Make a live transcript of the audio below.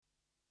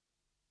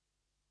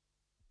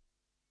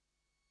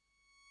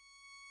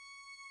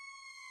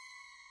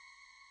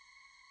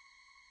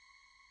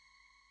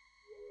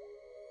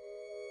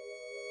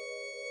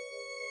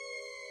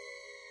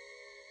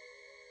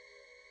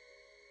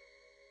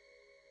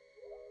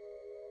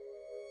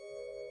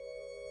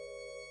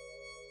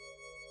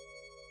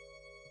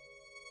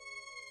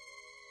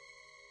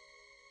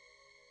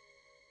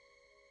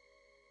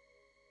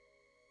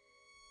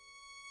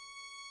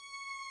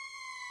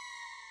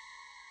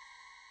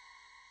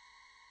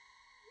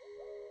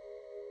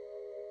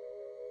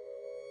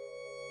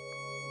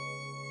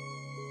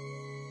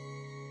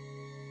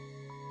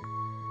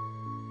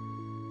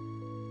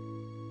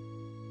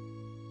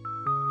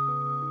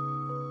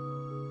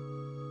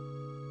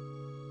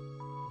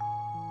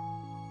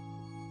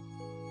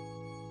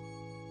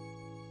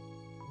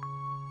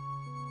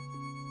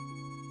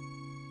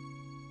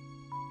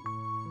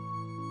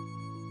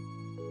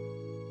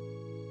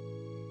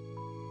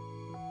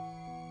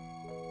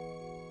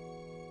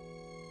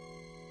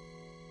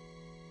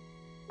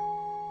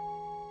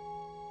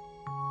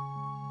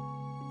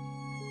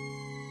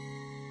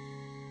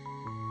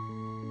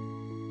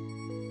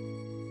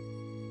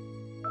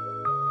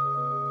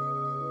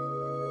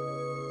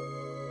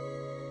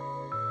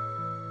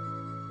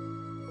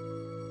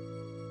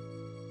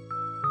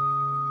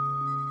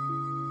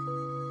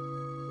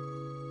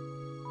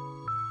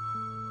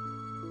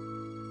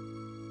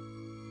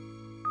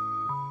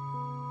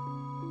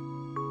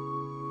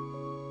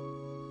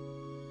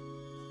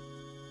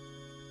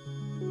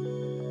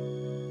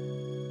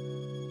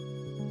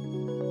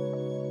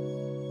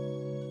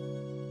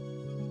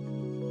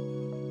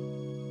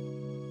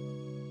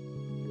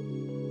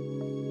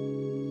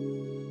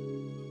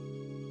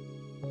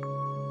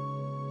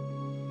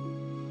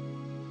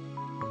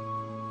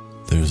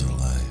There's a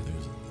light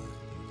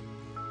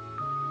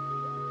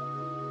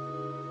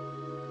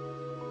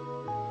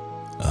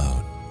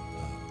out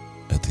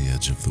at the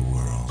edge of the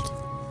world,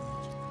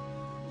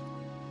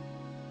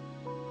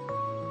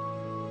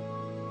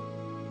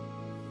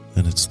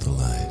 and it's the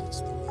light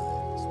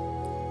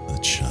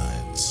that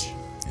shines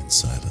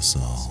inside us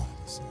all.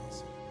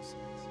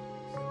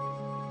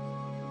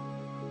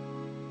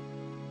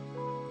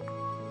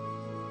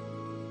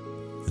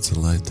 It's a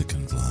light that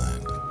can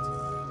blind,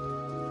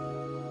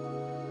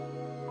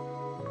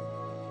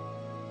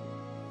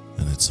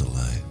 and it's a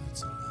light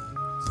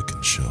that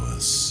can show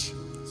us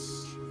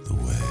the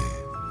way.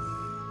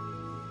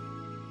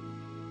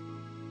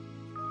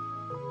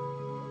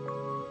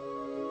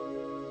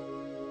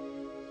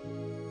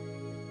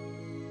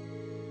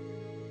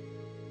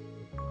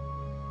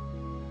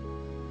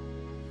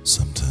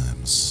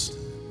 Sometimes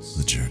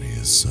the journey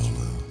is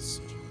solo.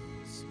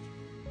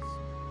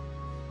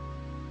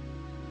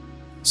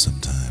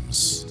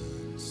 Sometimes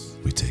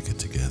we take it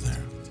together.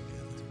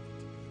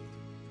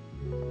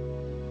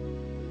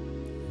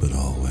 But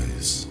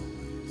always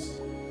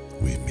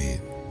we meet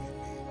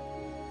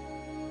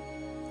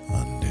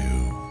on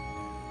new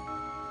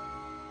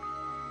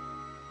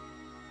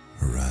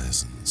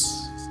horizons.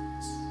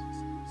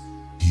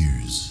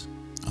 Here's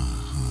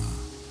Aha.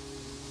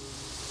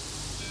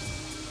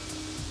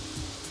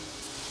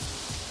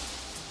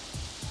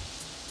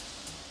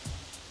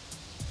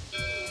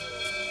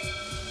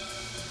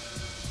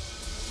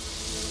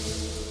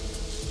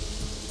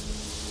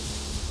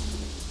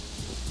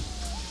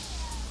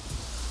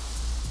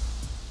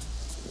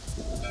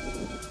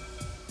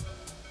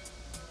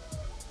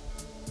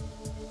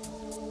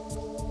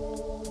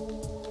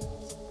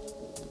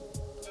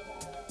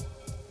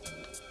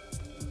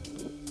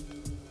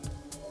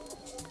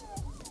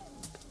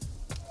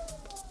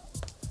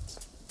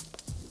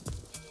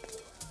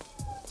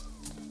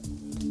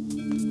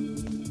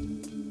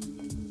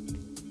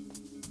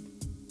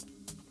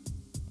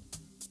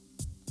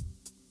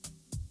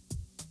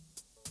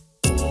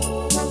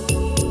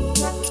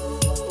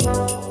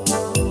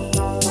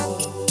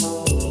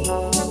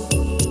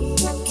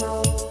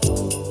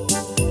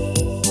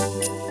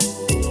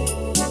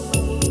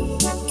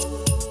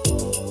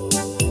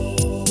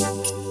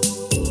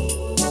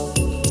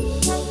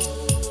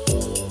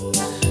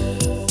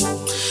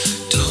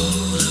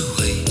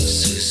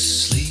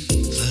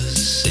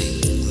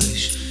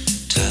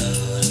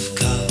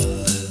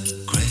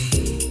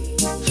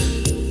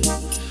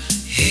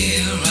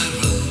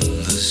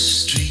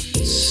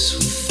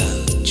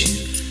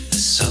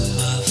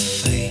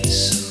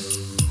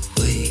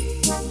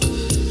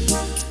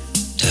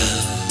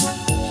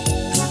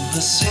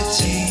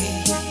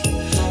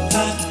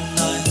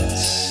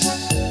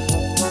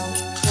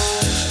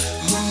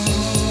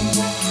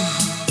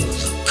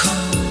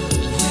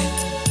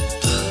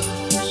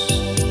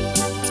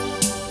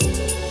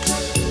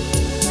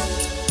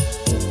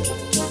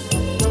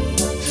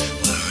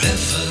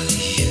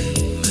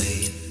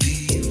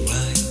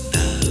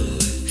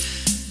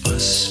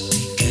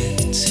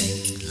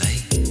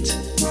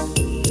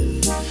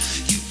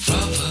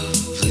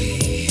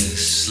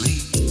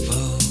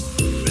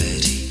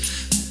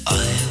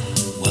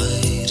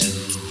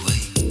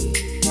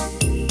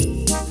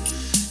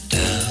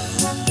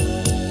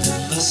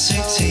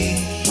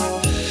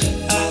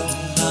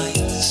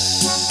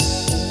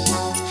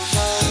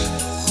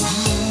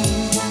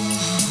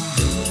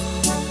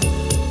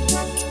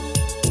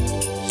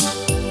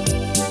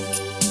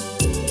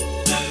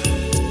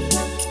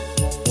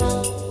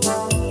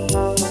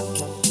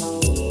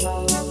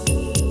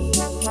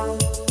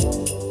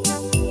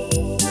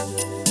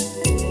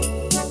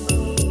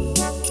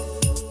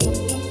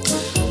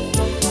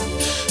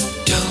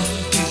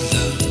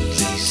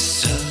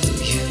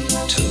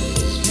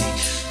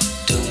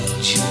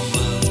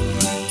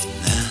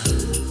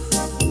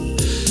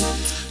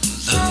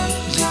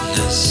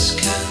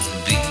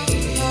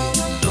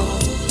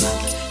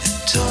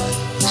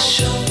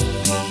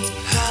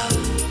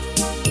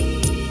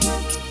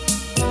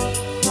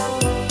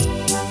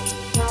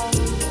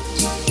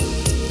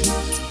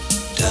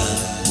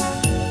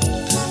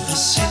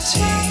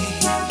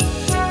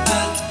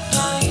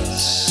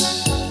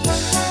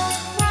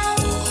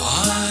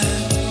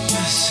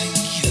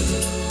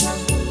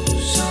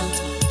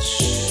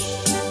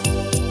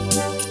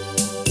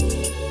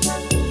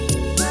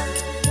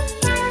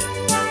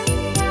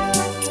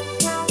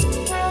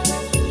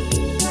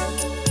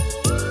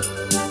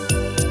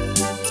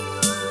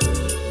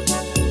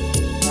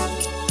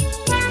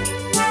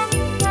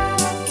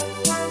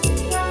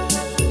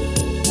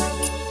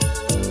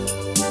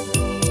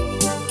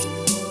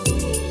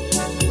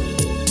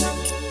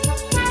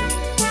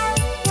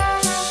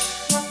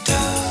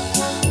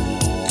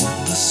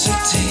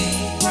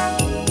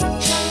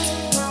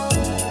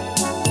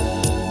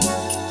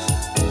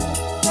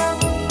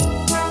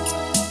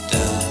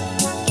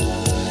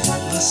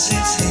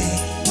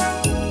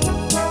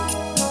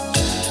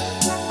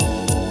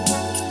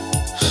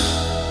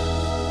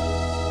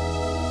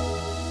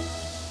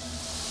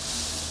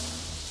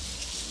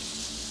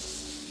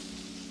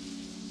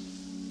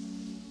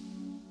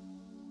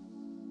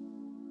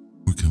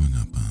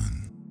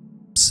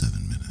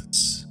 7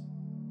 minutes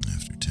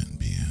after 10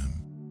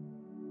 p.m.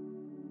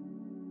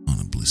 on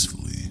a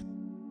blissfully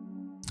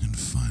and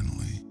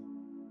finally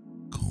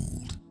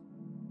cold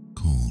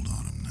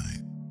autumn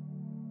night.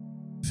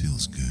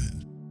 Feels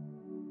good.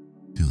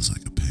 Feels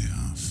like a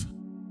payoff.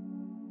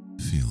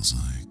 Feels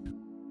like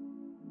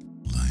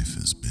life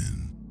has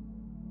been,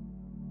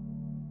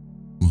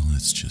 well,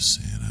 let's just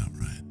say it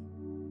outright.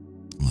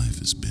 Life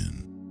has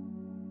been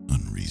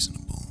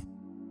unreasonable,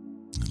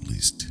 at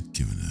least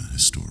given a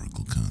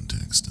historical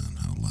context on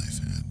how life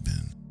had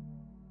been.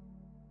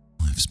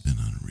 Life's been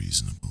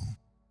unreasonable.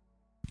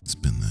 It's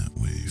been that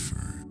way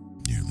for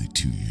nearly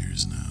 2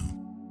 years now.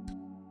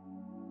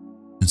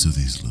 And so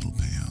these little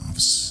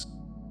payoffs,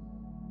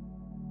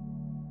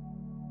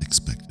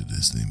 expected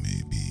as they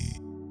may be,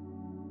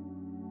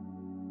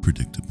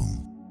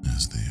 predictable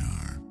as they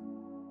are,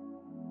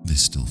 they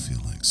still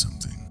feel like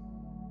something.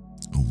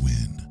 A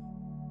win,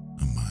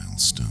 a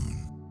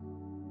milestone,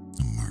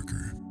 a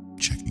marker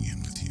checking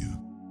in with you,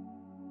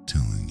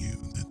 telling you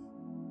that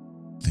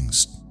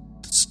things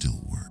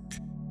still work.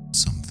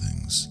 Some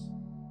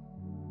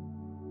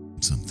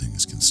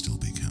things can still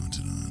be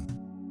counted on.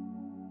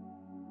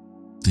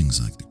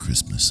 Things like the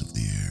crispness of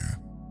the air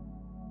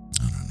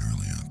on an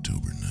early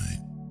October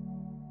night,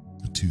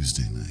 a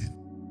Tuesday night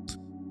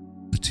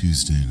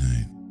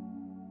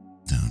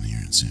down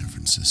here in San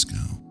Francisco,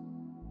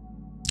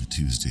 a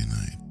Tuesday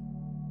night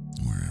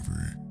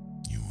wherever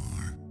you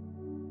are.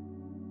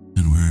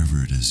 And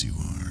wherever it is you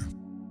are,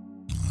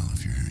 well,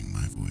 if you're hearing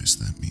my voice,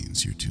 that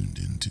means you're tuned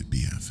in to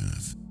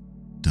BFF.FM,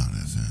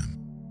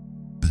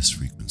 best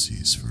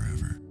frequencies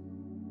forever.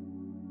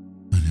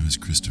 My name is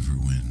Christopher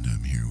Wind.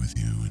 I'm here with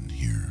you and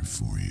here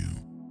for you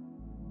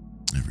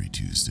every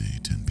Tuesday,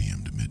 10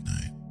 p.m. to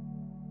midnight.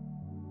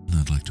 And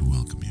I'd like to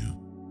welcome you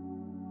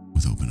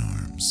with open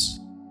arms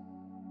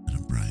and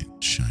a bright,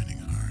 shining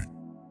heart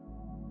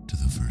to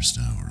the first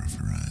hour of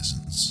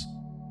Horizons.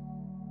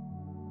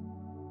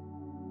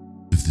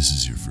 If this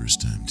is your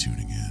first time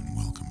tuning in,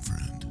 welcome,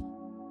 friend.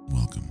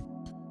 Welcome.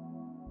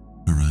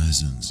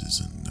 Horizons is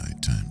a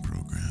nighttime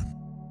program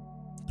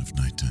of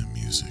nighttime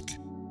music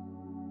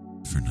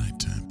for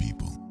nighttime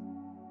people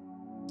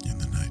in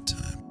the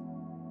nighttime.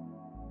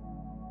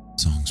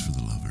 Songs for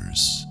the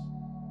lovers,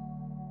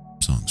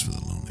 songs for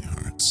the lonely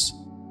hearts,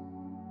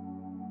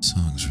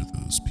 songs for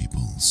those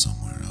people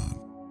somewhere out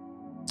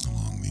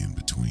along the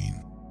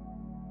in-between,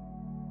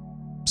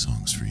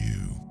 songs for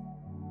you,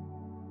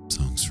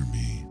 songs for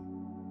me,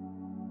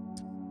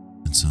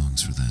 and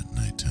songs for that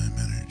nighttime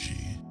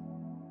energy,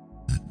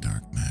 that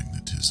dark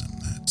magnetism,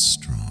 that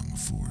strong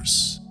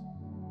force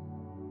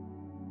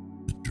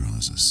that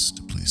draws us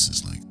to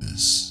places like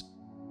this,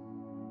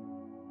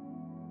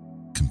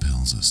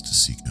 compels us to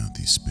seek out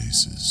these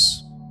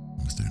spaces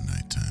with their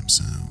nighttime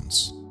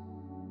sounds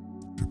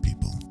for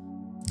people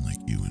like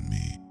you and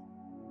me.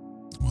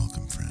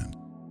 Welcome, friend.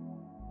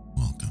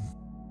 Welcome.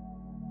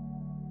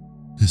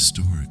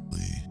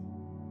 Historically,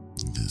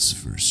 this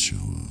first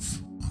show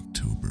of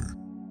October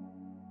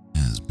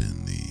has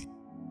been the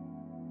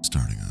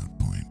starting out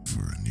point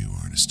for a new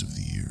artist of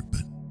the year,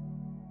 but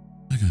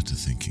I got to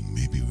thinking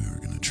maybe we were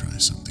going to try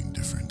something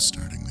different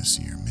starting this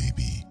year.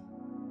 Maybe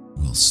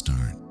we'll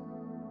start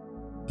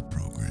the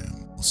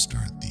program, we'll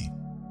start the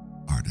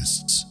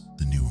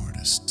new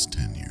artist's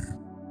tenure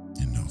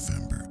in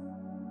November,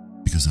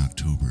 because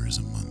October is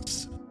a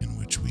month in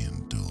which we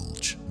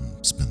indulge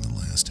and spend the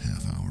last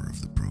half hour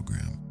of the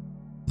program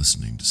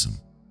listening to some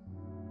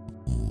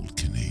old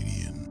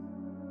Canadian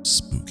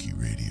spooky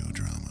radio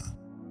drama.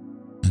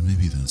 And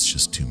maybe that's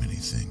just too many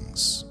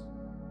things,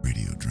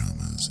 radio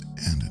dramas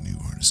and a new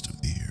artist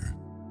of the year.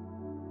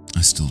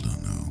 I still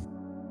don't know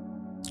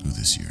who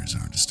this year's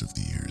artist of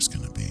the year is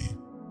going to be,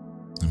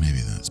 and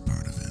maybe that's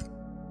part of it.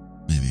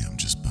 Maybe I'm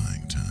just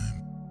buying time.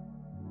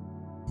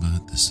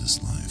 But this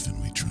is life,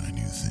 and we try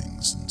new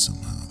things, and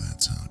somehow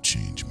that's how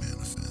change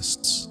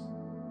manifests.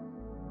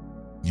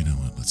 You know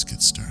what? Let's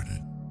get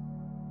started.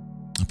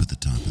 Up at the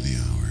top of the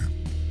hour,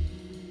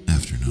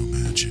 after No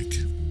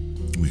Magic,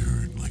 we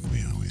heard, like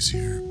we always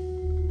hear,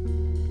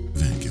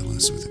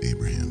 Vangelis with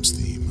Abraham's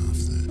theme off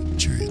the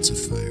Chariots of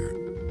Fire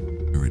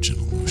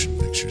original motion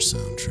picture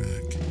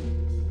soundtrack.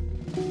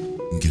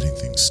 And getting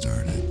things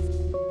started,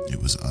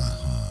 it was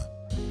Aha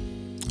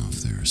off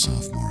their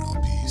sophomore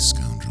LP,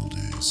 Scoundrel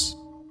Days,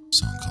 a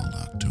song called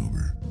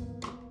October.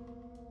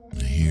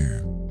 And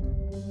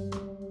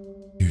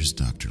here's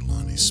Dr.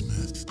 Lonnie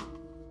Smith,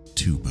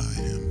 Two by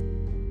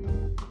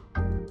Him.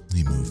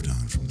 He moved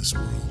on from this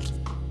world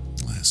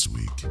last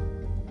week,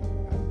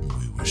 and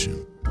we wish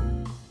him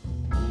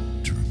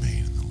to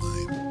remain in the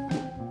light,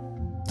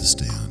 to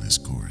stay on his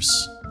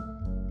course,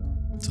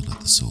 to let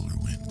the solar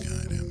wind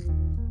guide him.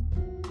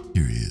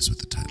 Here he is with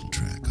the title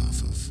track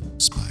off of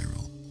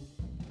Spiral.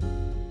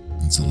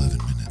 It's 11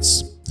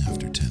 minutes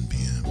after 10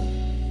 p.m.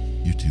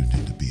 You're tuned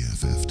into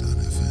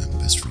BFF.FM,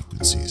 best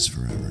frequencies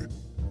forever.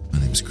 My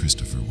name's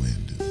Christopher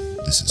Wind, and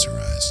this is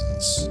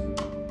Horizons.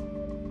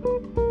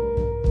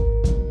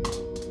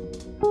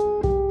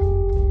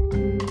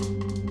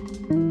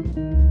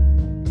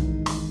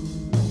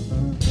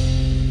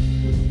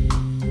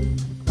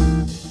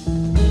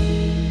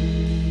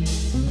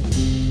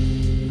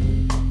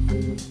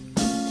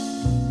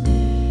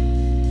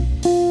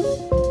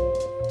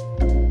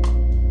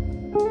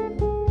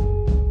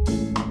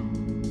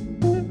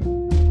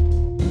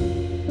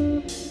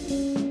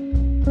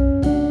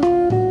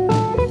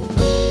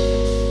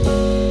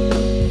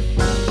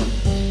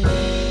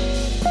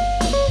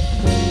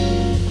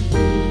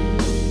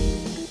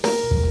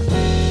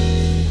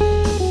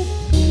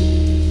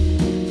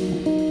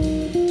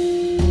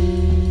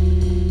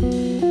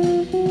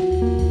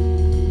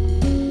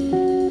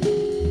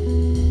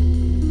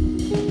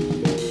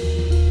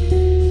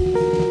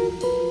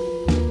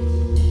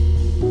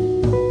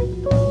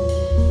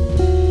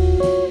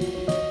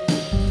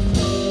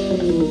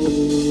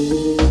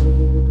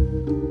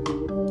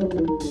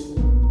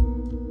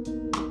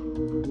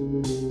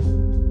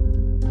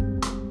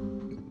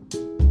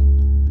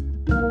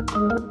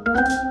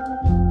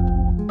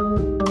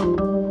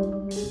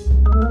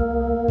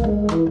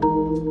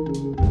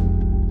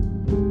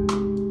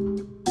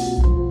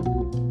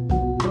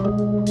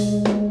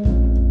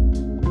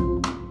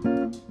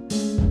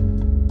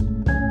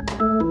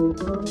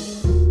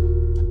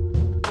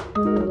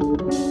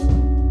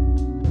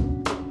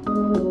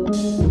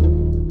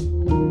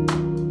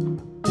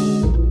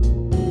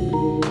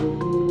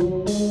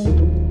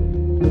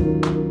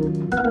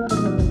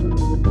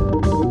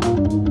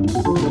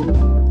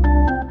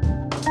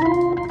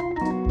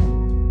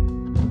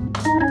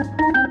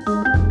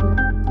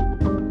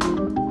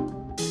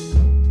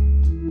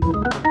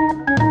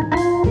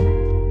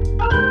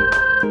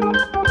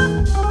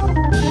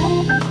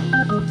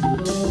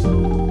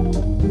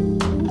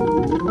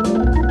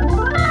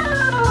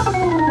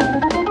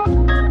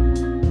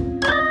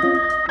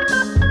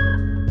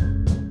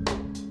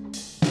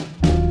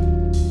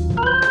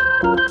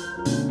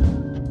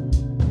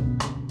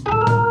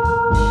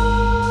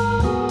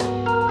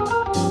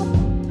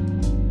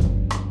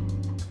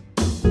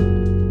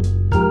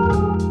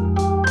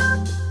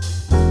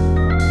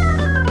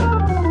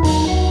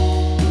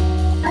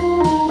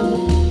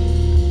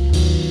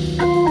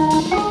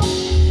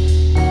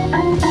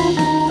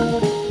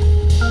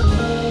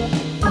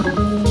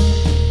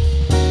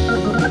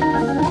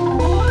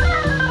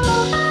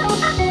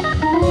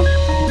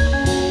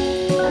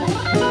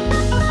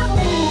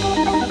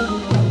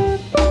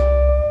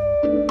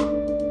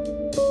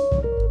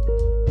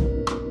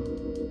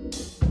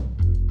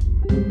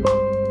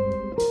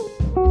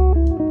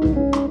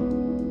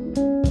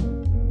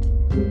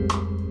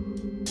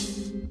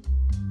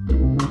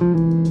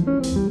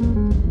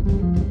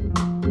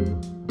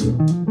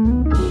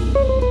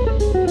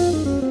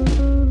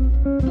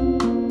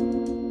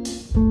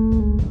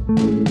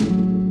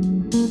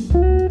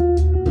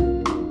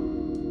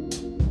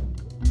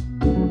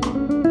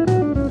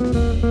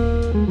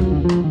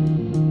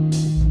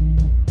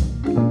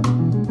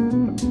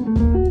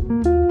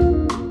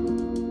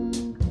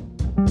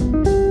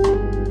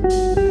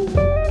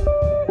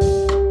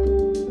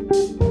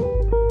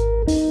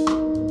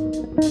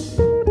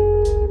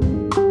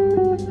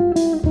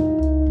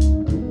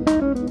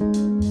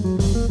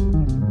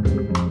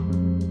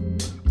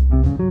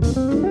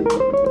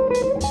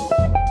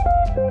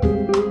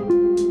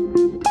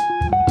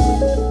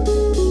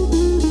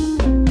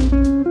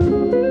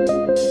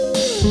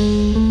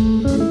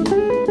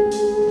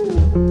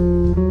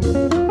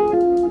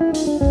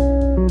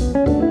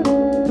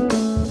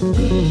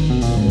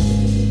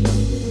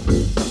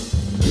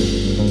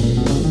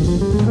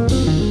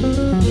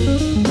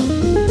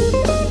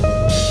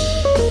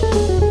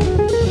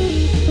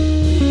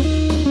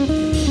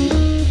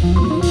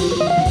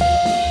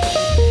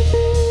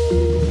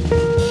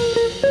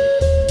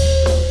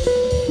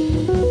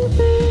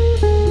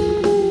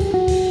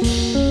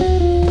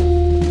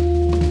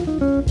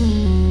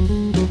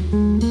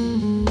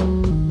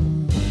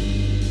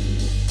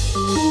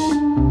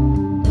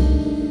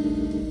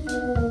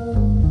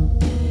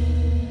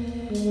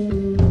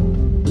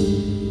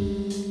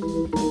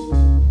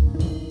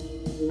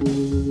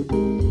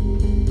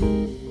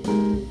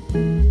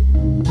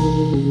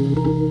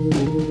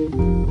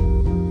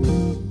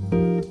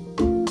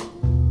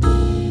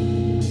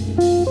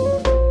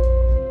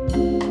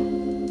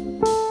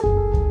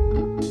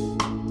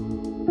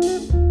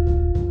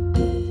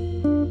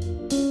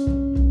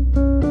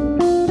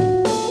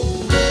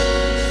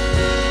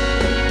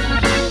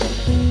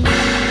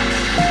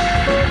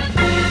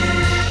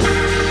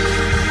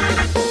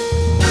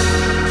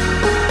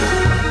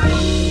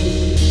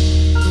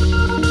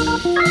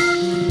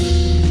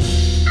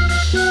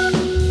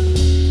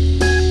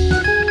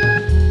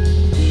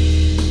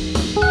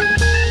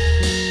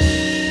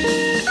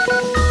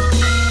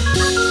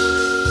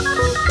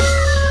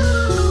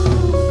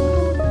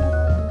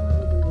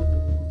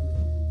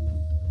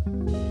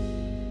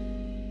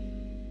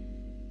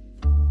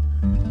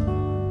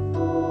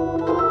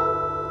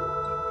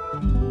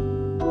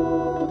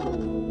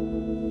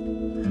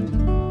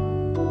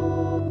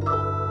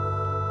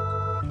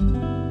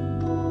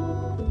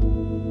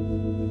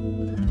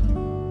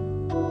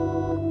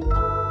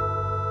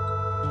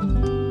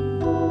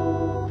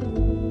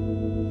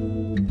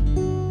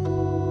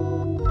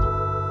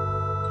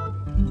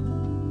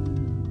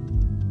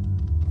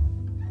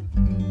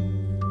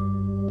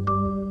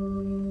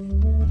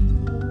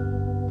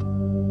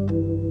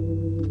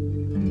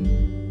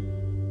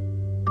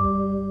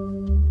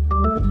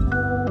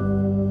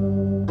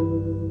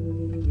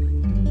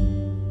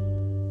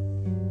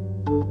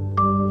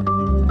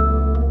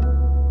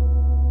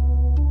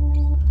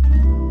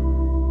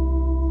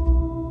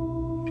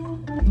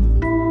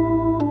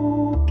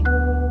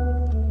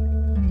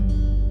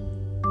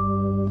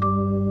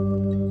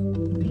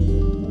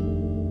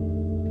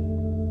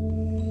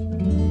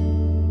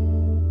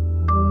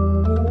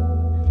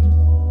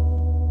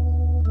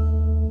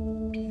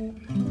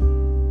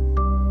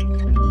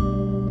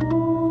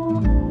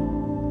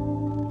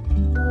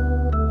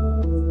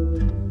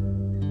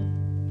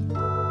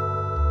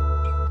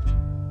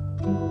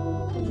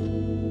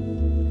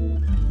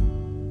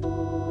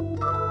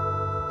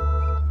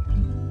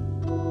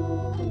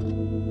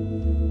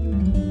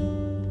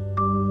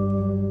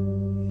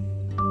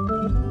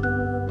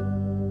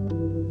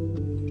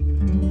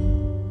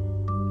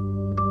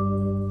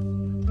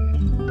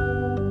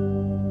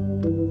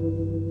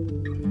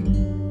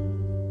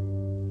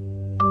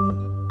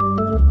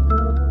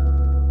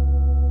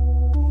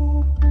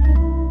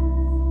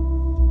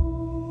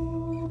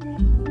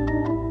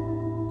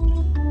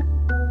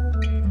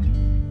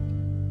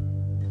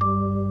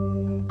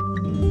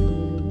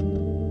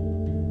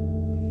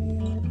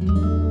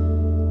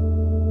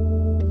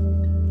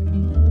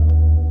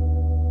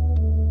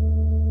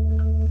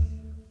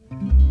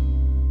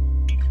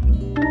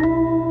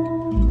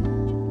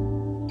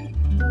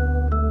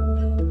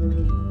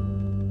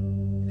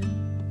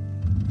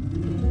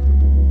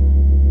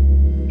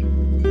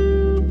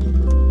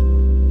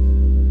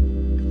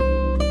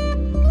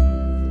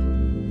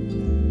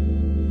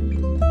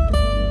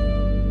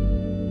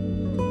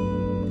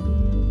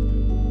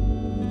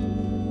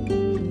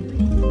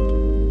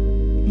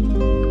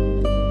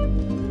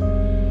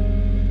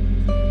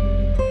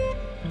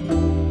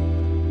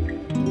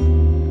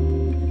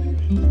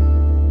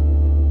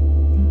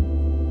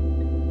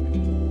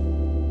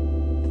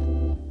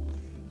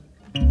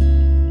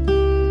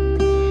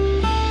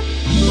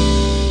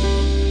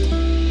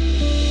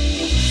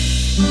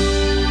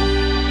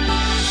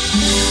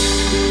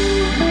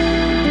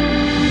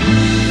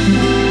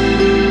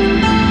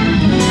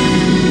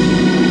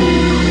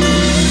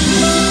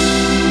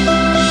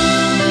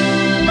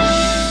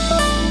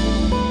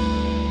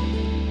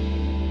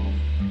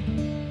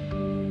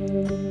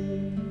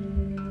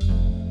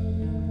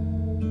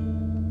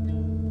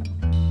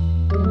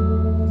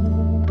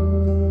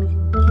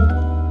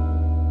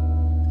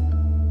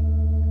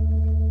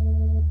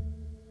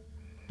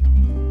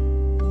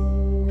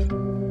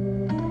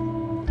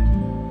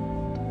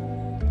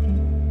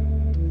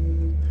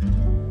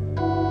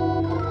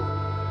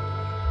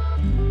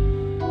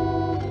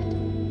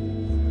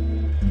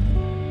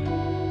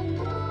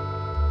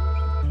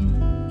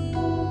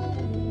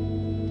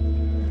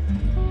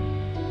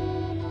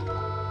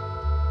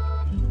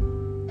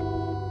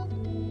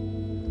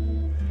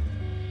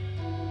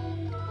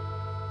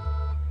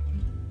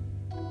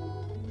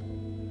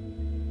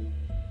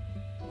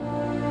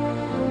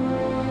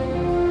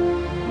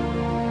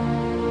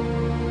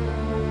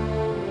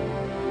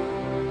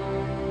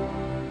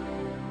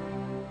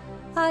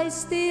 I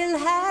still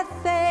have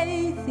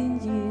faith in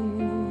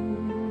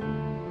you.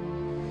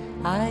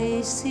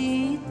 I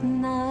see it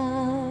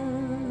now.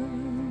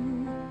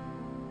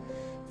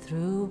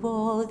 Through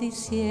all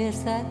these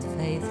years that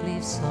faith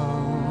lives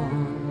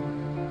on.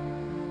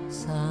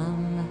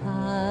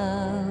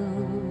 Somehow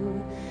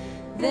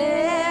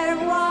there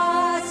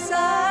was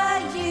a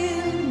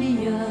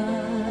union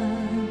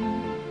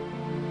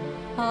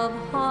of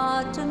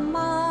heart and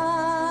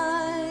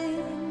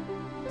mind,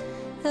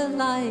 the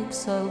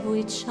likes of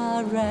which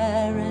are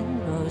rare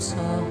and oh so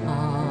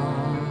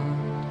hard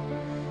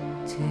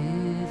to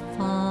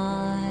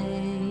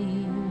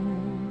find.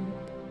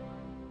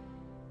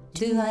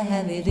 Do I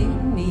have it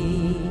in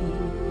me?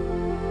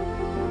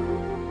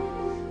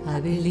 I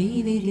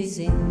believe it is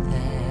in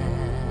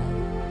there,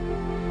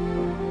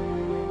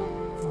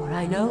 for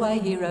I know I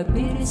hear a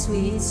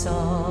bittersweet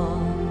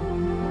song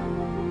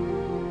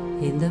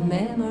in the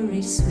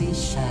memories we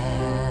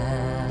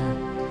share.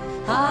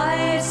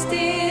 I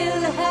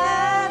still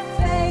have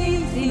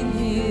faith in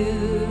you,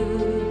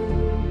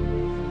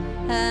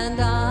 and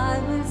I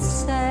will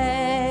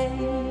say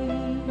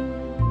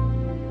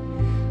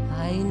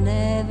I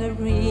never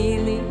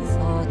really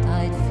thought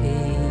I'd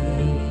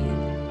feel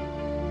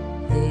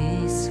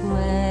this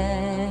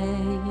way,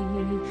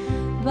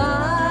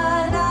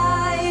 but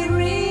I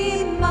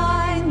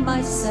remind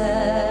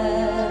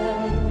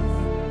myself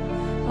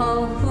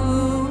of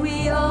who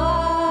we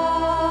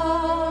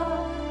are,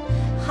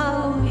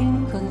 how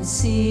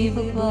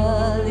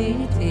inconceivable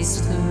it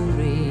is to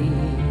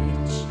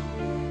reach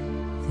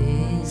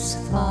this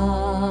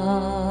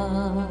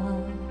far.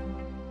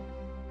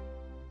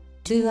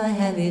 Do I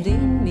have it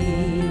in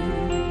me?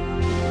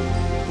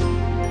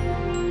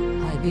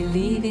 I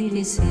believe it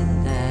is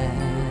in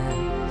there,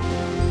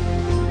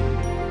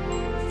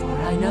 for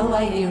I know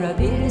I hear a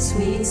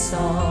bittersweet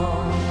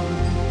song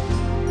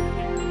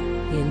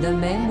in the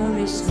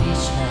memories we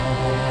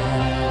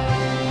share.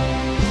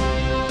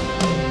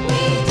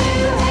 We do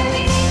have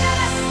it in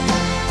us.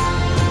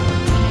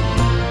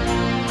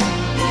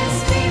 The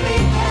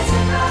spirit has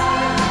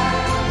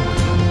arrived.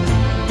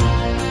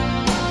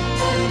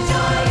 The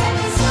joy and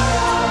the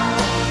sorrow.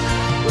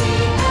 We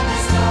have a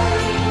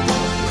story,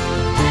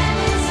 and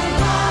it's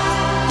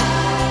alive.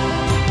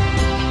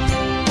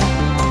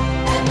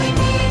 And we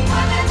need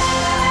one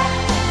another,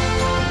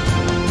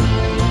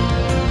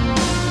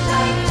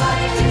 like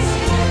fire is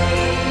in the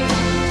rain.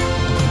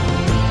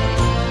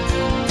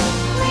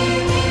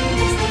 We're in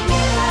this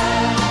together,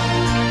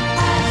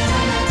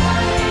 passion and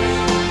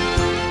courage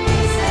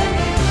is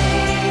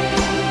everything.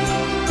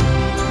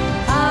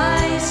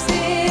 I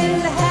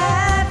still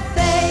have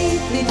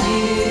faith in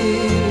you.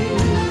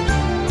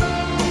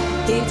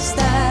 It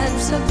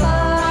stands above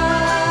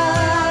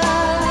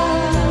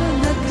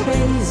the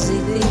crazy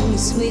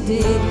things we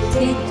did.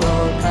 It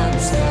all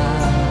comes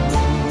down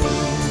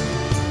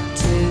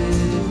to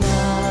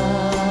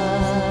love.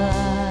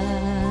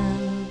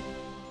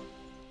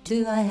 Do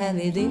I have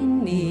it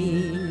in me?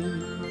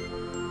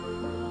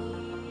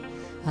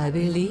 I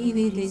believe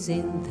it is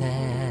in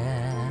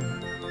there,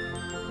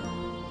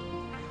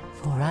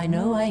 for I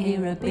know I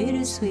hear a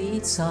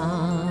bittersweet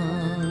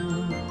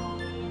song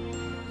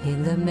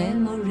in the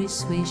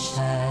memories we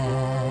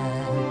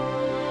share.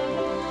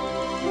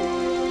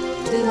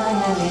 Do I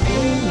have it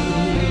in me?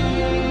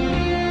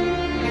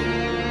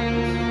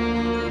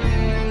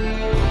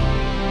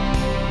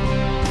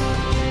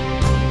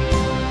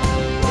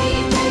 We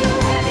do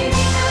have it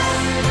in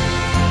us.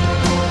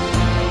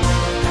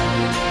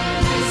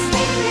 The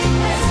spirit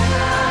has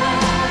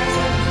arrived.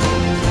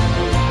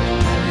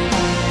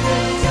 The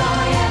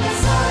joy and the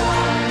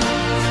sorrow.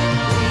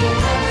 We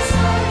have a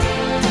story,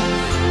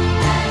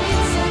 and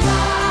it's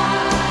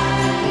alive.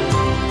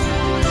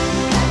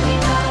 And we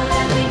know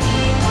that we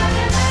need one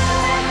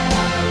another,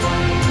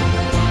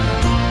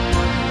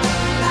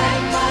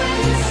 like fire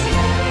is in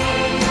the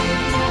rain.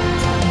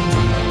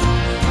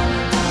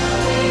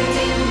 We're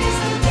in this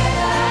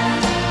together,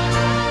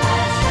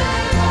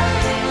 passion and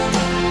courage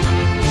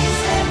is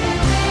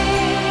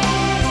everything.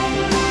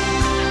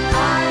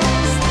 I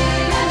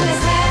still have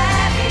this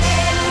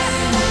happiness.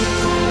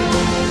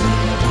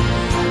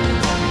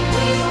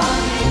 We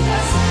only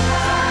just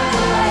arrived.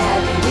 Do I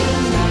have it in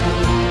me?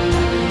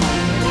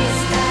 We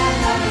stand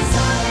on the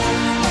solid,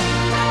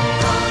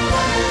 don't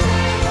wanna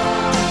let go.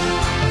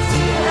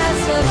 Still has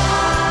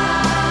survived.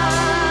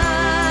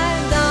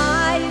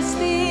 I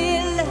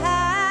still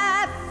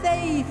have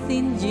faith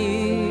in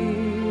you.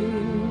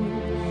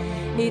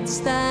 It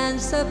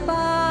stands above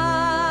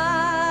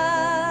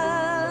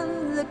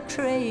the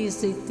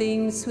crazy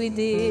things we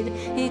did.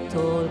 It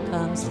all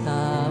comes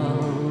down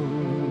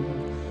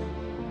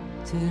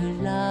to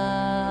love.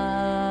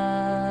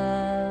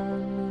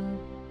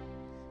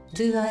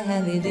 Do I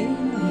have it in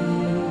me?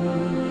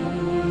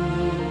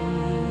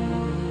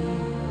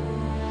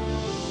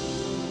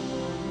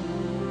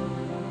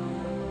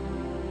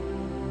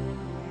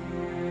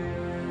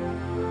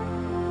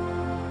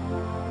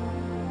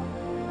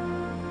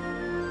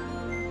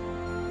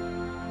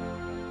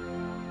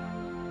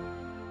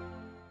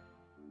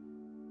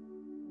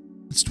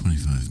 It's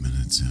 25 25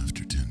 minutes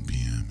after 10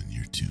 p.m., and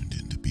you're tuned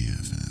into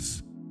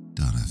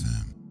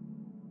BFF.FM.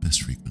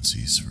 Best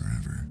frequencies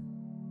forever.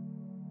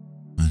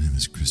 My name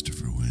is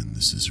Christopher Wynn.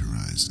 This is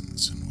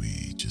Horizons, and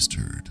we just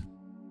heard,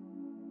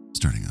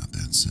 starting out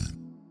that set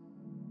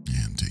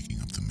and taking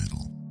up the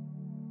middle,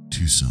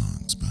 two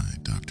songs by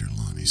Dr.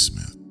 Lonnie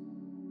Smith,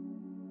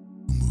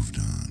 who moved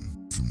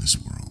on from this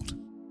world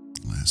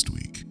last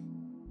week,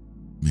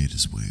 made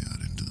his way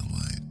out into the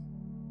light,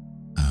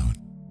 out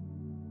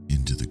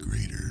into the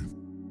greater,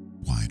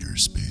 wider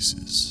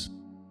spaces,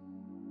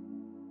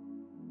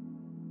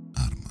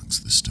 out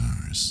amongst the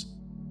stars,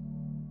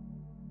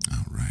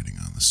 out riding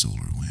on the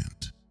solar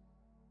wind,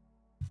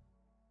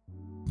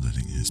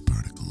 letting his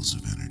particles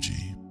of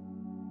energy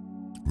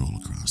roll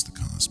across the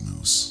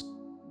cosmos.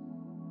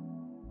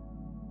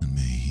 And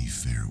may he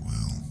fare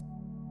well.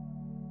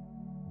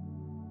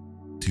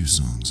 Two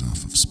songs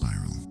off of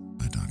Spiral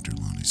by Dr.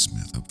 Lonnie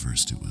Smith. Up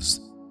first, it was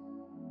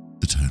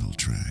the title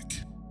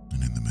track,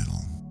 and in the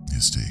middle,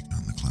 his take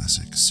on the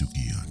classic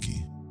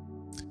Sukiyaki.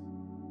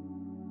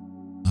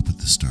 Up at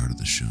the start of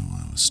the show,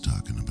 I was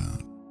talking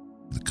about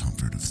the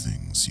comfort of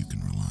things you can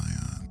rely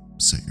on,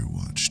 set your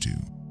watch to,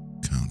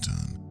 count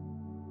on.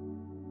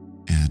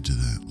 Add to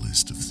that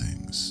list of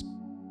things,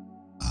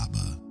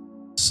 ABBA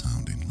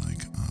sounding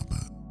like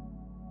ABBA.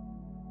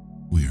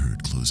 We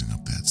heard closing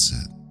up that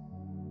set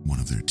one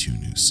of their two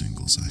new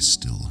singles, I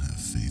Still Have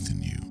Faith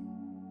in You,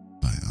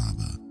 by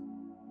ABBA,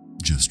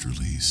 just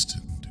released,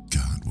 and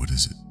God, what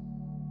is it?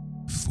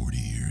 40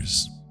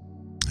 years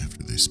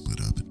after they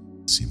split up, it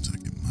seems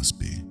like it must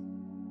be.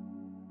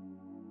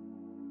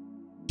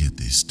 Yet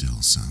they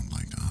still sound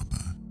like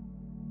ABBA.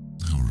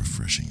 How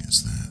refreshing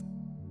is that?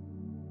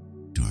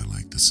 Do I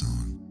like the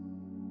song?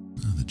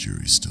 Well, the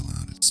jury's still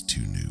out. It's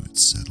too new.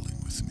 It's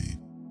settling with me.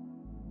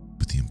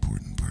 But the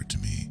important part to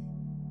me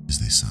is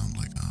they sound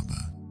like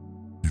ABBA.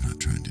 They're not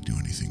trying to do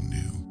anything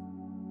new.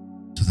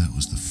 So that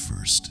was the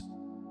first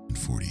in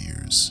 40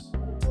 years.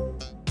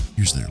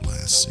 Here's their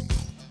last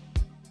single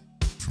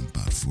from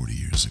about 40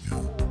 years ago.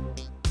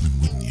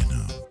 And wouldn't you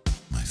know,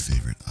 my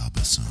favorite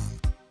ABBA song.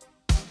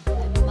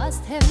 I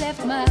must have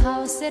left my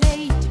house at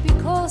 8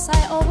 because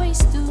I always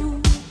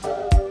do.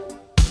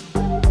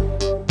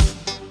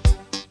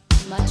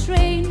 My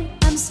train,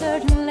 I'm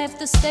certain, left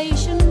the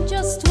station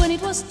just when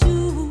it was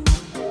 2.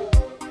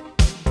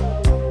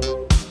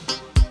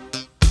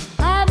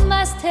 I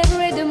must have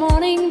read the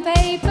morning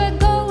paper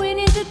going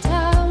into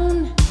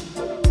town,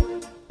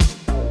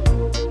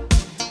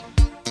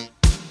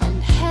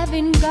 and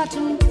having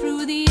gotten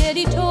through the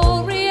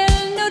editorial,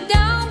 no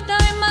doubt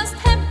I must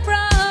have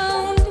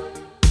frowned.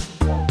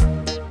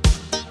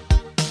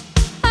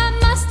 I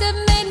must have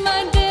made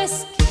my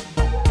desk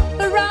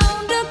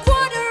around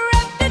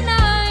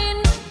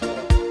 9:15,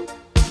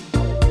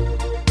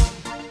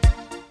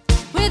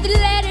 with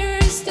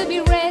letters to be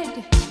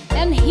read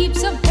and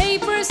heaps of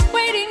papers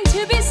waiting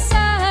to be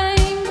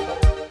signed.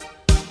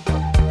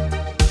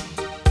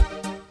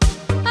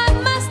 I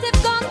must have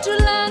gone to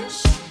lunch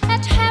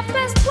at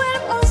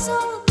 12:30 or so,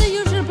 the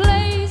usual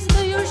place,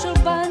 the usual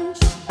bunch.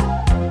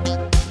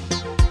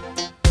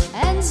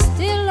 And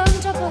still on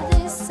top of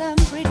this,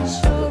 I'm pretty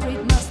sure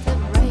it must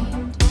have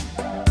rained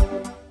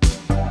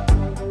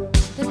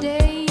the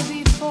day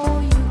before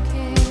you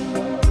came.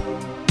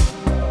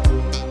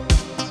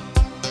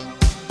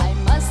 I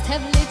must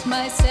have lit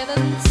my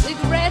 7th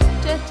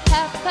cigarette at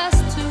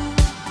 2:30.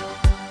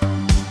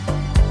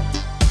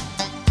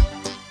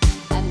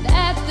 And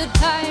at the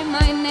time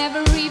I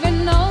never even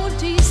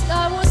noticed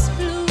I was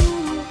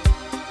blue.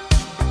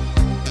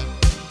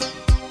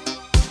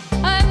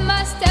 I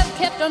must have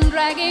kept on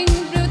dragging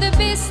through the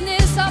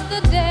business of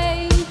the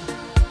day,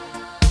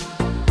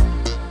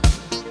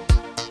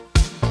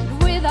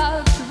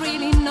 without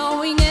really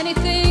knowing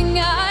anything,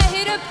 I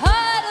hid a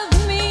part of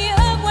me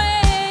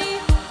away.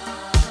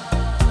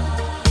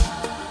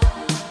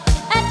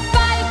 At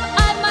 5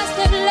 I must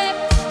have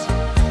left.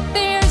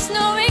 There's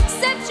no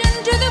exception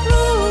to the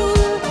rule.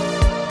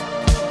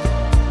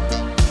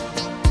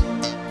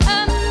 A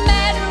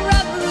matter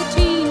of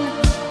routine.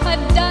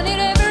 I've done it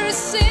ever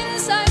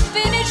since I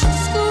finished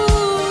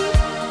school.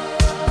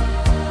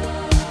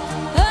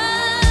 A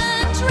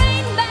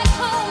train back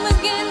home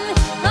again.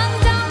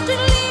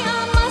 Undoubtedly I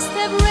must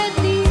have read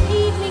the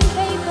evening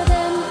paper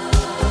then.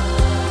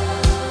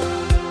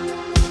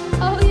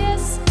 Oh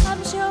yes,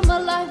 I'm sure my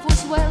life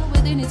was well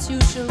within its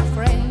usual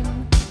frame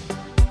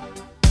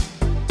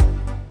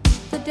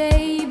the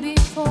day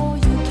before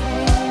you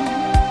came.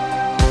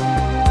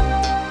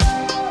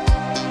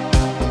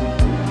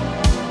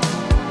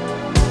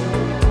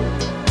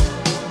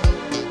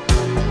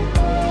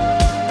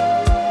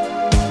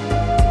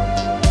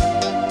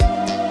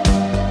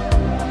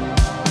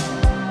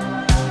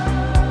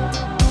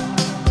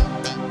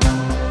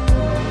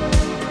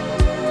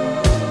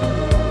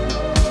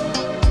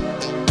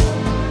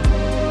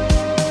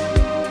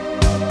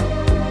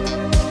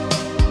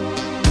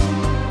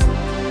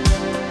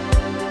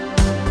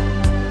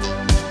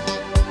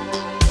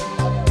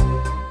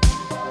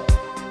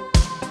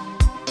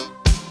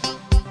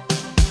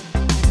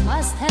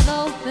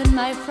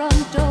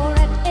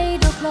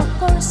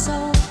 Coke or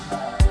so,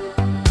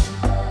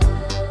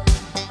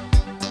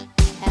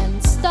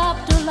 and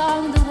stopped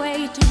along the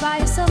way to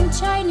buy some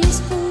Chinese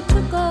food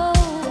to go.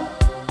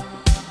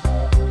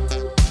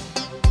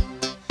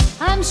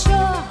 I'm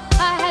sure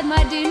I had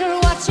my dinner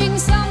watching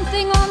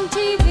something on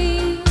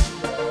TV.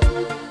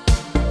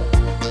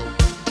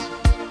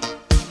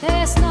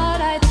 There's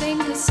not, I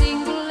think, a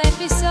single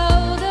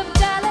episode of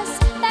Dallas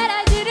that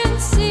I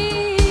didn't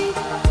see.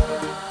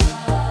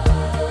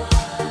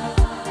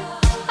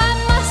 I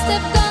must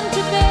have gone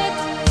to bed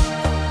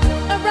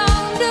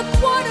around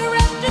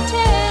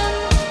 10:15.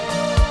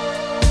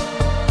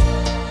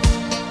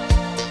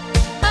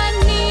 I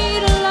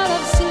need a lot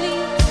of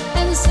sleep,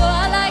 and so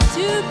I like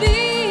to be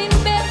in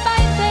bed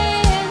by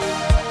then.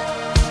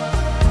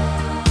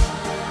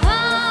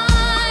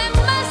 I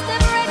must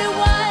have read a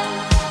while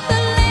the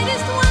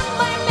latest one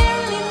by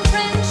Marilyn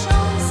French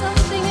on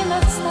something in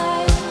that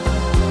style.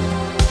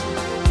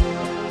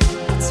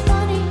 It's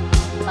funny,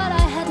 but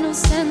I had no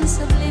sense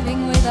of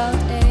living without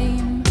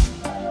aim.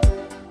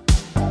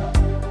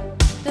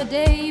 The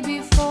day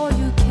before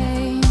you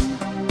came,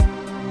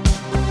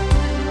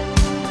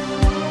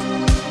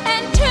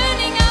 and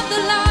turning out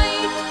the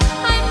light,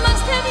 I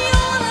must have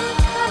yawned and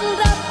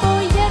cuddled up for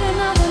yet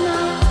another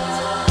night.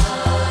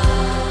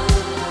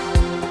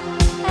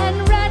 And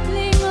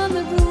rattling on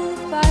the roof,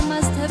 I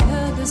must have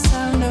heard the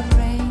sound of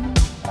rain.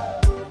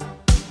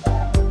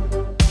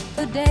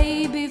 The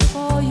day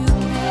before you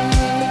came.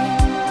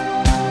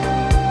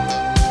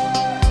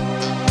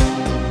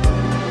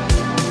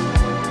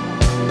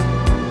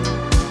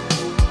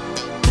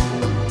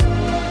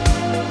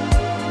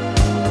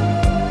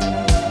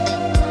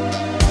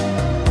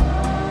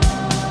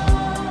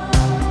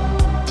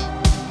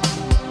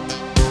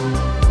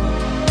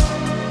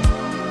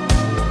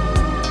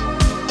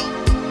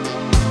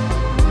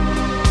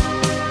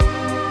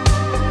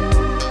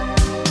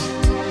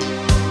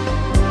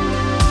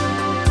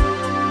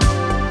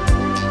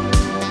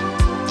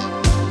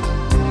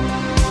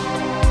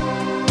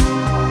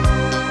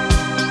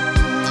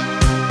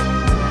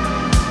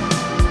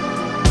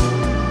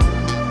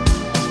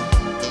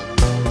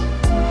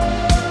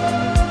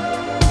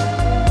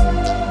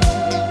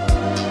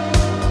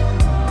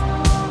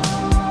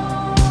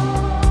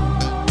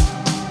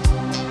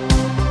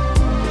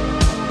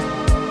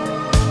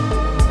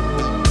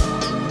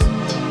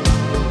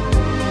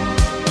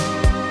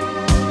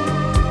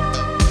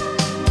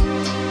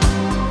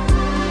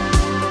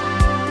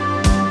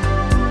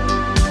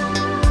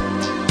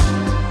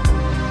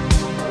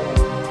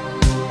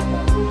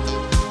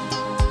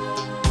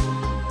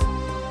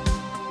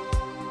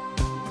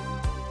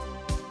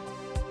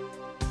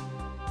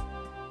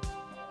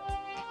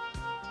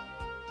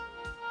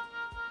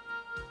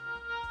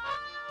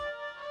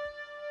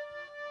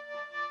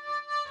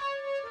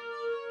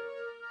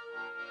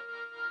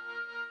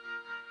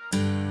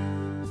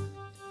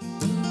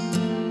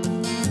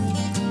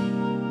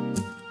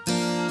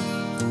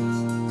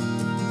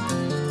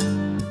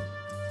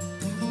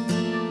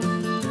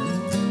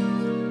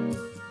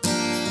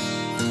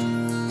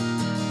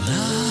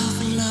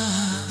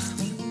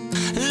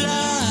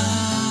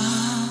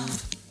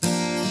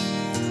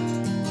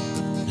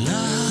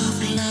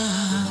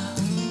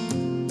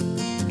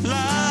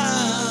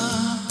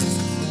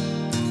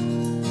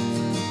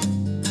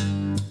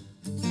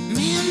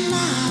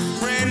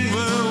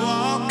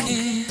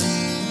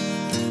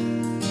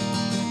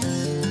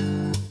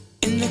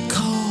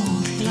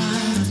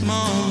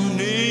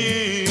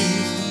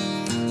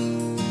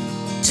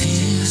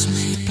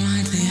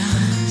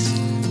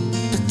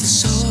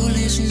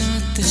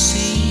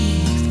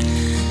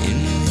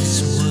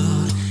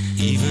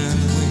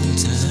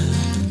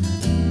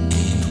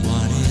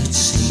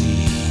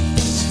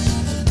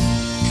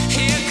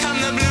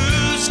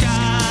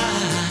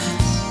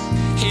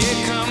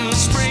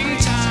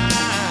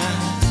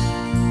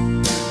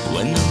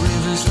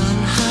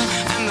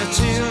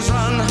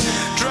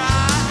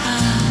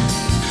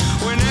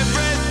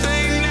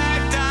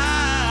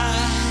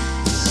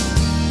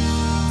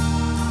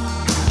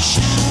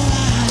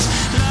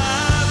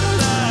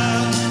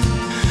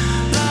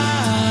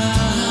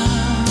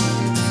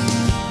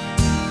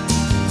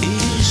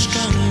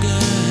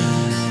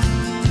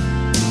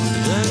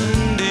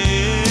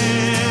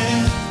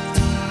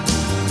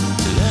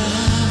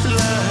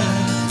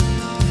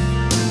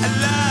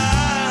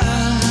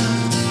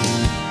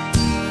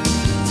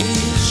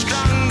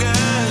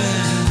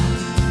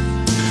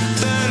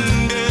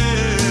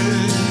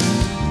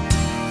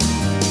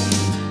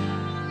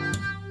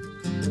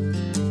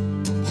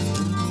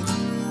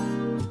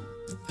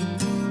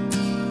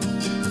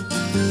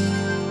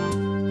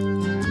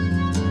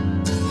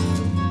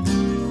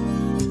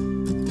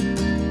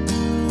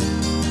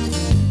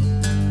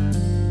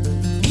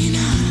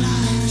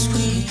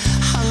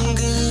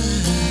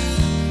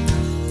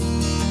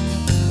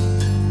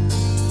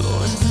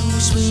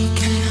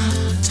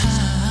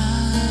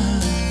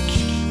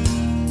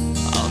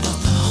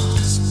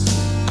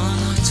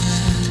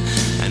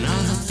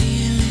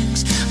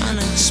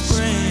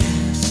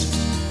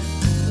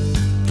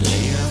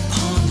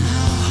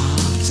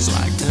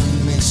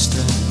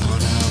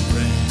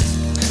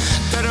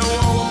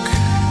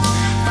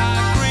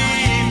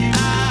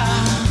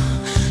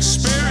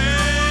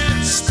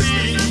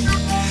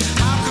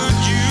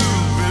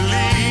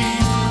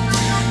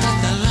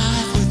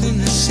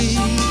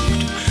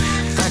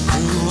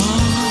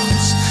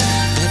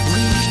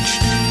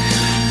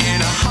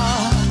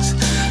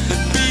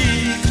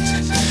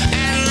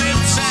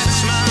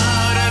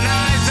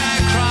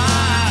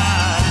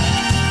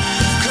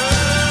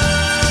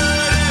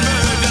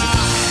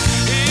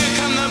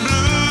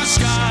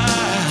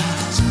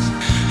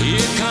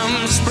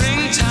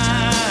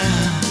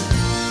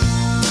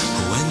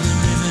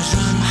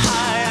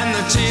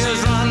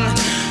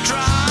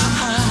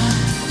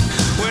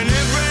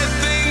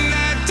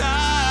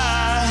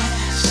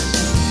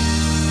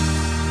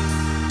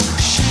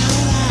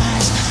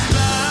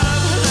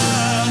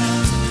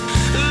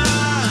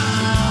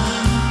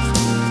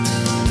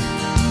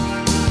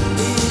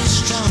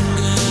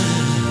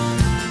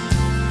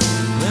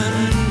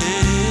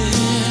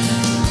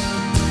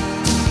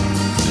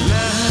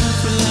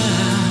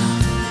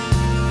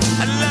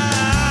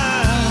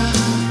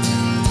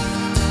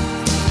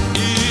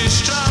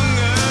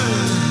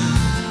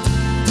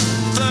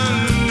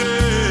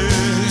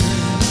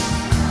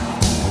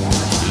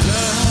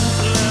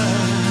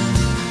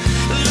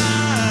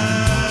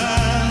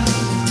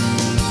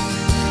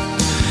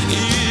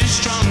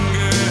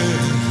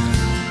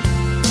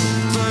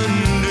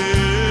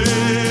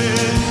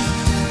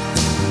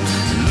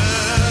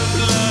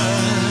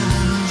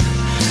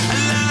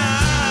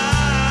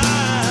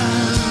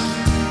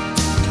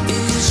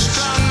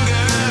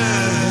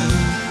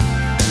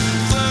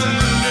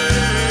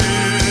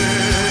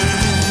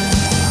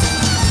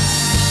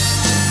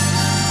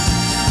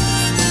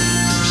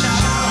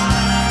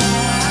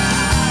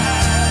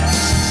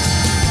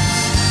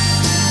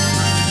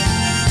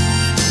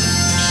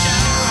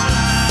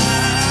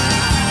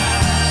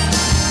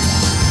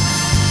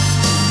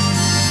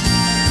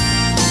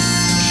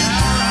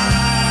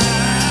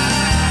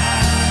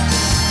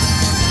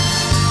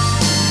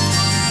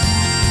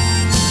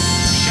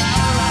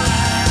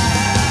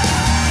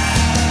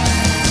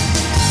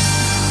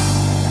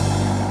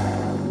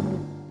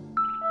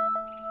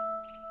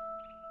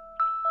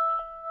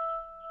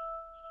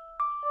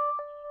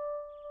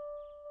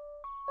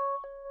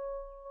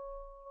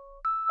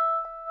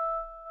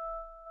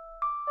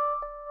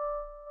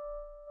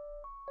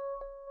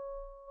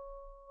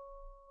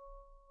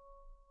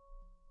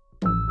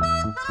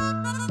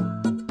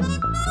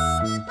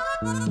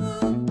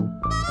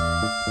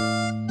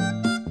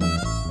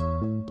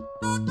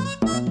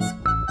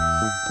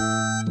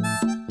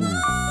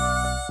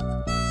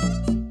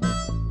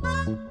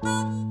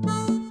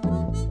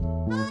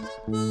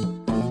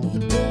 Any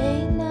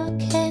day now,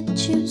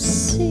 can't you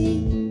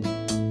see?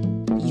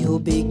 You'll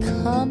be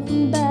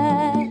coming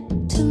back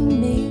to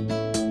me,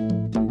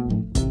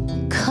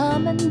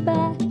 coming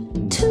back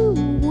to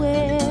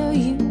where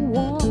you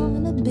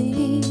wanna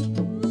be.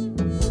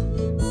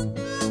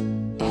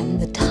 And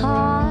the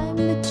time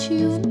that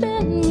you've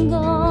been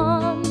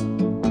gone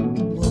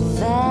will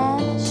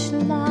vanish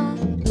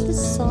like the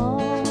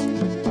song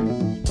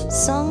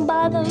sung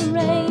by the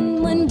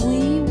rain when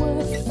we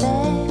were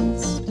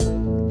fast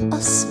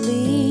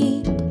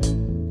asleep.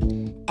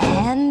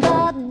 And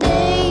our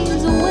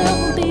days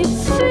will be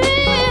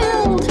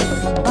filled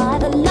by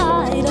the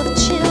light of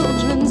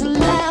children's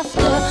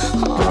laughter.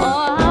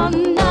 Our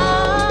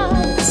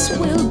nights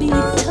will be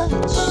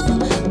touched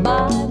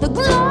by the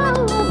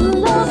glow of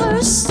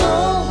lovers'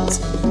 souls,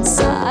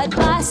 side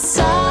by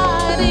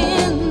side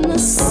in the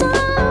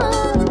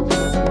sun.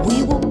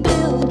 We will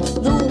build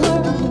the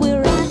world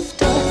we're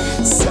after,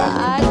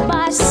 side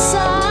by side.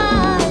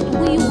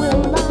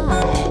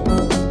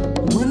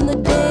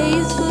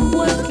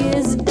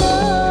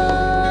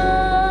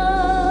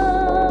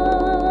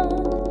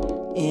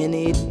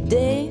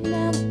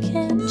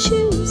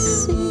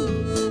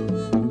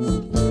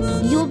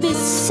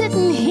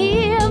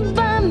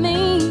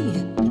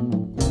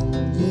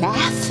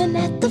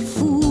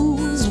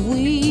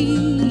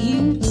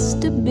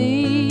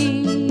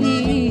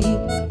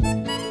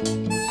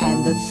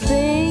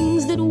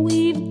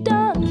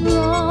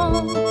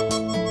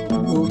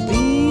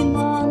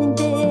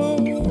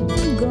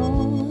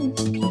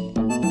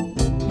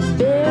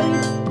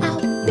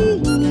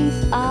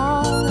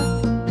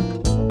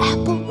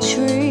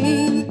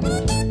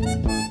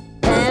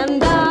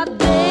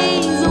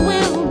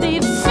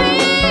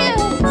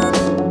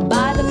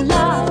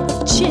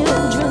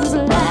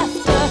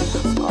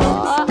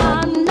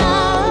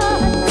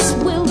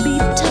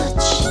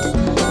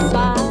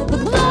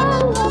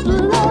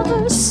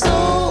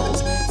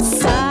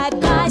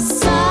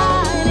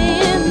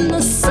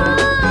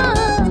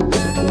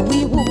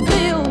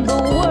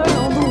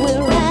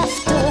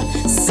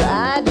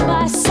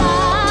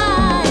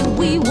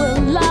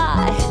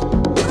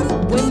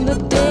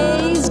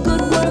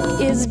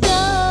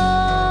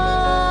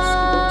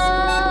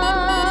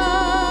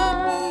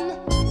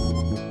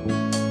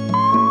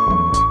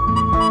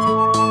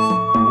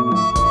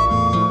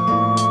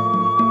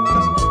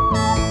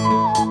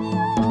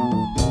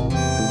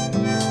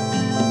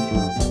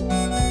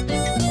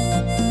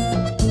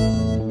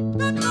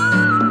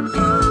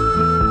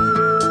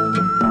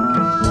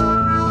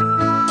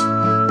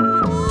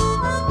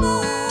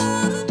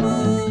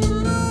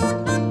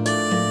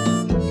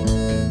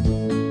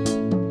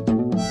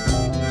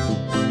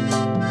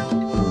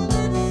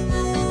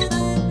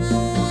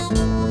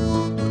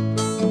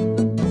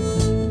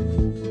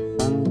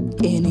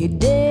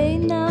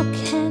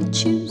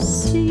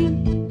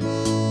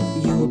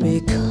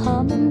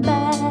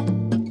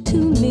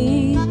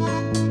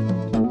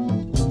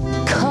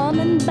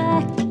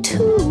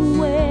 to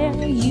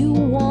where you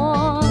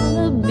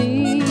wanna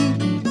be.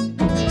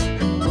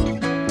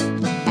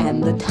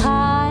 And the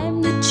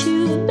time that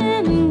you've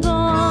been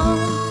gone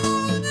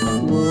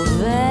will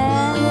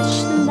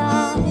vanish the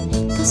night,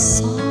 the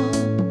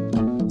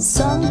song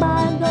sung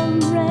by the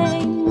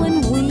rain when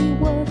we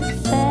were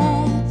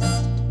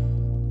fast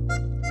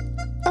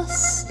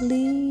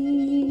asleep.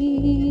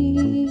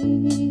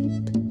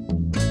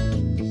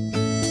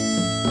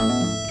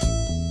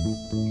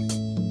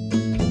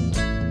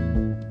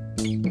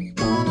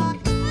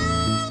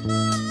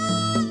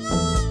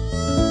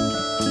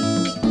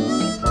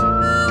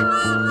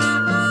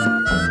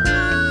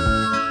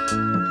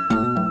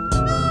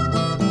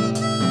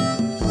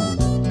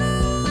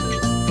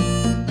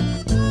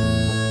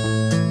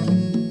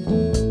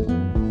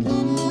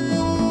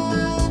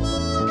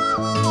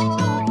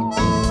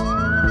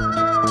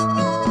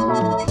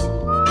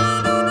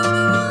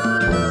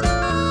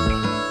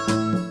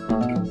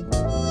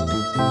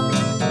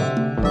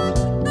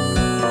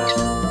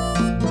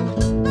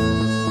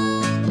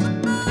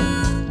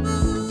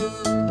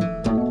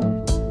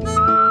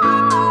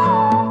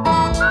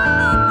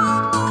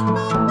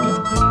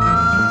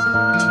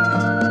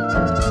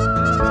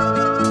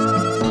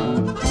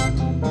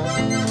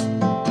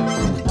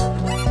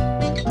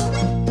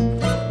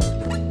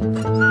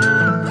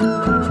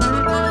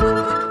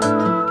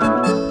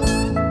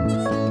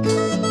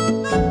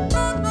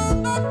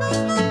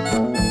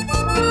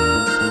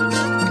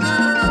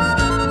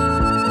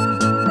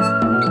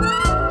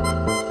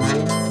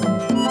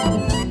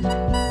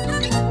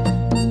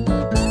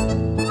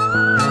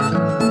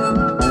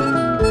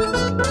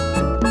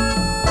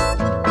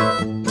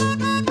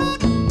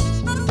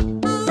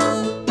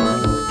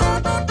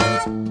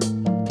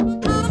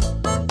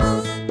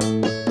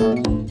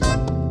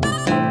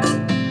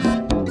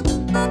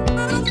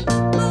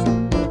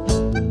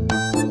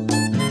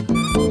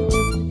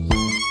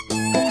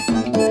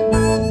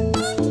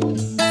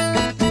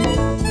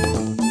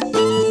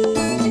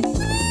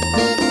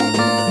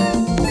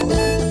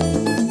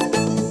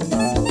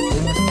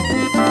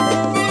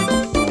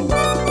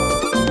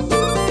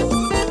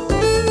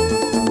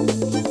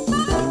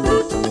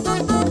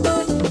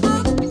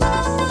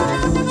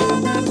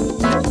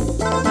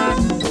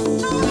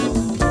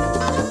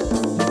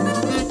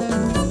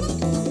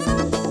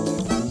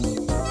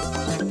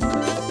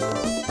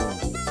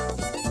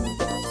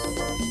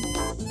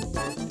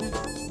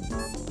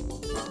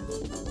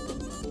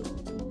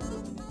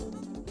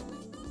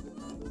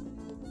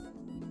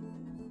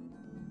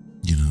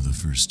 You know, the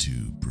first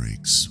two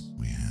breaks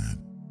we had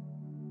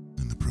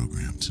in the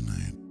program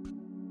tonight,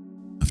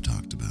 I've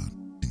talked about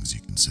things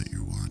you can set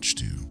your watch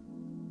to.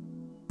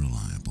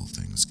 Reliable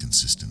things,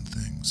 consistent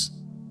things.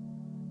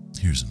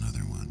 Here's another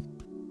one.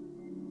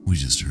 We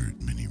just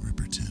heard Minnie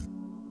Riperton.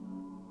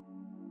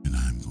 And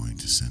I'm going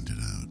to send it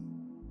out,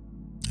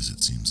 as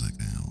it seems like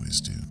I always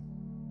do,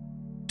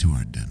 to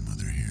our den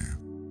mother here,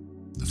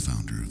 the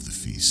founder of the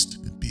feast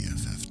at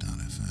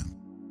BFF.FM,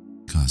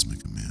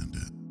 Cosmic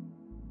Amanda.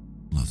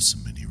 Loves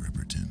some Minnie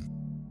Riperton.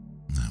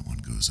 And that one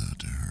goes out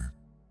to her.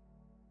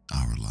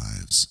 Our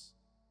Lives,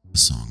 a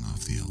song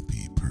off the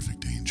LP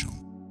Perfect Angel.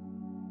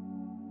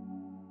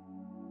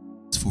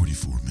 It's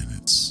 44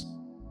 minutes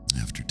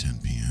after 10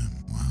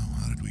 p.m. Wow,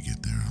 how did we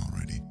get there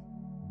already?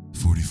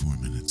 44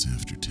 minutes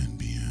after 10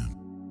 p.m.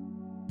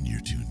 And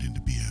you're tuned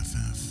into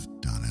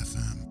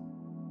BFF.FM.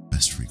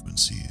 Best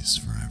frequencies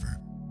forever.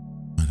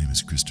 My name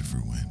is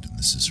Christopher Wind, and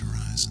this is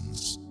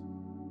Horizons.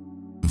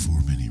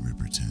 Before Minnie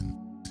Riperton,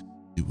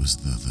 it was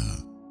the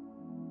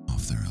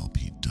off their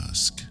LP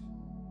Dusk,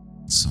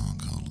 a song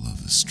called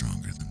Love is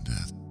Stronger Than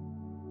Death.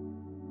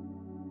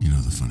 You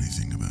know, the funny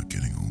thing about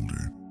getting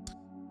older,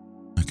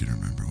 I can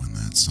remember when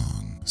that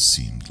song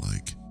seemed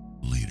like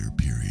later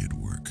period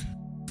work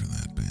for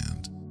that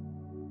band.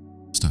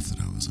 Stuff that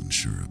I was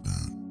unsure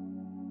about.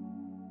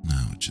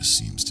 Now it just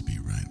seems to be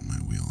right in my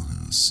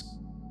wheelhouse.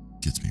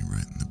 Gets me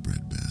right in the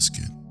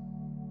breadbasket,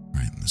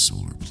 right in the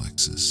solar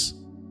plexus,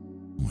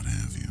 what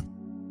have you.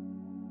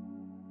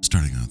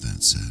 Starting out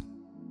that set,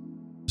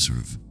 sort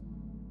of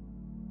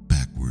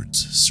backwards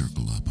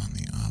circle up on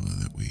the ABBA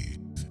that we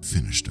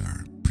finished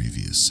our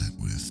previous set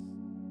with.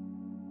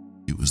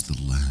 It was the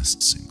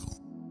last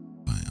single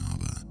by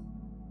ABBA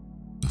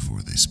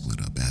before they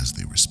split up. As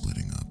they were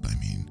splitting up, I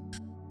mean,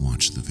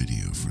 watch the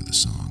video for the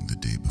song The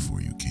Day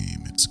Before You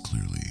Came. It's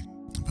clearly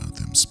about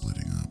them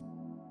splitting up.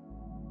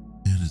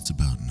 And it's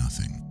about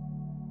nothing.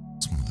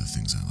 It's one of the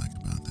things I like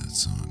about that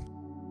song.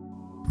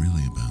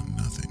 Really about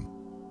nothing.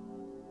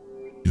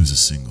 It was a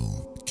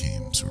single, it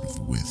came sort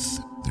of with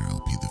their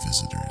LP The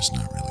Visitors,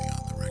 not really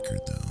on the record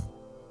though.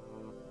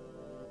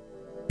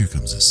 Here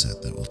comes a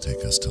set that will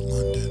take us to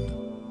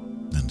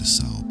London, then to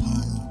Sao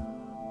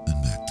Paulo,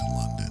 then back to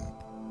London.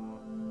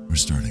 We're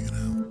starting it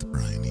out with the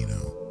Brian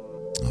Eno,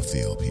 off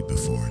the LP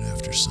Before and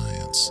After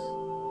Science.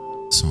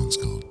 The song's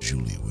called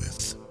Julie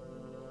With.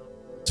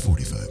 It's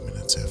 45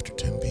 minutes after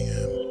 10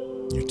 p.m.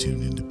 You're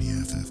tuned into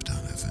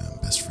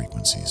BFF.FM, best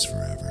frequencies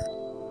forever.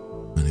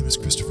 My name is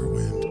Christopher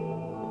Wind.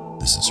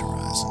 This is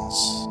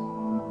Horizons.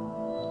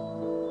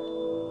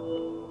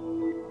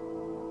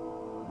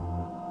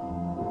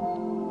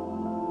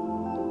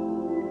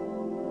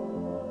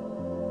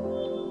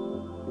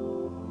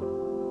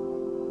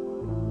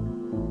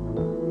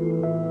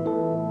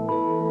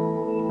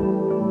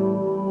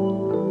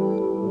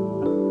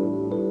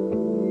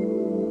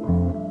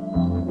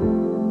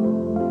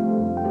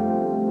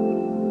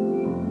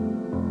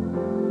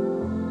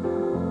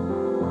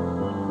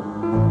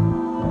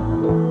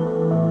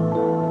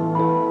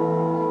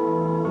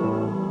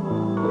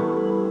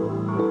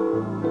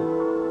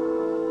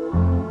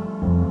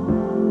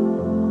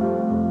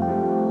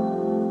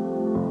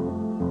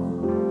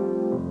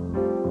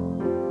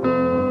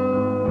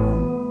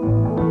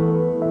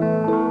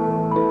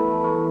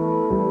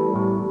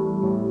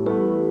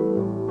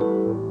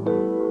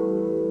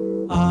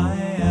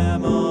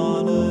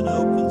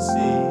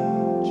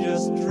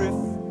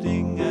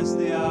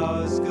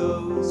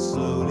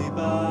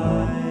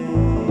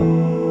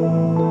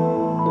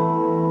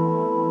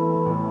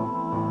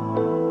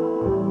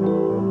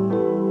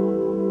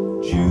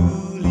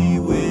 Julie,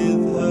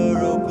 with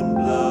her open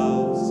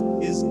blouse,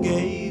 is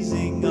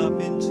gazing up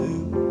into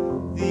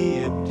the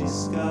empty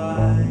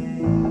sky.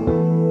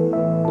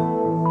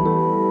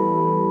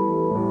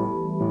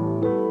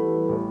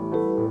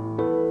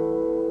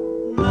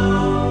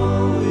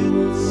 Now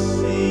it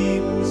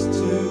seems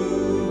to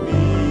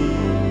be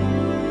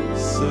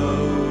so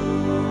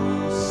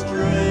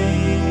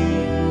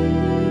strange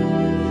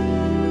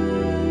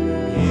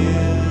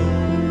here.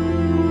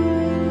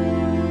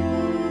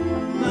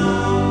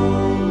 Now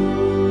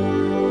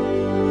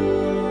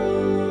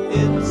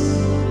it's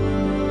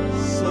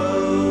so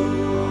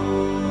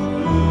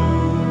blue.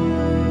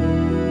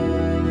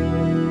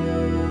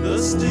 The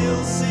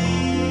still sea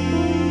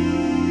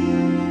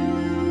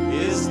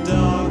is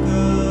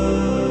darker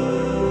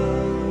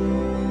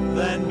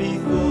than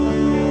before.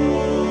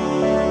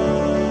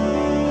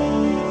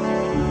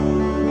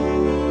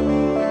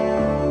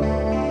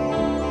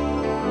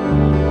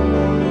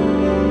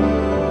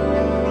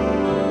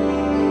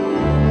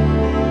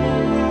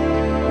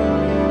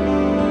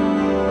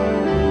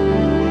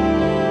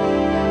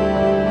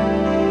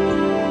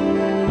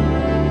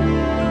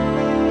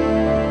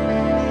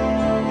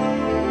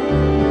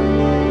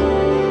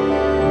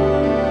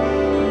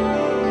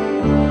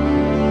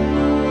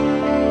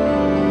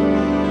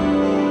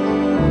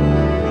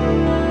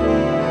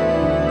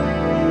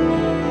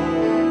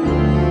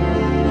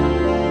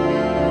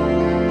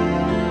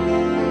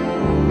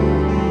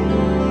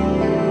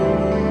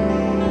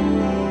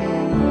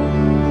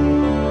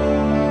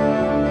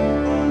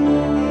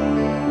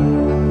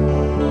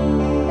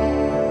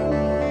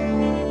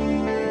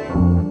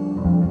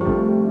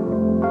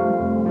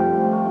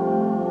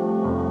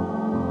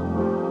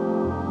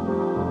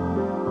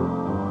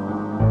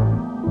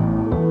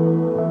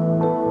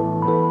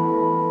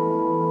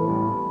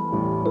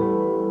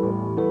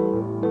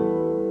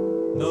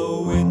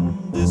 No wind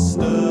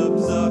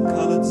disturbs our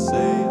colored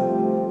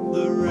sail.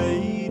 The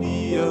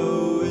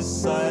radio is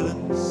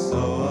silent, so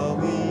are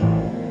we.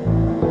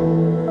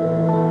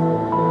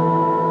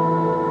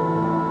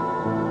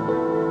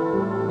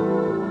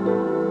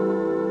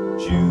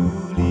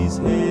 Julie's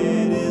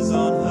head is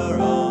on her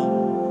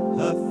arm.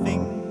 Her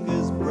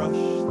fingers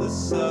brush the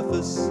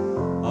surface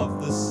of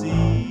the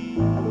sea.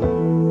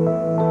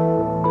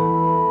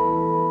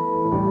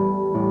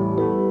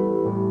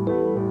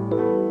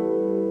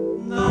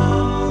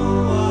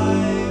 Now I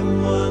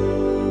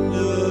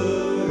wonder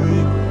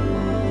if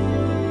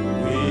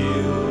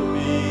we'll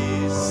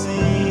be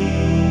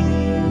seen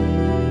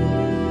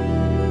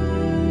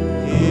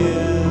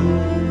here,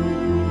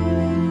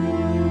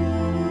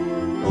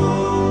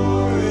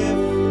 or if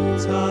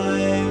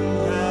time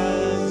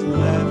has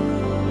left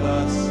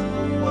us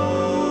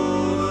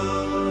all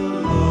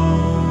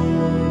alone.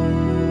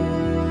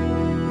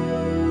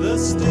 The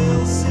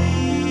still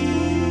sea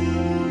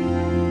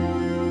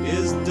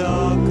is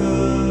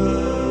darker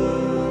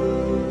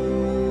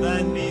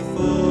than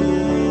before.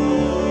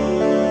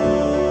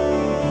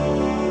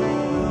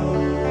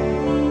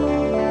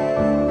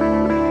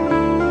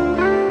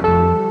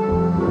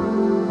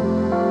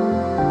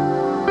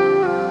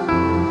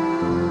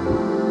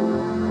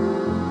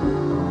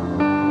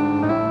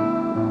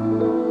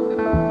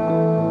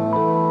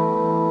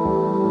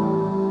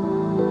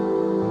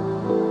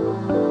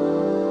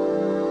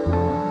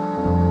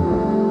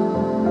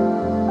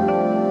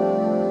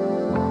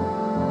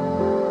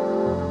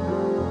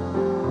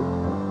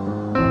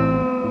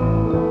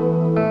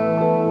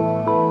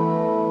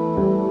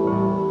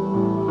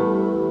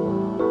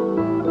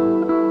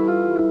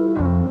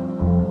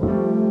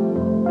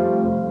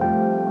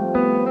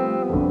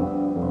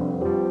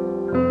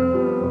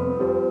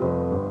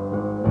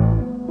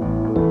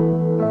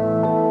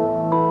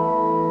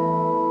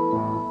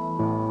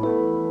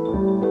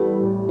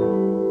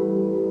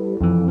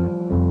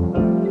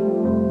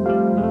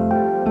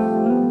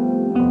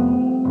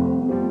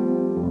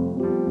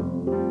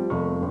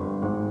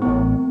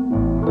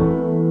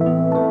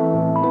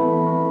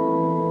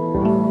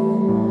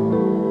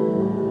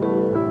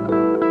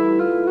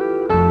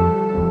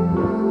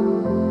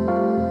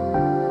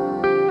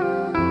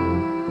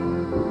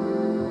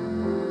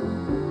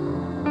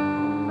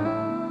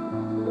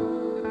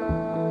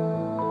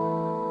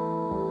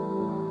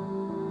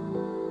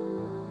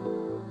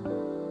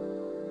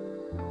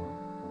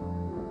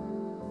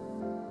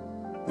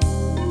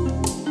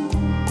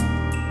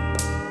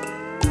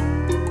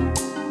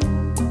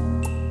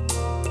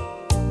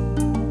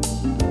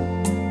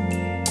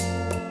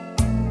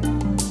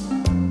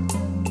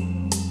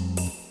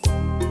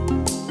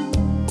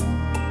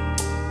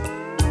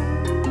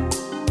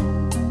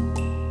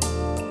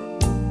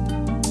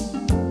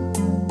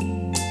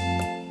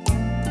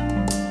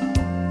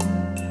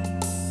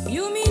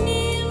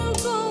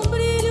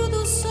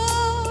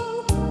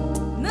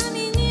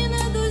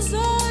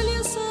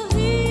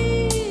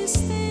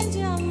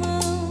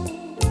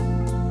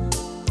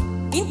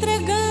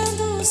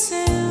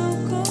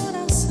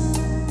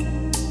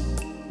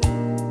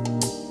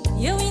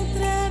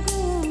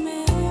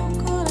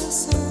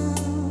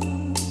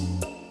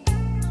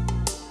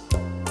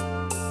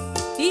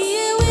 E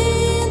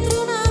eu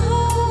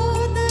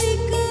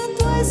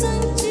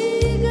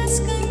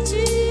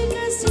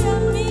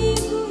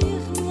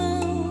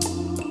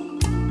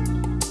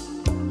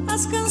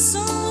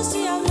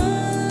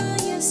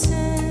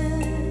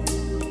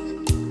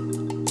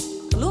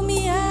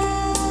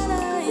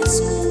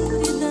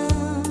escuridão.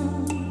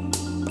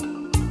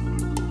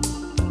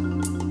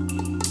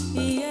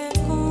 E é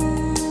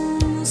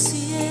como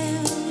se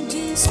eu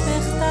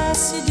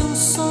despertasse de um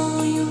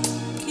sonho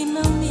que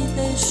não me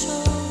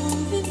deixou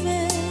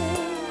viver.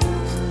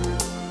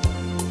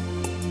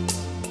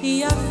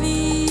 E a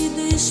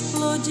vida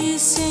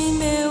explodisse em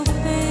meu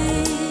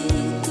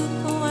peito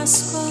com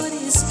as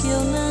cores que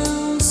eu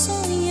não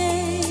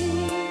sonhei.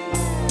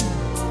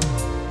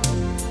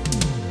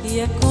 E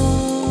é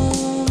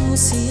como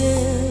se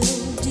eu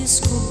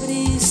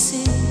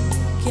descobrisse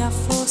que a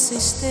força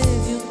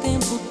esteve o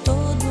tempo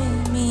todo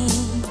em mim.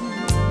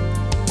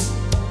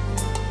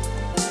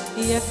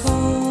 E é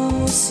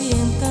como se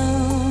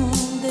então,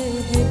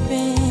 de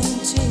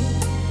repente,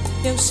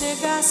 eu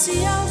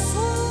chegasse ao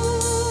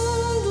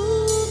fundo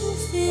do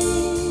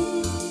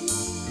fim,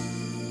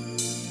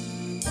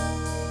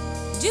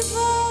 de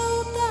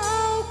volta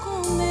ao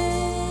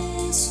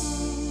começo.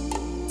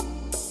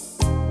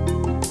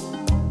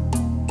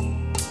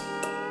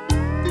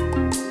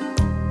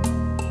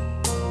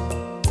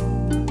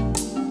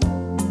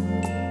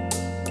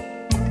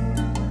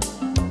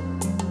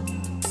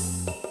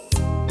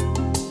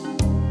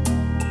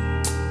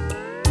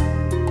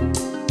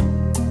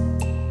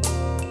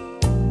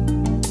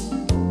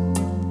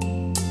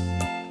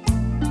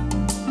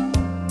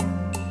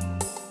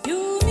 E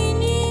o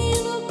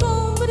menino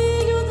com o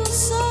brilho do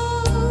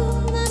sol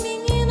na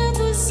menina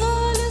dos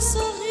olhos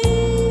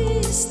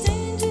sorri,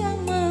 estende a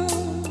mão,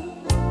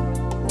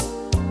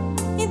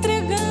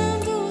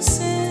 entregando o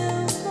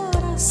seu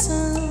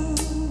coração.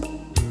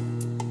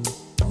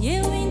 E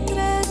eu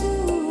entrego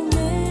o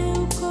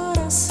meu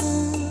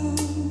coração.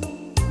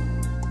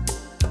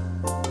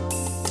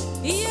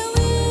 E eu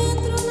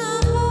entro na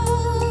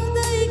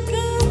roda e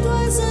canto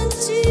as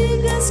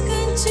antigas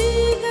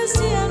cantigas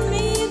de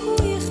amigo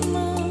e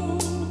irmão,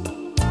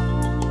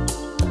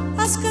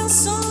 as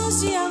canções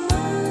de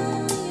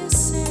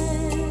amanhecer,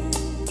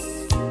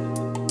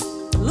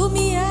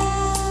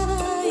 lumiar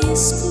a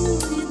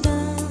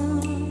escuridão.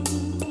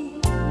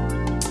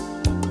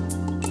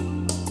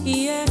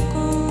 E é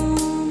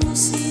como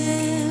se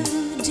eu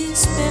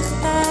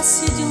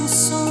despertasse de um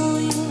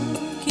sonho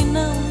que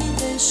não me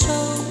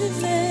deixou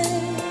viver.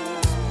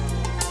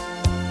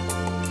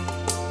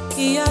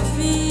 E a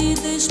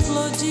vida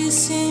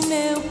explodisse em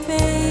meu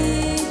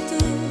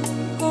peito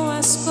com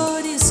as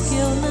cores que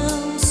eu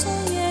não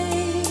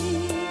sonhei.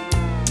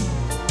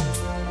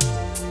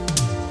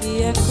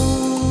 E é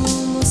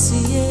como se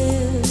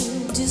eu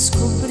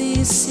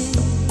descobrisse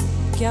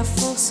que a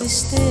força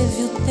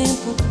esteve o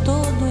tempo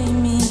todo em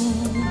mim.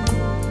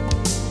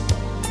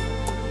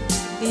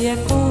 E é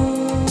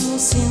como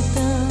se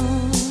então,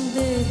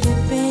 de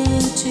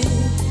repente,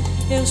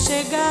 eu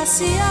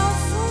chegasse ao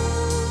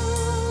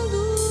fundo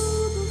do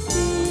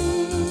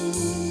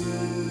fim,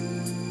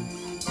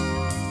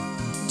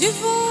 de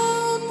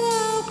volta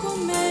ao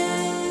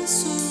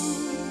começo,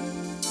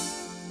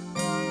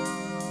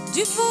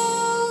 de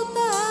volta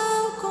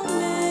ao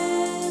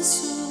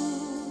começo.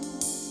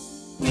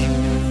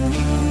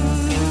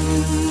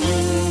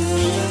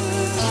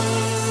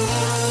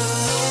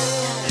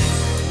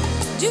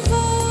 De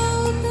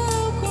volta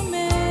ao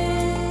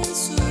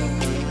começo,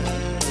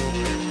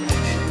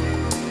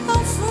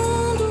 ao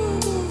fundo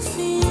do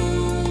fim.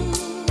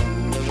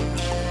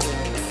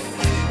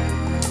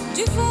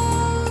 De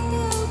volta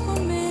ao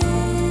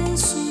começo.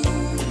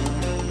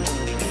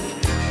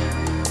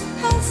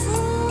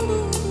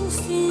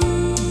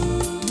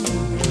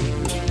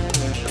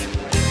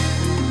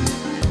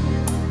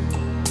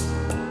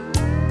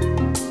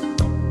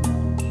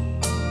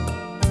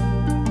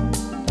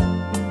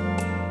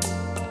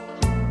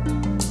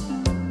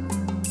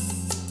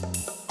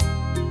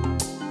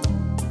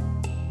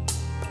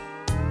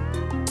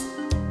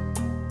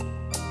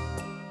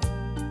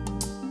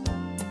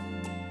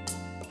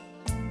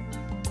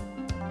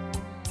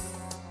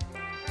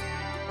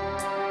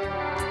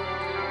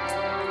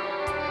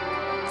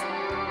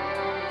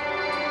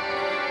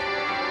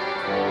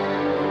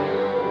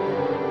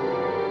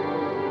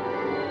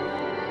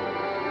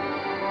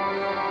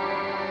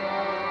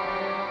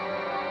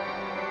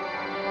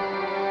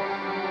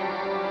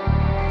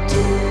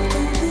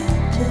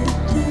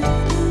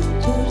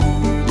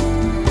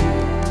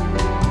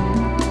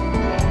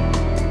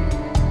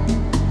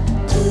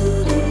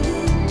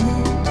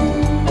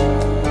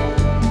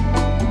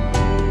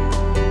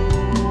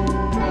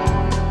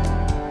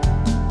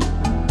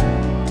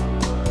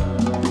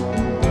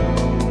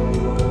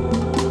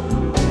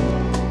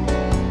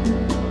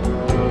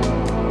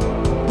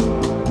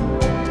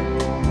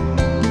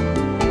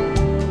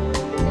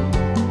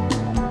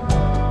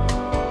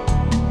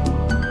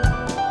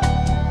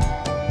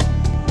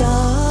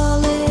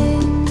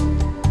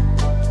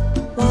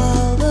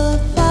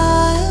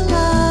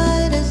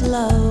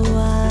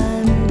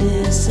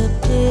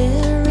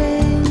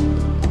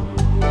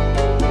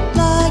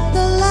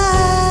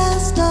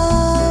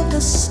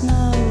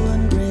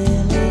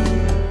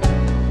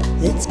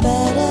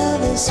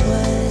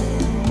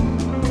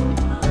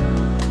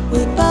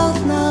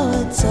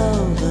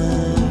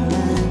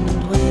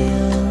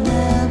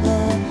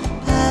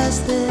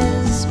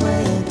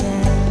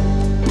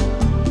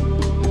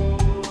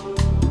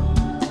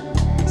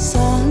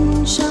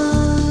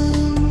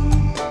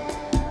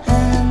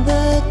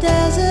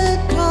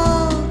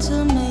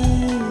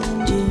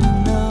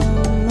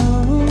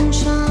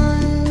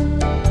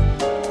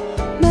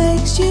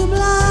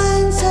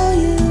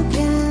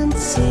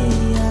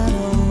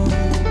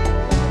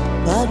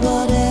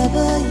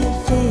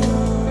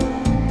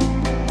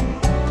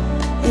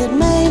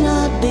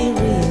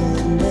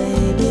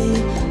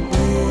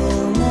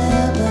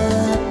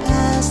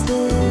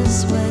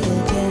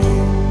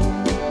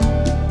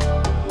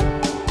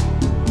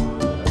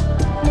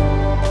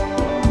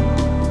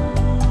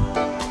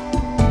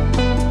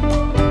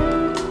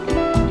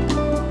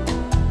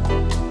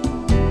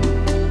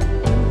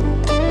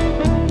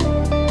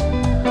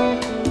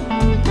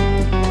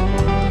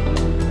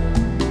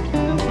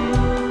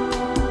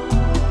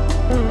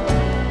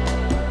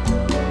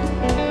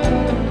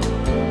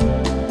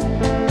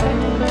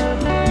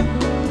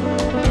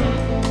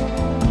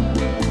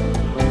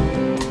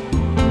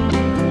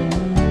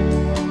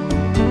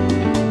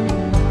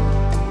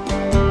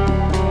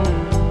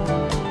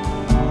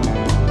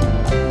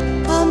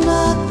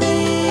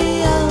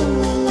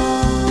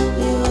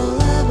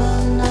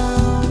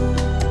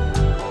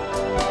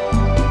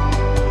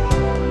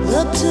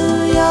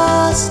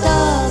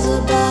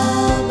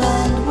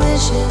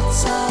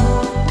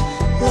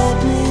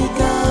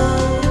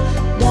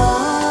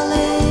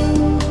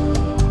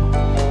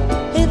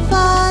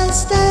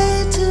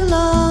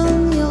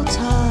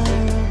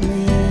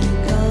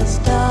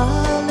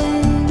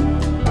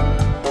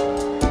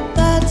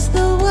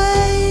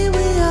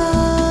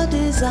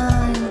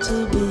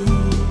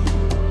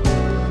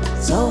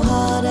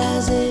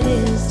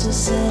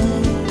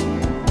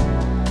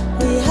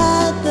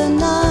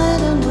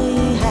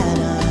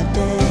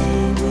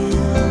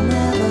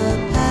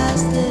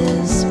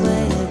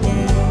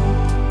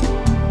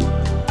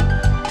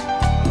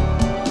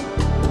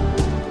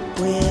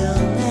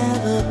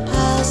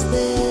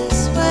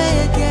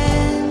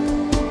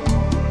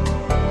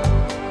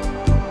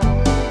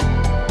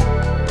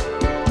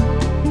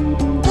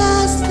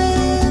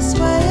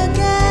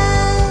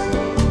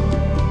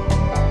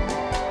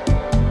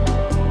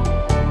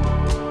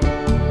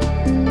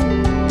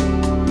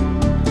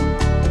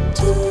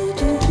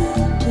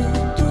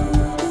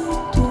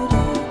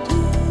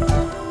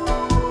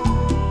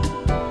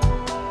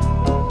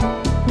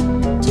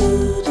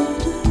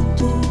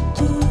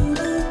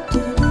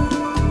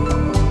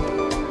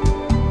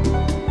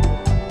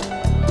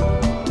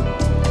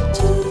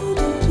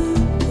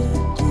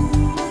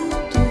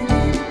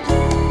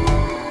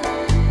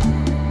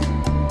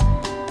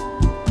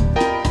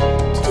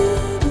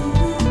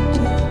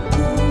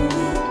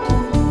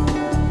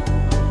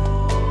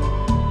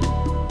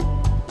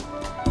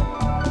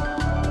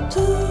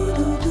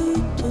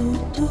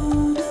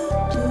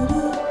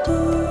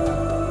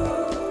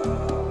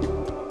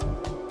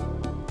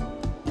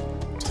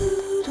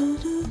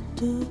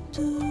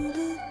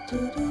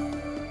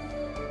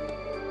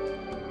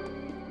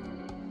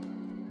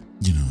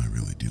 You know, I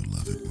really do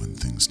love it when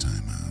things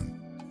time out.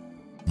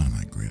 One of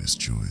my greatest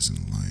joys in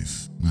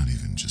life, not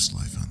even just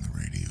life on the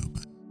radio,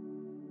 but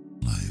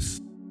life,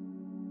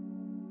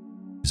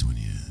 is when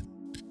you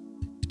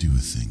do a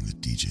thing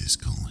that DJs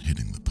call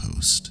hitting the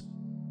post.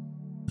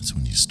 That's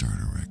when you start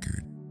a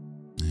record,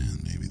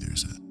 and maybe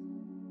there's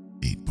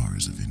 8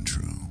 bars of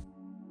intro,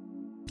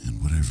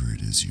 and whatever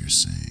it is you're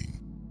saying,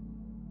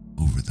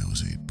 over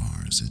those 8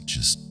 bars,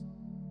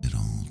 it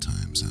all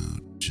times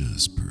out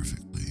just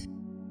perfectly,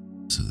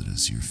 so that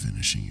as you're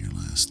finishing your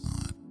last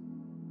thought,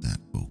 that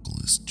vocal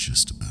is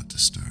just about to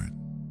start.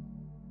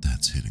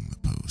 That's hitting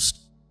the post.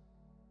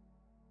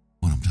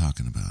 What I'm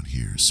talking about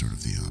here is sort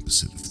of the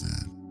opposite of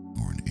that,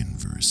 or an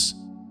inverse,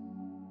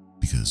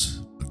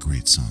 because a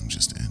great song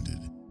just ended,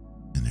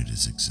 and it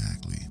is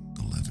exactly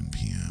 11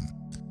 p.m.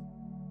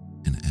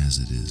 And as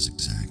it is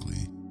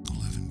exactly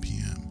 11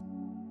 p.m.,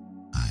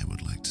 I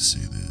would like to say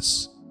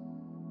this.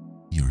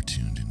 You're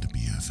tuned into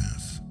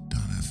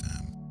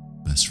BFF.FM,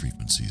 best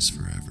frequencies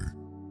forever.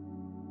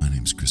 My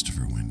name's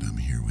Christopher Wind. I'm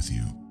here with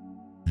you,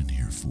 and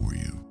here for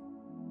you,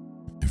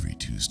 every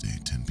Tuesday,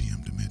 10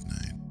 p.m. to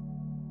midnight.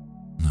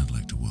 And I'd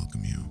like to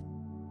welcome you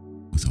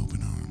with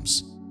open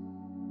arms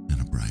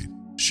and a bright,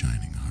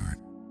 shining heart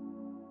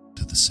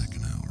to the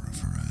second hour of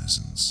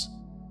Horizons.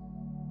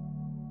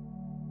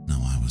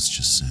 Now, I was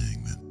just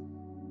saying that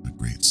a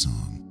great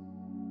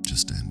song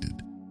just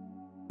ended.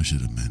 I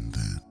should amend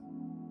that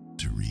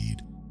to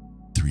read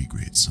 3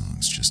 great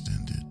songs just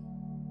ended.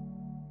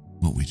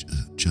 What we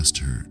just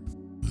heard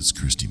was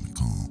Kirsty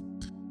MacColl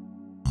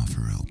off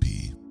her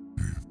LP,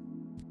 her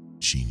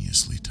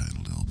geniusly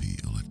titled LP,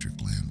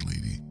 Electric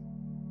Landlady,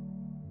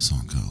 a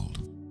song called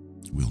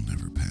We'll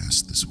Never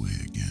Pass This Way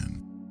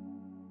Again.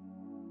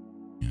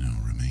 You know,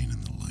 remain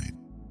in the light,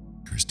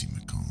 Kirsty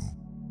MacColl,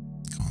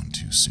 gone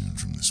too soon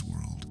from this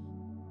world,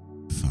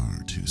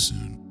 far too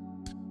soon.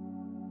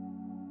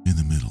 In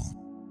the middle,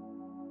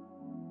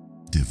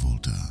 De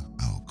Volta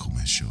ao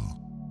Começo,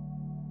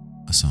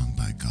 a song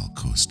by Gal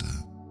Costa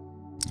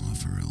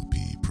off her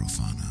LP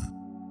Profana.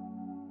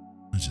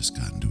 I just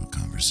got into a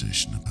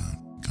conversation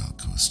about Gal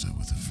Costa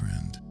with a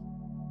friend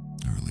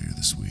earlier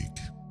this week.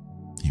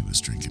 He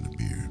was drinking a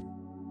beer.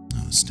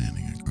 I was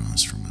standing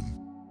across from him.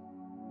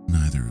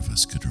 Neither of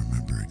us could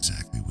remember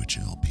exactly which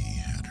LP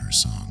had her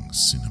song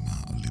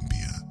Cinema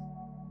Olympia,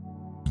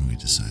 and we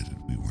decided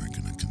we weren't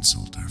going to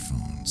consult our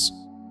phones,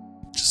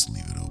 just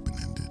leave it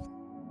open-ended.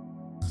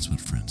 That's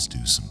what friends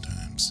do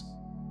sometimes.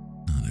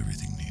 Not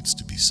everything needs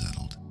to be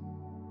settled.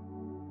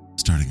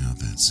 Starting out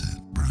that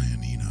set,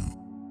 Brian Eno,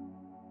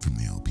 from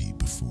the LP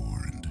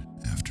Before and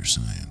After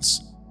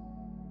Science,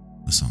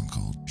 a song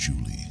called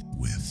Julie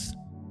With.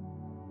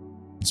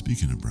 And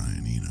speaking of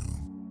Brian Eno,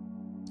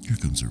 here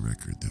comes a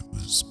record that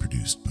was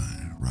produced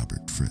by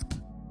Robert Fripp,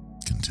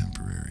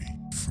 contemporary,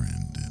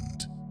 friend,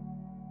 and,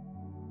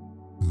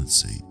 let's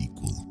say,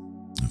 equal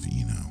of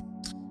Eno.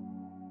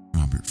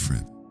 Robert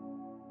Fripp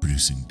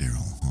producing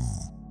Daryl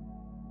Hall.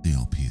 The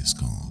LP is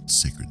called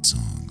Sacred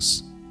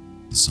Songs.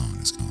 The song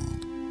is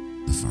called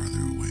The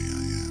Farther Away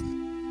I Am.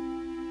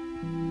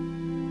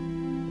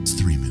 It's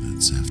 3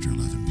 minutes after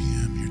 11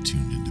 p.m. You're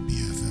tuned into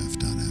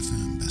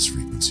BFF.FM, best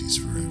frequencies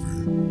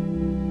forever.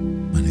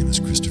 My name is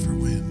Christopher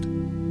Wind.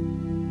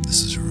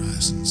 This is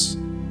Horizons.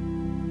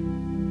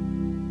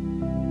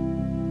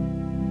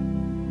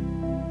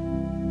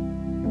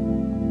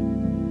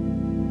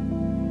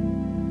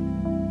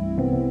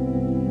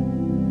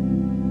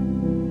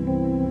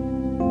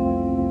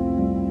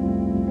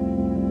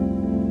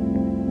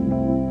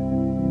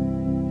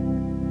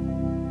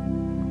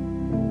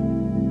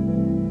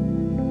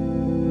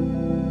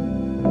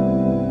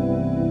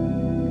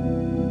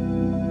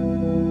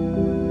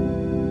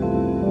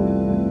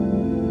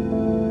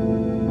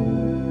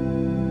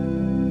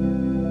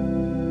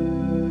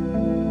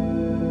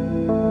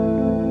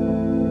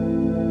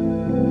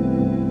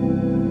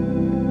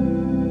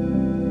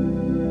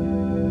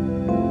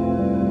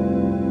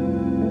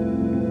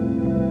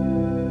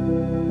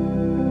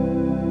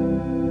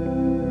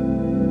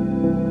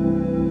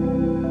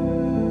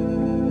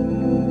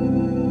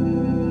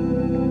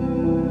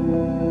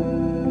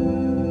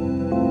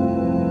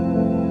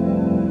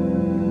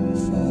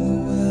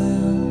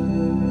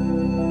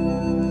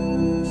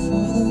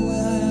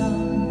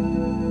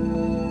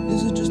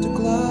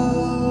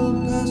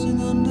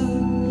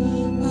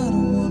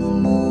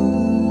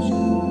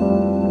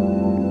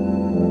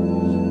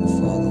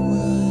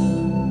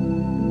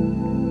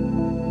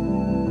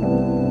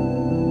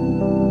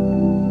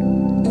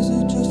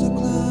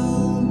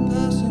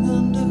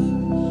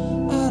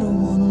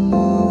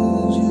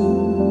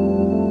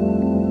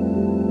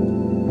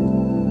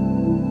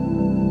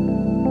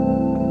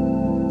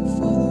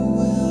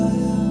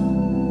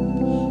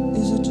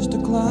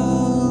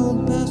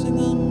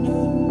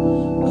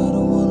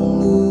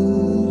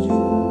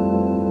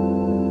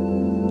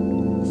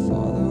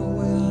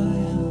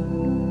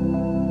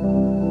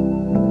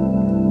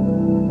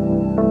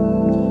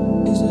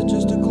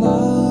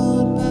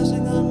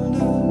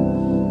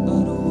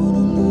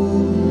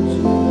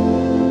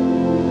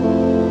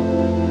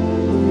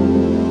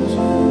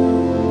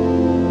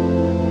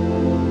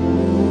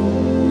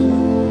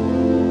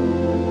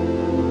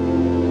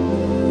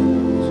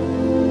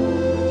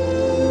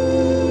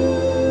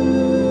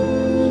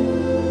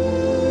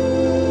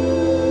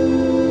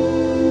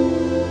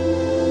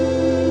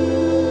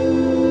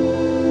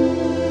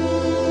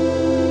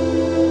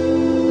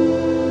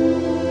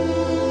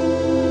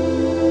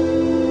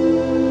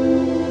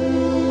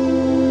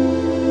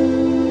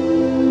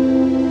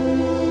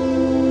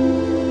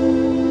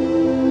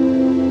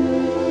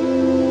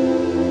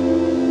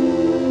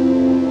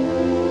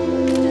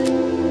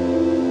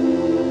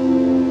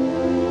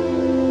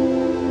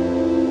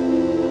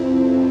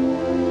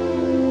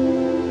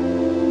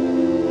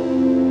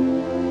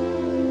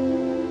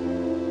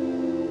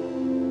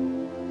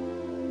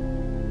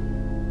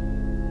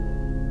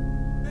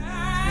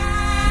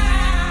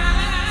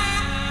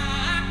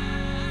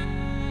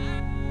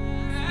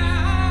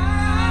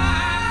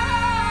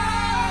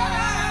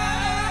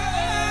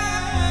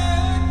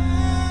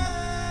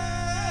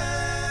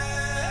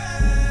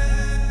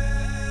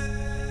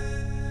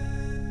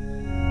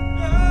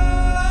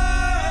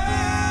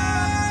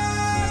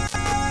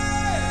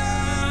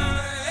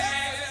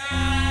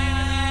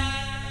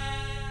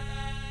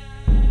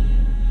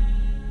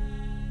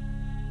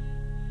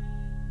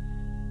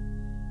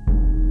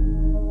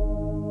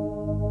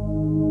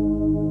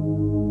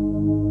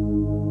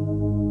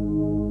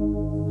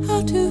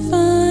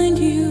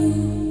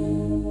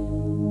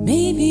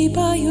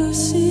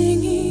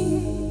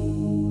 singing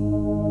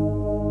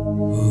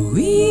a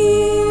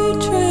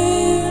weird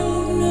trail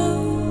of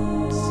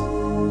notes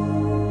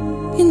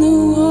in the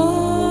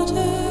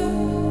water.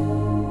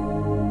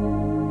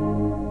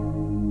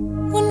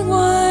 One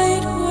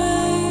white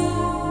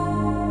whale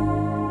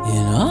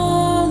in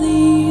all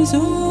these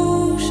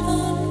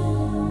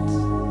oceans.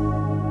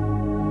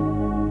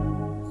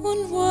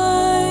 One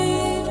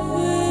white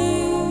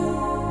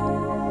whale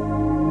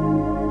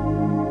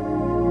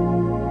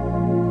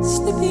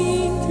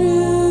slipping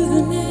through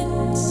the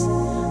nets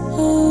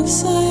of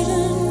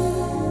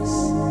silence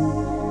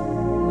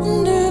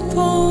under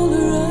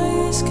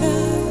polar ice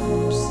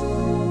caps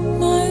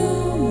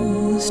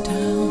miles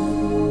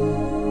down.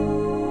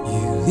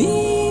 You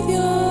leave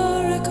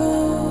your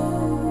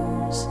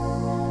echoes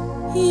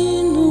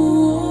in the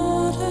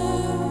water.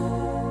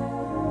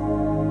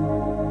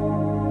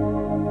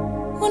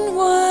 One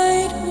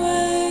white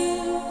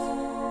wave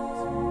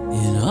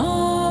in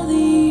all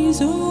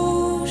these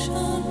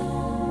oceans.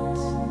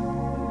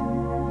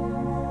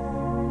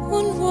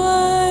 One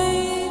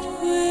white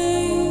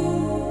wave.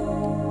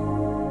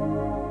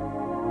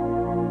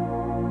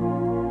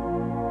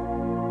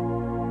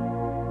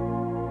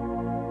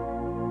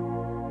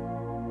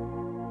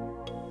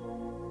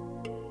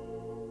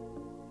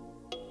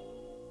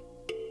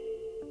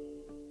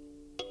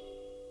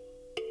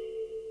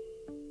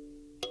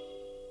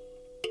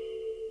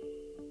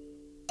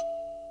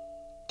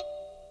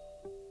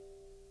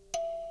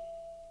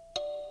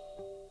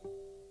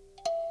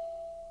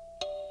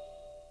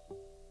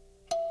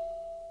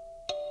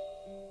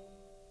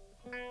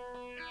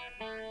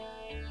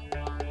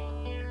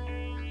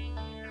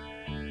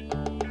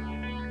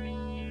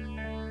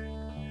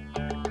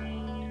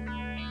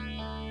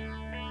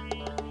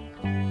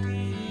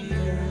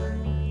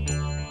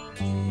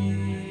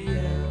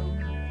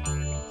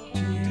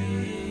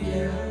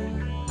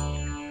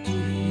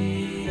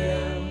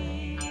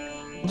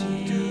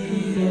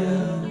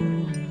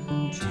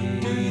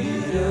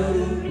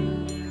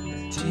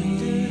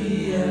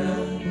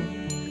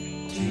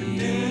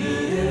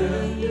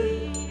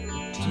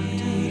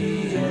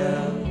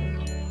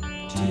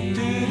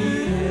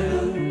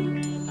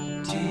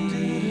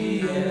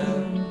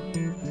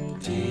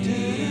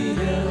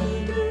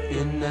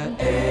 In the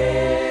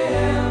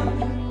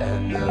AM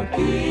and the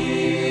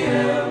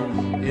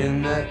PM,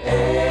 in the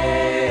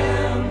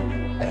AM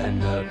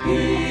and the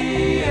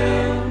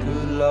PM,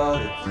 good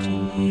Lord, it's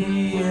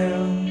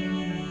TM,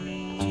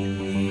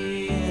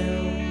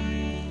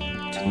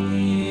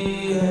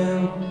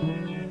 TM,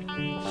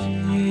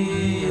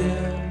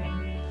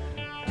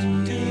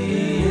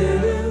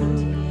 TM,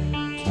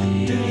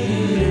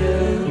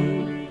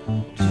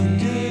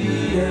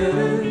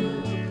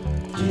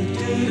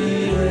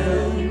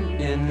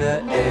 in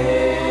the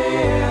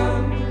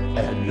AM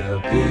and the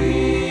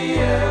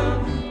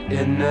PM,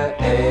 in the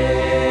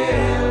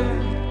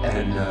AM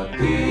and the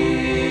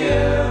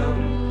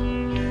PM.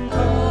 Oh,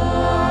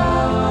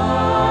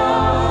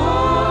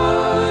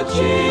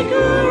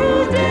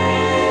 Chikudeva.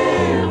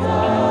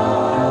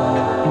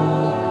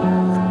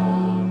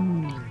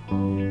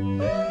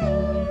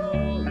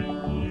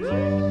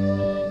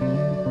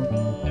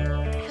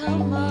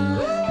 Come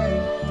on,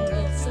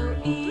 it's so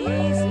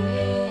easy.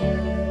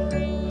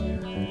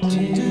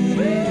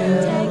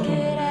 Take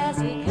it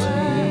as it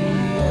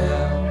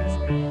comes.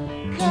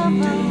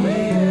 Come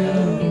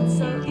on, it's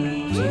so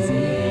easy.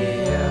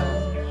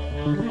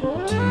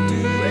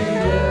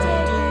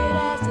 Take it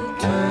as it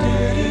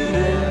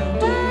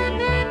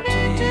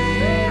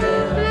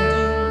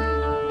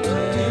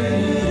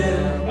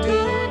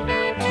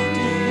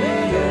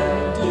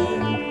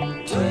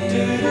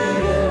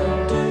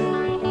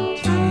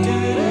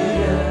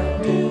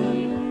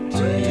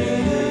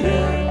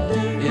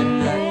In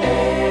the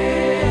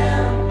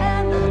AM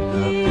and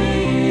the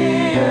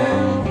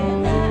PM,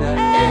 in the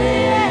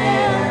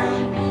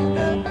AM and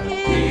the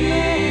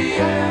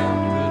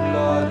PM, good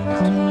Lord,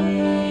 it's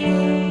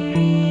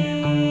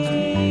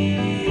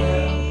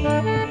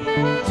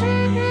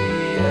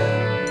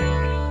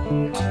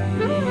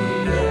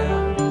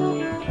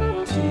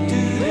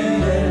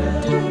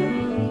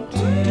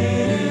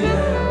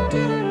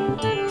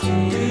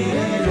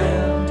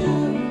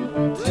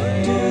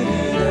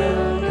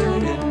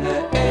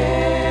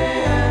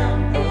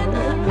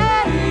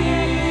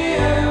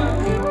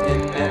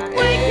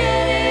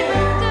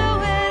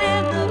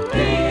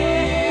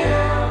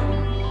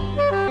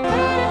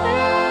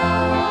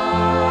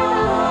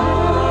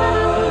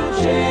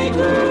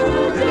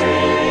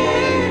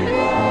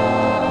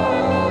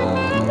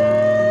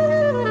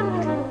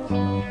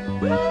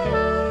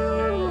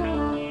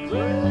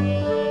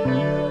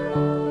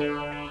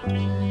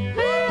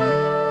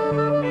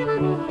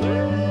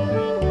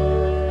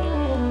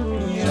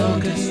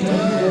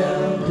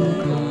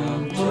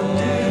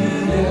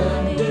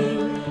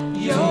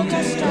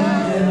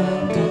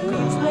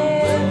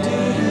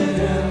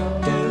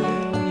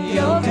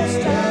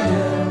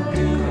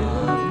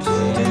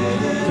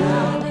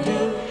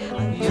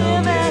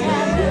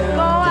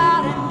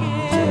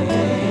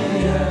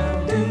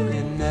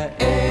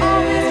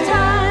All this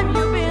time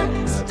you've been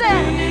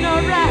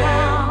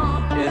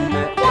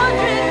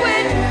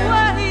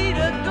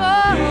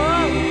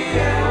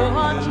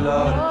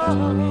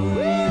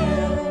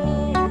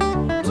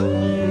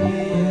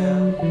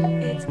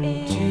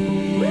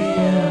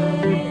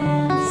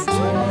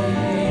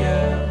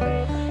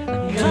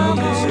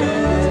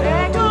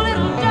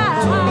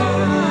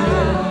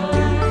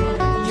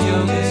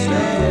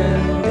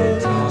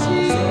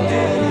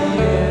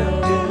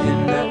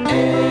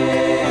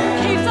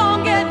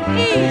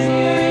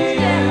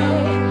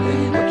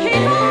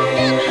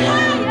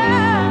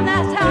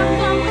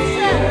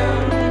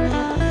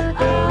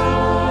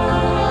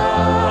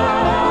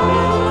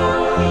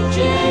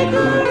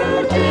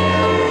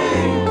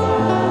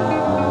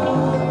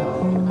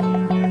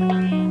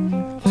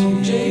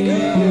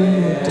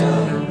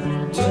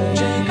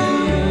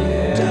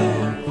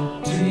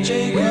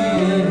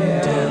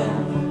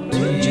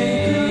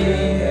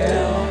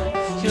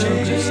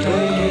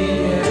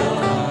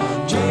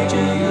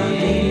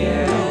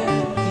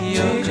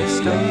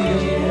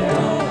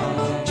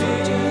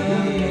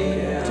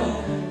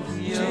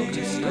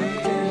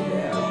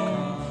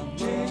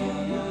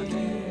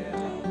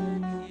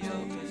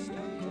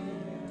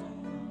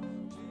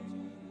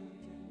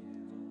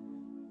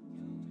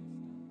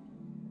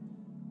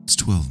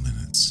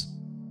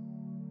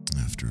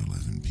after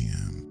 11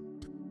 p.m.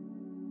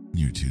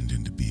 You're tuned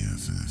into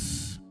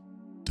BFF.FM,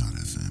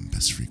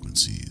 best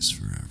frequencies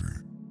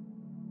forever.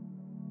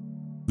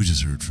 We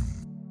just heard from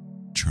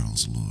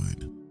Charles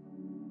Lloyd,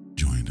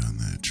 joined on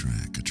that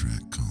track, a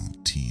track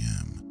called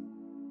TM,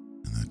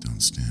 and that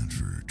don't stand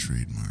for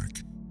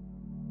trademark,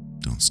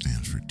 don't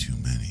stand for too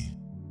many,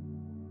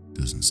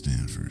 doesn't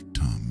stand for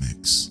Tom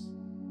Mix.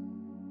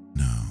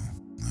 No,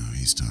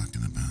 he's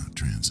talking about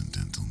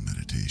transcendental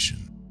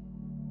meditation.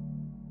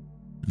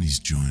 And he's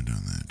joined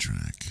on that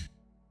track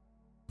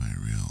by a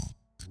real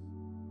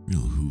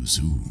who's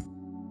who.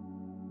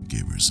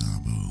 Gaber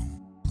Szabo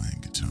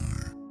playing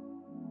guitar,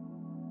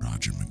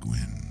 Roger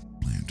McGuinn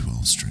playing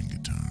 12-string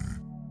guitar,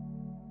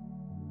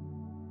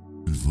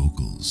 and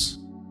vocals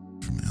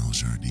from Al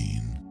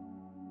Jardine,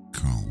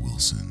 Carl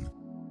Wilson,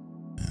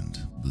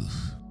 and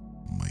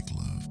Mike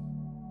Love.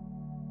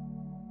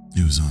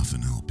 It was off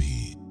an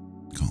LP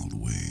called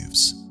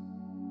Waves.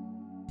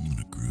 What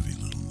a groovy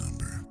little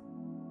number.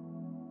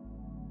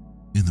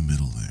 In the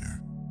middle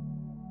there,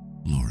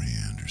 Laurie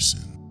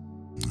Anderson.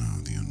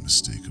 Oh, the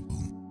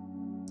unmistakable,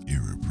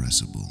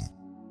 irrepressible,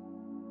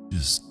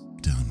 just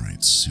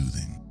downright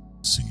soothing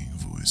singing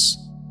voice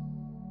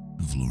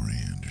of Laurie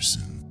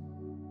Anderson.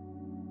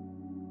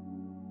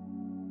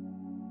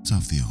 It's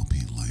off the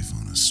LP Life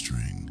on a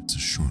String. It's a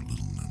short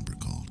little number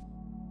called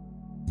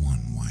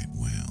One White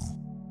Whale.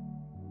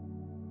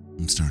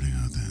 And starting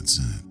out that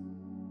set,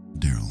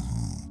 Daryl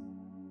Hall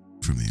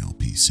from the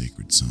LP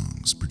Sacred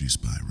Songs,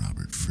 produced by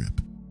Robert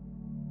Fripp,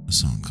 a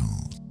song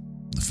called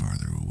The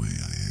Farther Away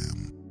I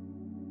Am.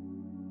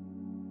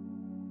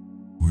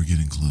 We're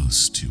getting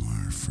close to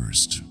our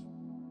first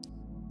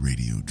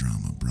radio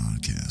drama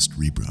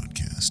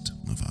rebroadcast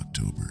of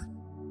October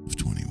of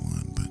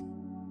 21, but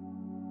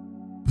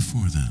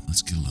before that,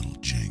 let's get a little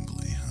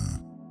jangly, huh?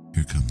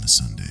 Here come the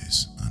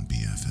Sundays on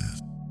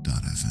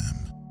BFF.FM.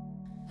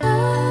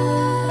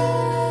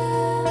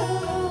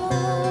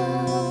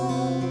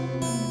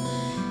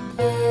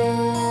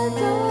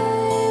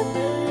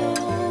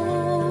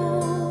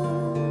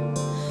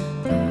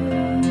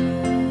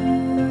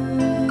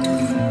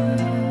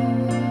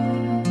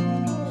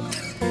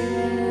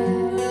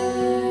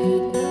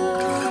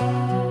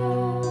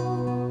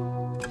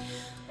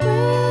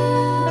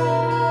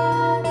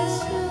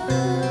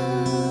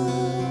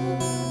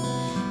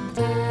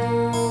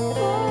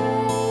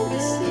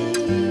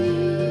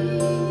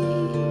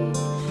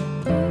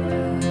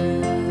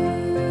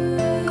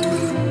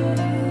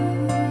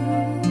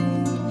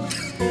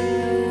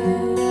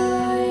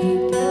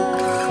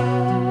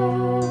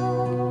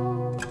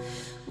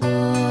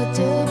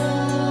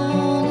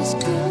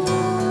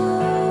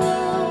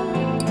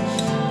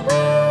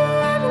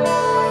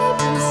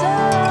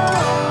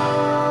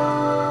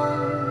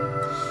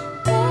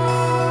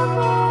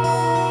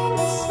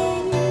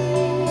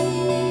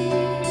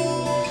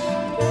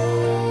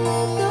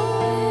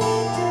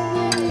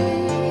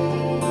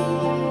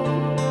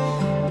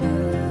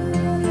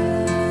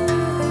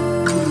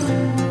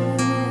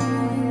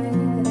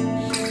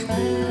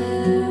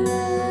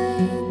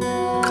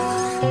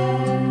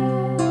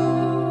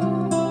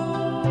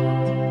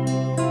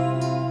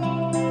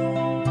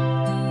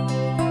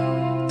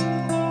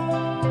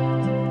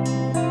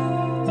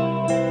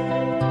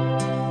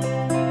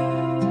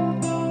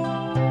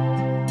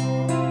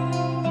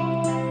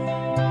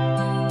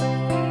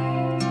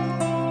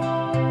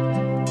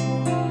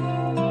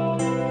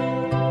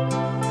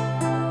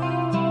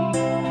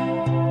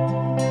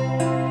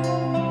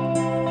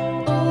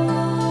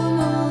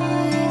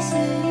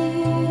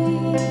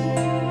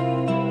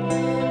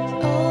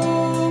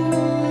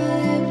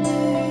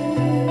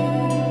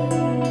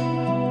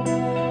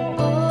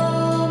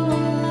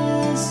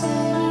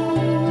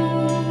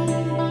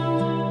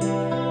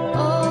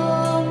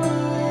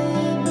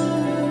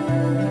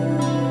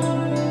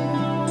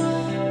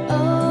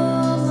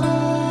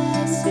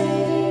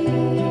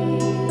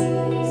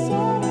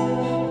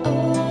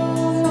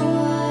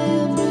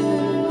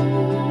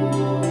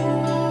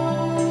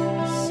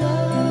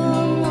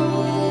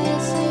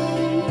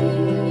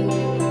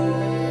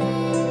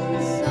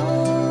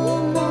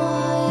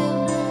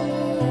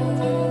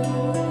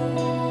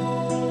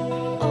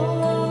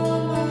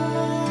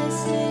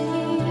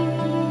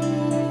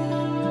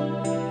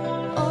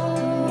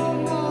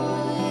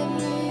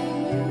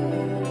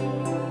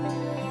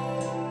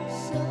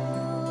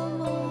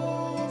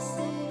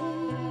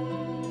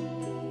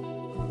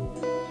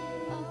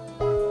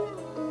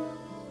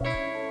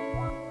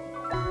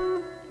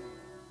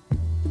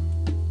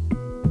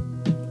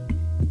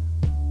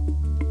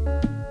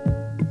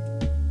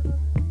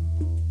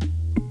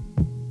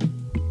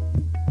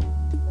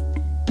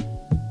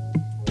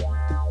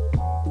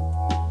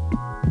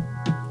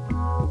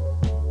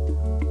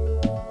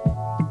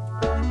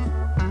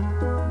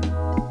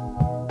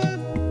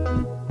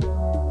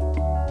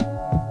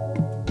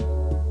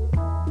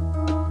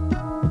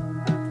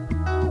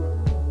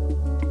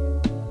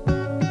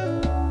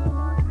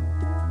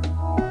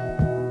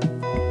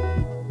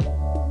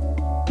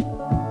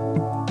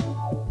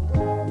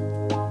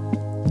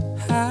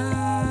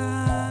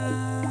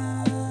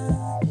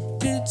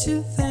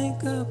 you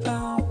think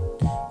about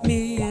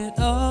me at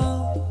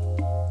all?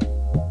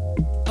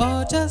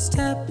 Or just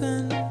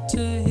happen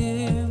to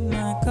hear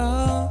my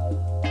call?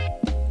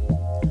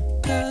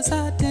 'Cause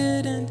I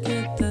didn't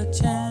get the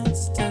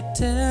chance to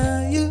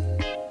tell you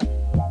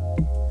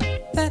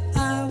that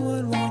I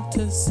would want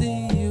to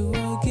see you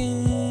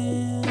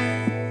again.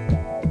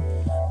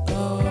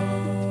 Oh,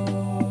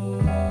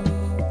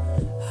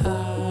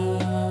 how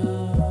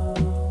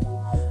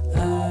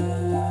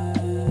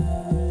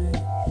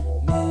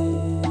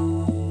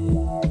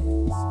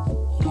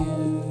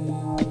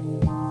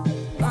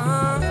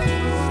I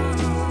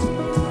miss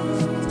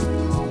you.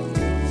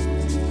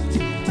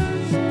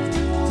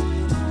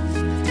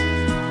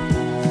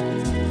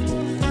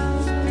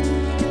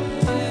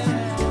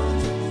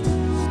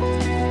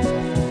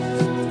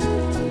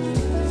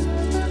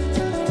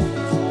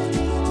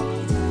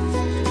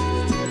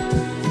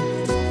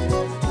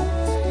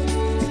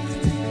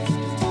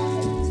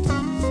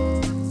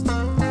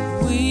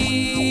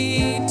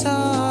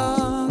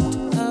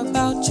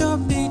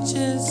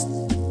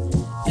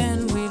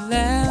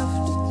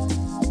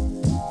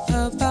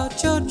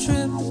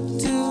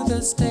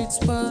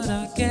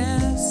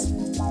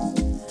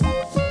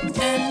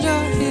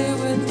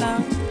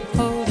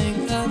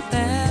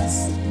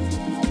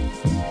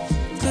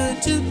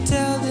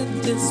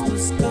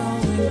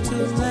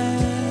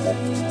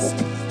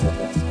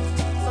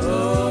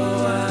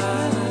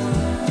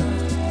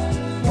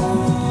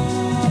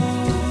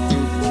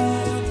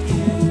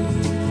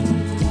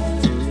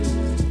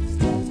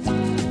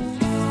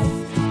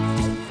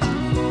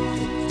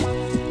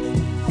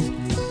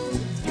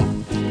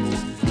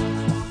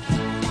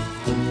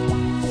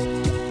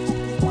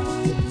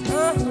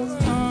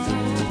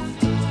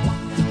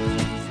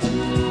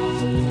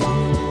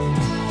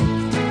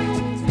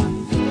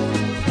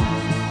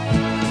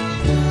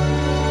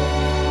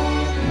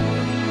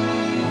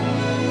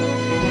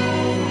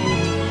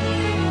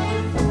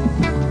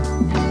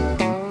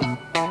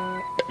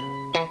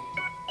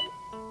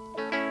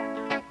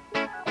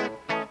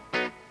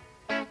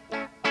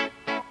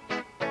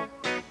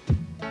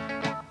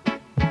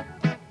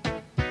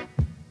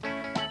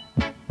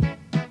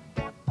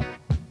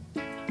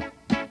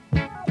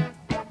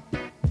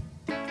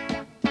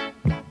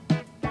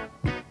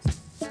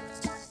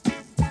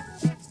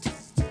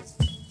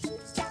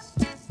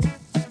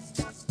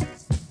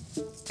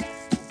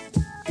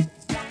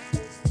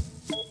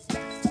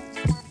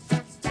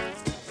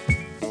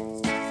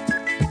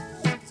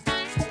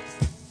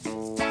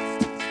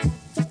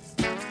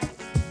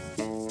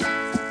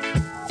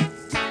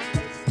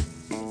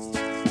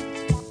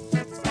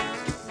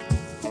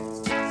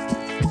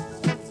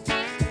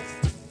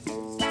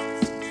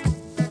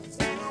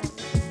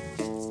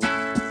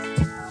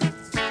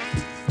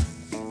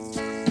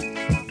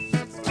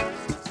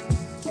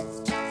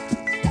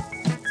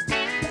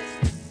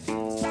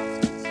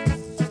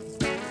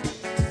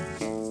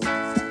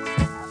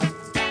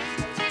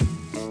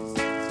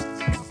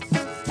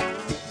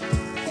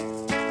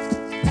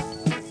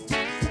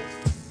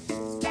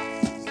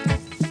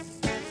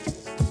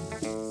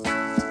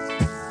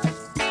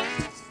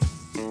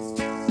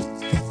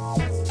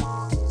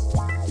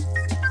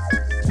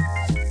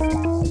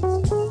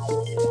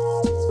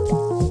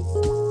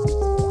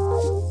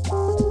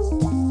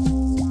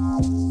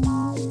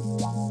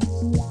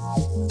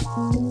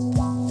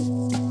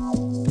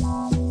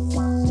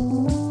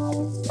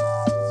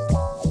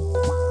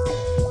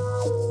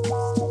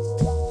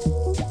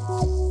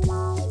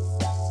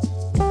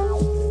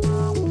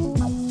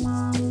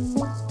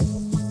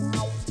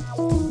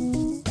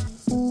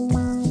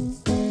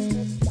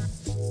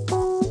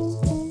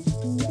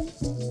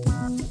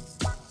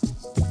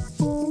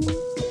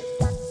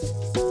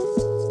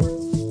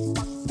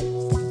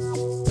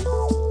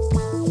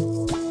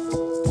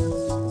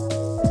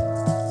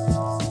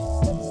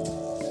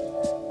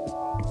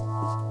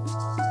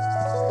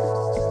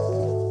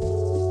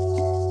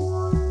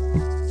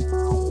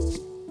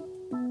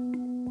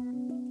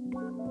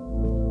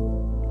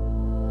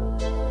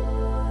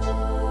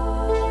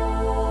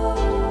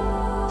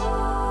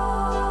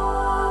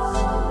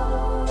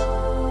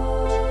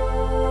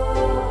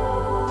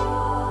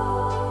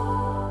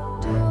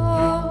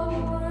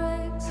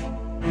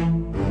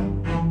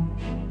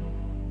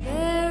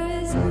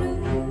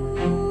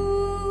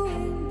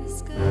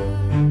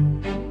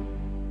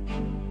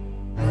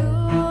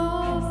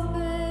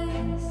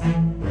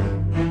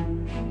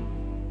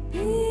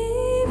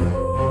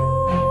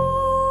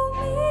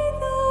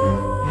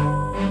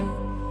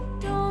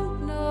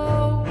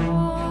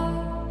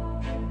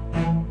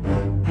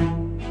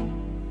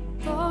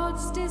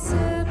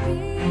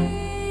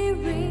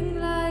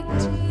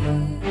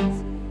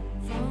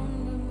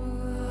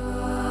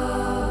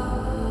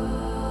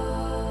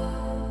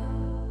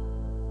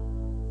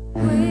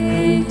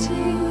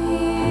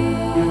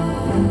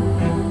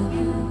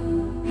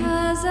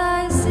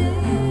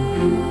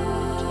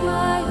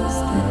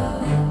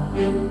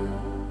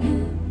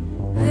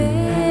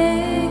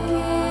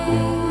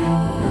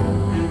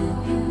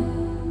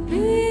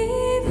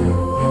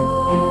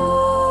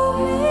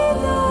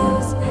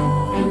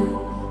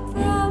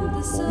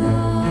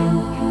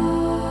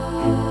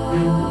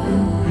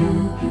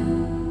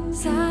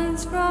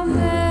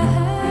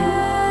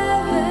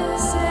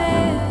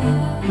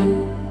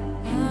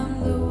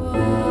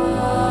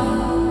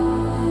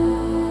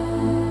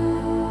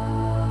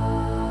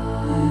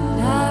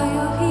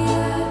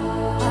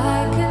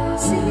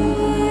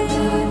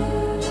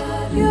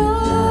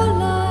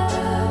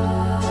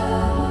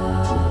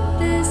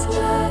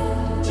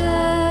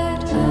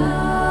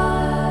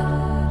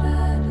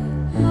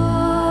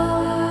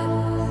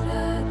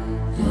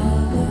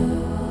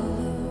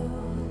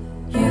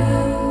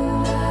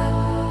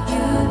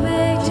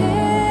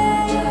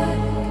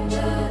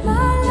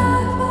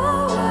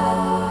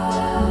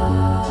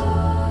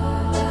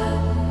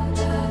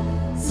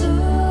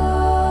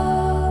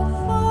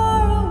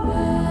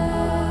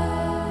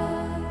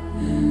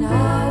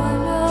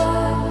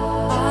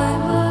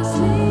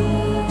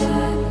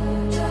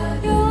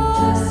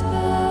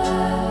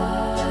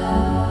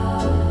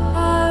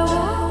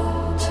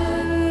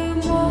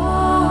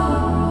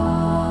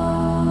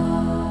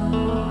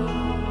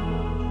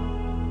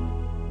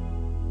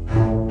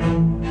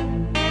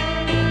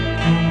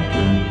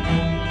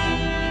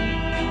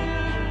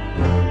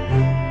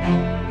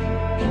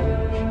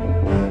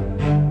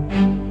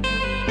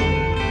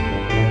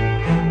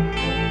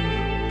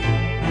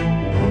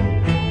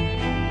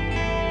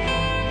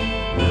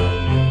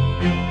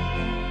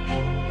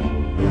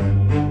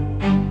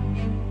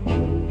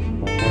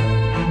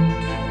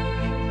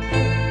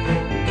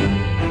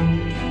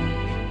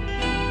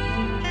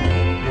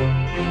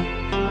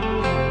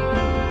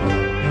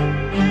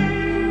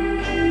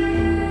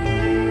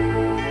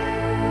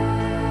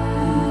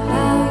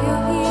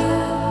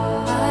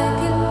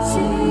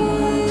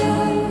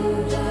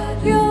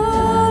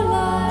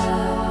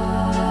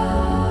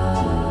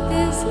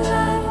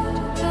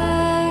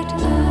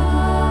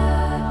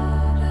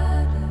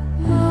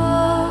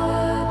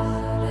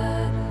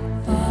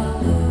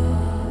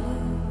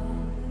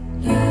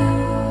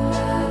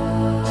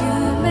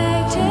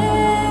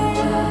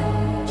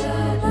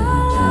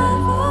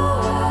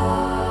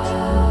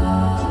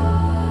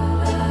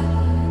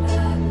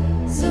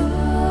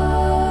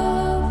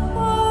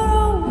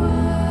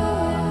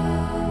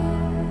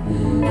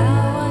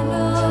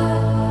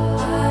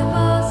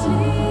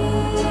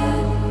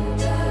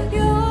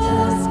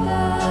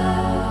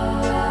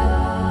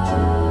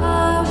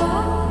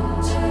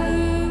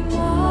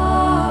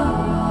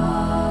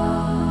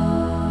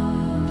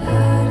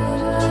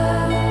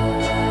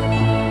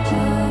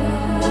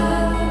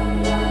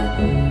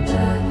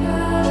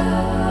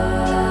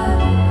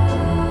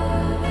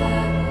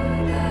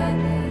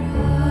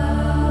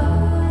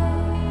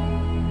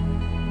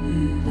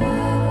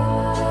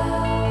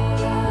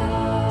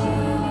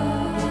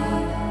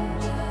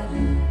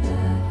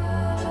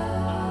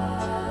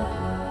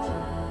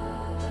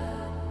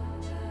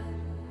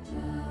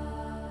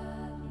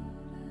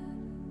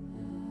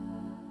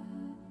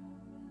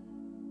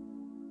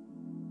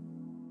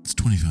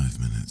 5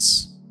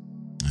 minutes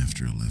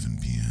after 11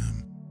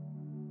 p.m.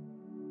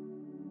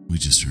 We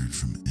just heard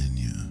from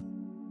Enya,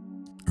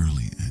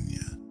 early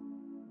Enya.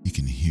 You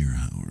can hear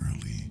how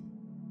early.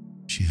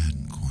 She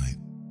hadn't quite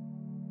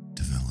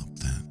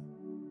developed that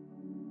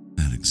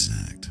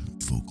exact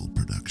vocal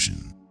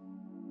production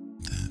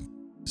that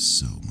is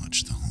so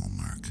much the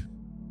hallmark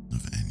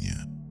of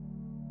Enya.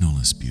 No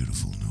less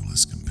beautiful, no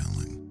less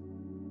compelling.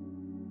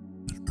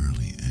 But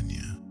early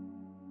Enya,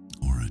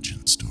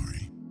 origin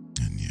story,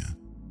 Enya.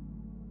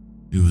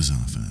 It was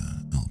off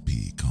a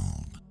LP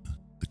called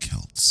The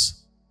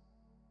Celts.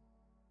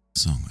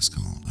 The song was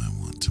called I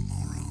Want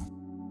Tomorrow.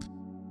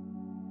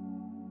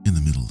 In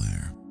the middle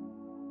there,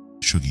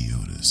 Shuggy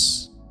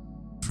Otis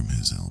from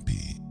his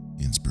LP,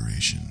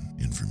 Inspiration,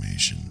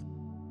 Information.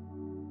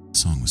 The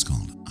song was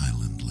called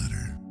Island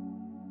Letter.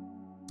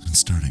 And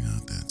starting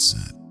out that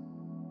set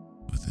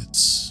with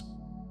its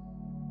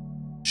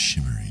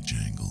shimmery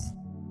jangle,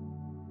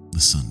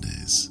 The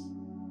Sundays,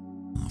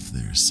 off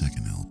their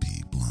second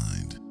LP,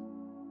 Blind.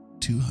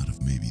 2 out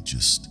of maybe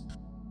just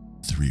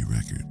 3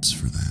 records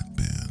for that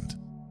band.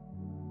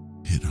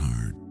 Hit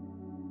hard,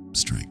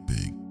 strike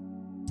big,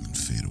 and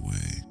fade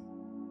away,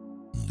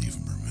 and leave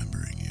them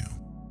remembering you.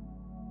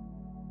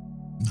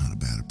 Not a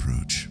bad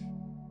approach.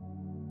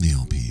 The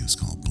LP was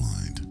called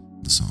Blind.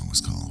 The song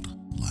was called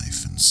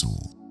Life and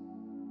Soul.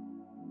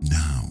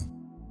 Now,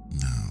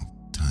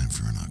 time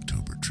for an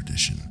October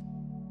tradition.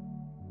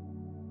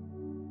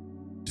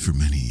 For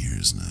many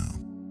years now,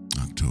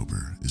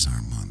 October is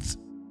our month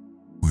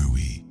where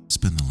we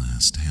spend the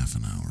last half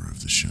an hour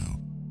of the show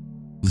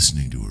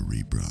listening to a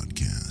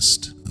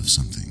rebroadcast of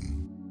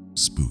something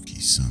spooky,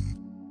 some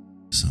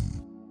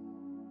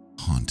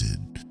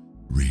haunted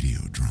radio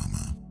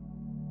drama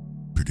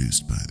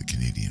produced by the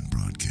Canadian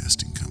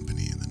Broadcasting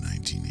Company in the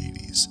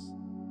 1980s.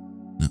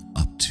 Now,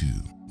 up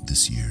to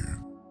this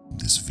year,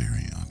 this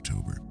very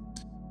October,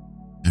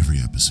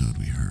 every episode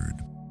we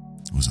heard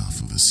was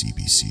off of a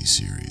CBC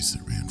series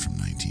that ran from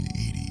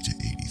 1980 to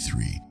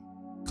 83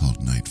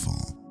 called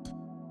Nightfall.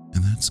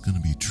 And that's going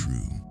to be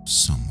true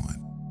somewhat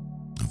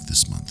of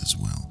this month as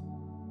well.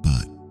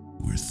 But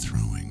we're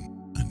throwing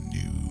a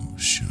new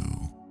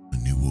show, a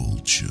new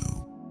old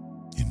show,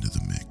 into the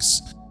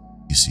mix.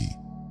 You see,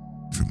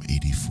 from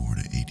 84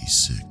 to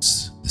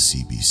 86, the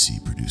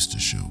CBC produced a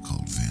show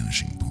called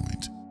Vanishing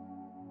Point.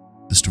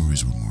 The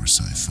stories were more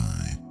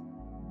sci-fi,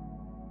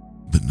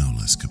 but no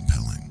less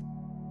compelling.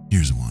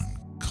 Here's one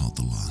called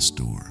The Lost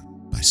Door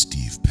by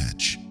Steve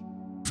Petch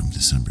from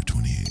December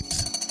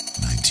 28th,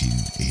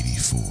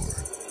 1984.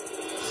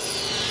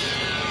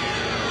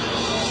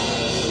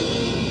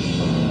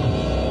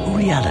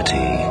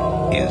 Reality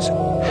is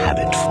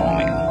habit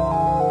forming.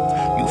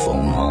 You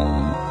phone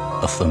home,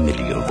 a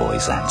familiar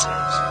voice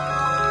answers.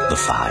 The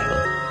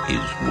file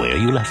is where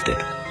you left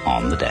it,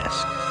 on the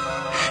desk.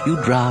 You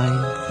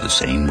drive the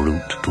same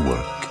route to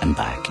work and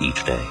back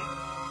each day.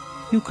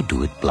 You could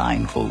do it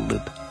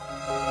blindfolded.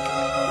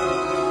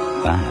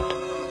 That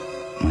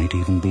might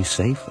even be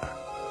safer.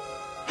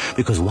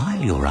 Because while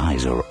your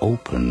eyes are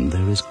open,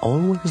 there is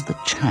always the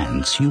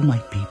chance you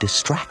might be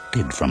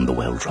distracted from the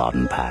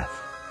well-trodden path.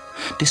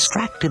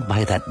 Distracted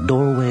by that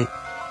doorway,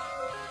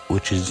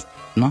 which is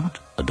not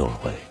a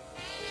doorway.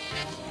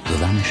 The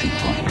vanishing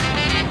point.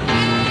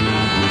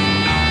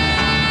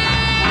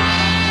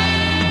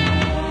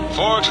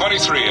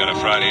 4:23 on a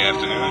Friday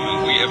afternoon.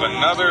 We have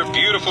another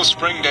beautiful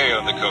spring day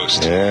on the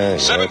coast.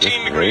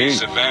 17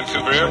 degrees at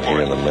Vancouver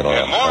Airport.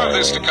 And more of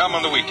this to come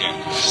on the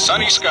weekend.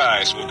 Sunny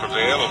skies will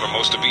prevail over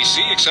most of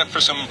BC, except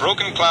for some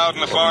broken cloud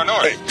in the far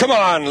north. Hey, come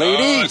on,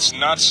 lady. Oh, it's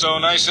not so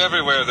nice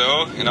everywhere,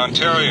 though. In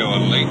Ontario, a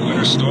late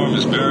winter storm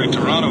has buried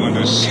Toronto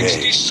under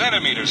 60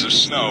 centimeters of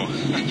snow.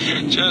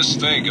 Just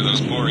think of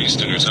those poor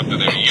Easterners up to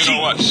there. You know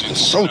what?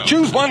 So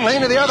choose one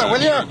lane or the other,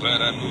 will you?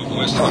 Glad I moved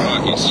west of the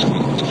Rockies.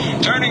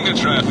 Turning to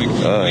traffic,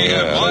 we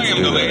have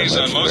volume delays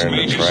on most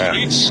major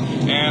streets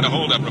and a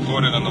holdup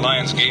reported on the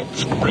Lionsgate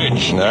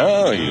Bridge.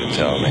 Now you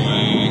tell me.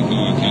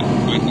 I can't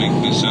quite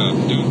make this out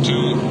due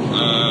to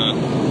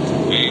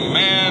a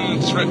man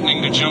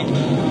threatening to jump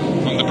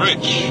from the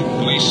bridge.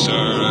 Police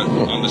are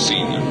on the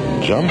scene there.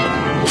 Jump?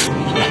 What's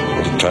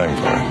the time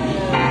for it?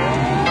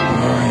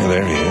 Oh, yeah,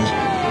 there he is.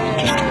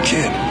 Just a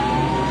kid.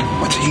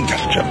 What's he got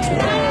to jump for?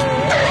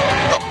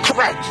 Oh,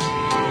 Christ!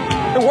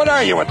 Hey, what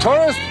are you, a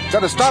tourist?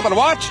 Got to stop and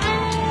watch?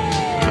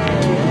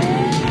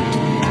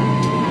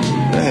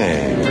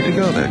 Hey, where'd he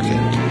go, that kid?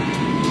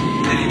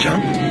 Did he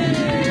jump? He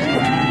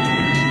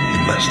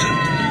must have.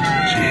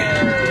 Gee.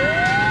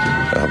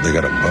 I hope they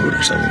got a boat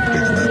or something to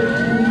pick him up.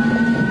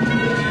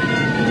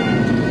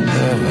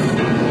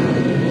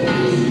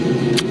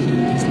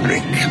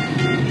 Drink.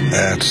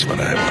 That's what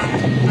I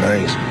want.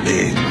 Nice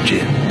big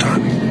gin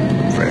tonic.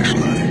 Fresh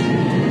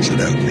lime. Sit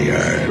out in the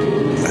yard.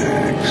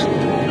 Relax.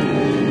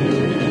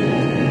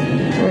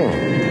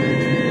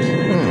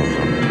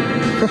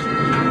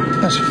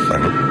 That's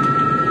funny.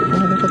 When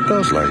did they put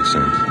those lights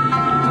in?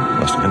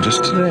 Must have been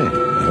just today. I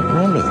don't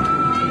remember them.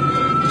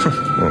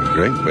 Well,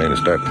 great way to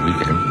start the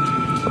weekend.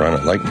 Run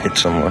a light and hit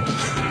someone.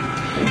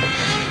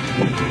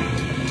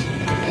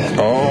 Yeah,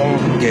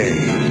 Okay,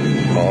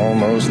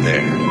 almost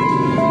there.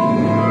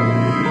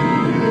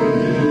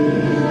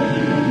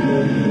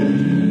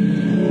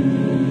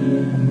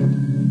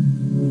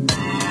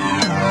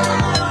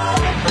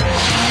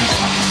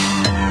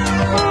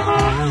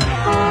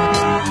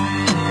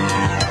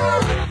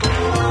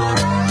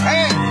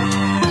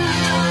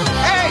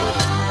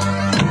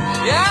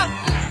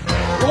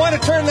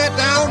 Turn that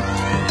down.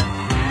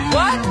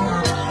 What?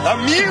 The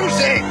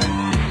music.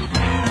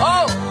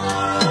 Oh,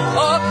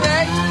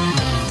 okay.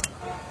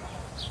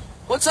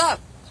 What's up?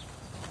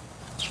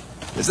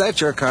 Is that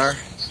your car?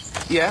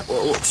 Yeah,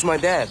 well, it's my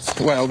dad's.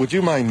 Well, would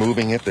you mind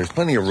moving it? There's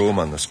plenty of room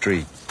on the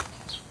street.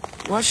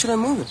 Why should I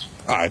move it?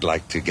 I'd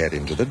like to get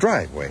into the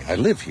driveway. I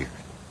live here.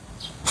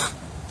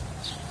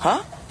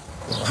 Huh?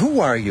 Who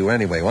are you,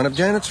 anyway? One of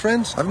Janet's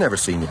friends? I've never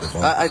seen you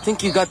before. I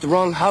think you got the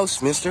wrong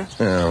house, mister.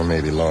 Oh,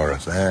 maybe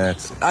Laura's.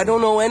 That's it. I don't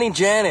know any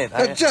Janet.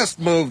 Just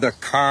move the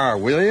car,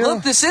 will you?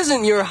 Look, this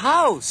isn't your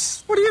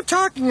house. What are you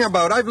talking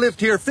about? I've lived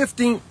here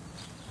 15...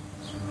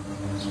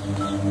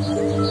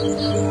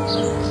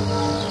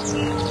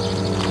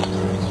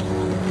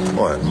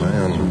 What, am I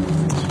on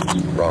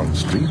the wrong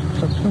street or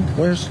something?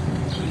 Where's...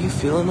 Are you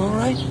feeling all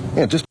right?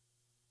 Yeah, just...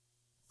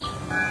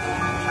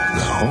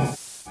 No.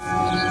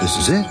 This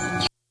is it.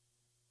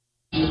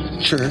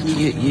 Church.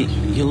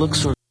 You look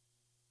sort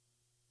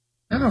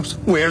of... House.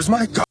 Where's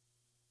my car?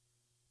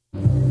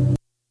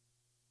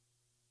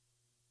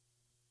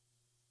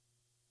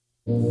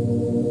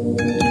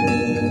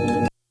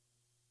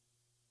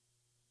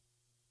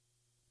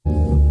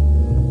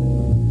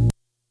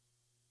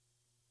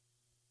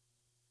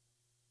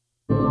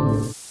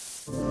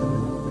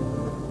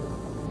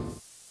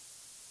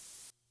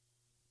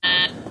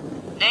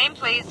 Name,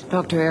 please.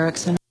 Dr.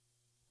 Erickson.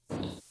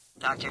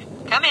 Doctor,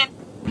 come in.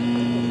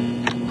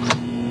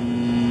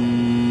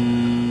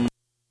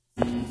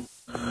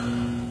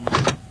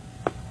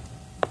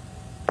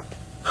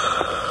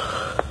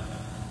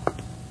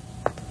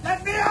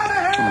 Let me out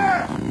of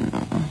here!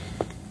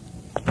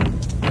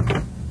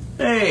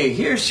 Hey,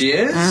 here she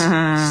is.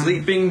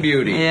 Sleeping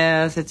Beauty.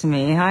 Yes, it's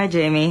me. Hi,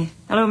 Jamie.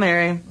 Hello,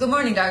 Mary. Good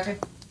morning, Doctor.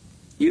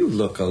 You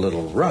look a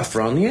little rough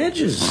around the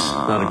edges.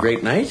 Not a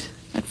great night?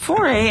 At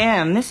 4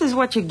 a.m., this is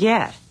what you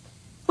get.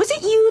 Was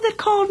it you that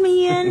called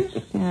me in?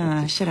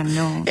 I should have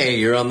known. Hey,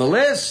 you're on the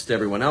list.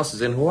 Everyone else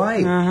is in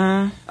Hawaii.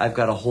 I've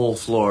got a whole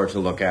floor to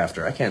look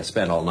after. I can't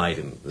spend all night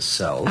in the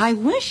cells. I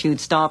wish you'd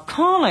stop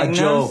calling. A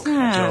joke.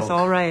 Yes,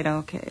 all right,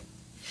 okay.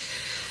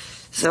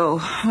 So,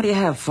 what do you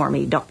have for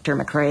me, Dr.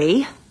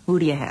 McRae? Who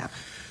do you have?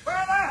 Where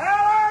the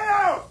hell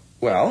are you?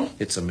 Well,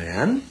 it's a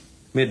man.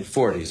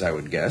 Mid-40s, I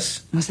would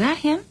guess. Was that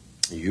him?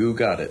 You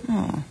got it.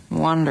 Oh,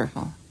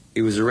 wonderful.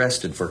 He was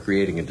arrested for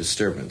creating a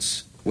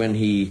disturbance. When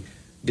he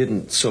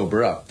didn't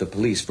sober up, the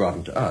police brought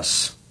him to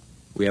us.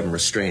 We have him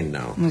restrained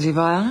now. Was he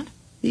violent?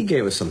 He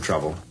gave us some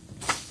trouble.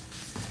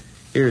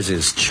 Here's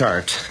his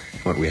chart,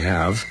 what we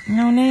have.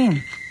 No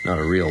name. Not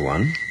a real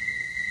one.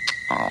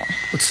 Oh.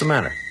 What's the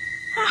matter?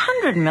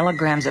 100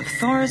 milligrams of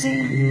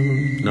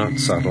Thorazine. Not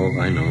subtle,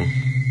 I know.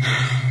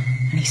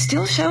 And he's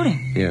still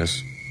shouting.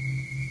 Yes.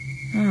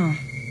 Oh.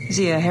 Is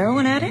he a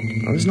heroin addict?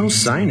 Well, there's no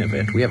sign of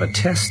it. We have a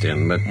test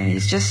in, but... And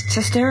he's just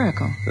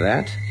hysterical.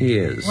 That he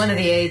is. One of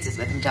the aides is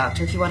with him,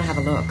 Doctor, if you want to have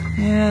a look.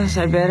 Yes,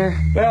 I'd better.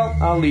 Well,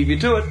 I'll leave you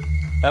to it.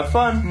 Have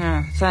fun.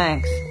 Yeah,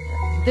 thanks.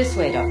 This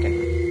way, Doctor.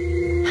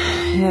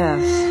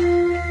 Yes.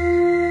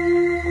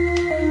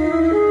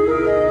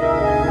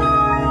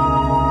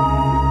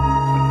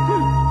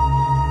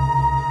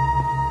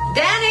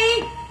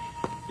 Danny!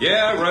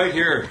 Yeah, right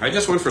here. I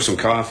just went for some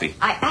coffee.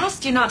 I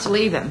asked you not to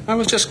leave him. I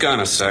was just gone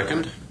a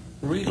second.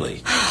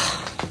 Really?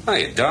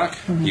 Hiya, Doc.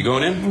 You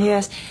going in?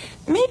 Yes.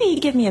 Maybe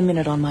give me a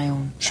minute on my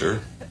own.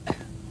 Sure.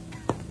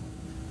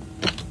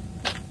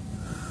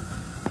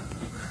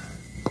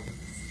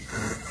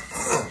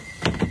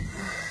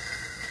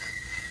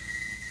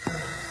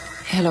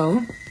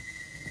 Hello.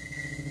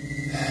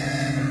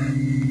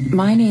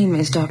 My name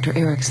is Dr.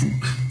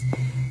 Erickson.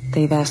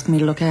 They've asked me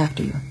to look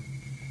after you.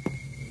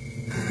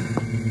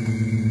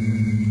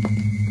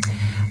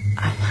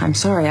 I'm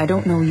sorry, I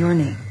don't know your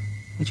name.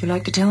 Would you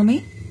like to tell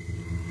me?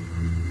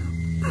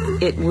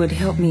 It would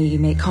help me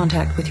make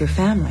contact with your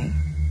family.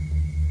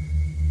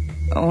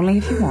 Only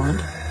if you want.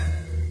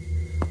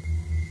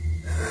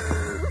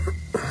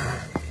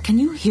 Can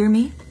you hear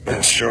me?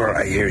 Sure,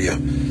 I hear you.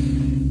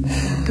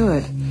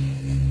 Good.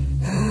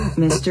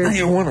 Mister...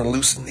 You want to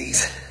loosen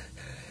these.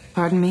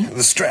 Pardon me?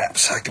 The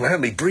straps. I can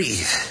hardly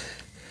breathe.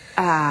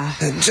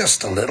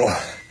 Just a little.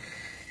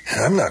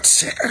 I'm not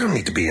sick. I don't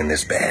need to be in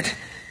this bed.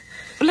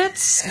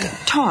 Let's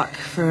talk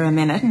for a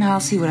minute, and I'll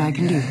see what I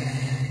can do.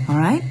 All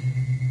right?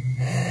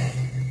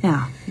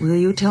 Now, will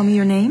you tell me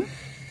your name?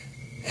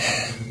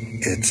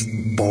 It's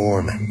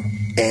Borman.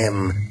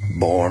 M.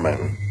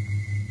 Borman.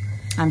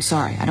 I'm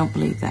sorry, I don't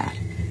believe that.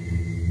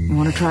 You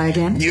want to try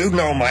again? You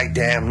know my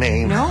damn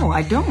name. No,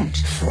 I don't.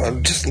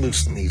 Well, just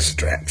loosen these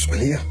straps,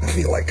 will you? I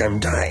feel like I'm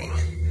dying.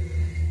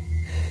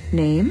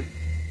 Name?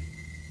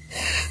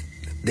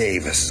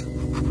 Davis.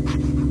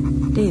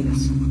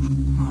 Davis.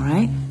 All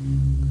right.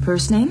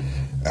 First name?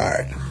 All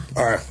right.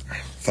 Arthur.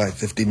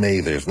 550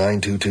 Mathers,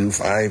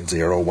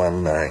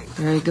 922-5019.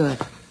 Very good.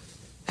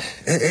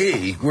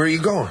 Hey, where are you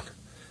going?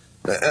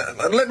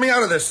 Let me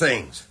out of this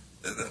thing.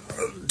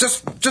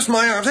 Just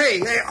my arms.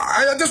 Hey,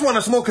 I just want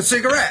to smoke a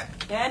cigarette.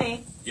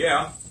 Danny?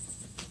 Yeah?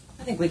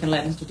 I think we can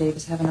let Mr.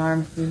 Davis have an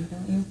arm free,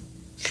 don't you?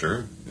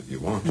 Sure, if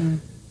you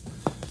want.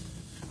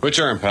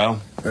 Which arm,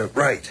 pal?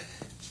 Right.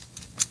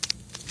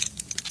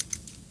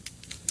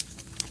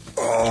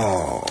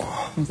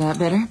 Oh. Is that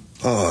better?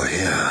 Oh,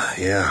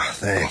 yeah,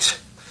 thanks.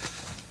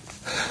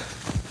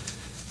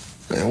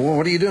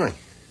 What are you doing?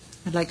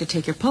 I'd like to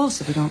take your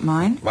pulse, if you don't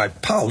mind. My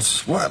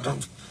pulse? What?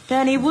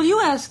 Danny, will you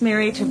ask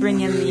Mary to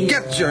bring in the...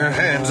 Get your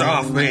hands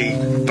off me,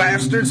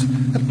 bastards!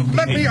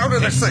 Let me out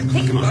of this thing!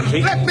 Let me out!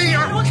 Let me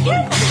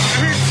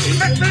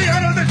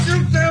out of this,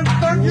 you damn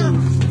thug!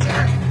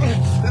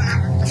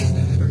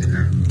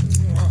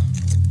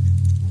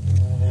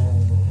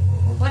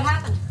 What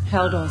happened?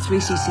 Haldol, 3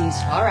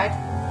 cc's. All right.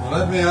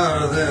 Let me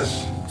out of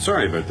this.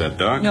 Sorry about that,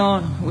 Doc. No,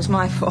 it was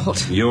my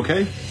fault. You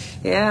okay?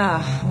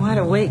 Yeah, wide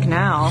awake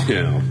now.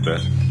 Yeah, I'll bet.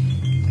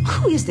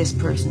 Who is this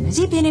person? Has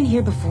he been in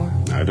here before?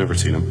 I've never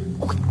seen him.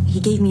 Oh, he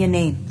gave me a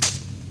name.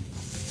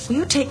 Will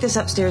you take this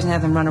upstairs and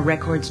have them run a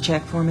records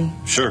check for me?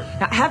 Sure.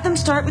 Now, have them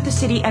start with the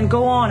city and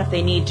go on if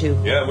they need to.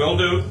 Yeah, will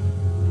do.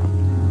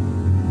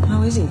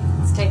 How is he?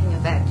 It's taking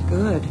effect.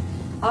 Good.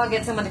 I'll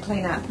get someone to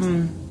clean up.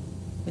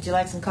 Would you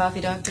like some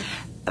coffee, Doctor?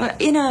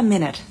 In a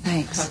minute,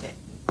 thanks. Okay.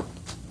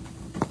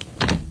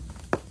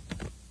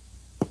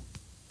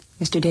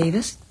 Mr.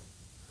 Davis?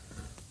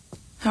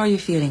 How are you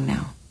feeling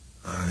now?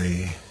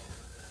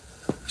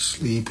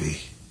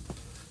 Sleepy.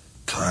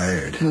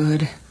 Tired.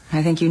 Good.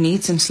 I think you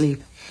need some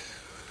sleep.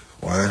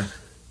 What?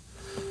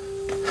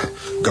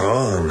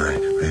 Gone,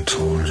 I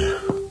told you.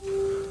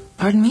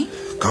 Pardon me?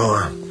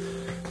 Gone.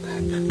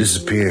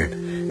 Disappeared.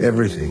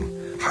 Everything.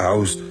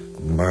 House,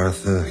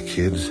 Martha,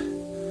 kids.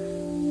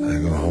 I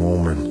go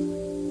home and...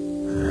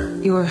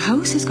 Your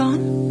house is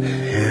gone?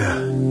 Yeah.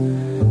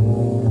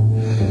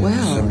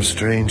 Well... Some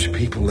strange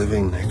people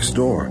living next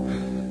door.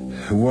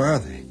 Who are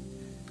they?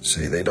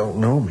 Say they don't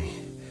know me.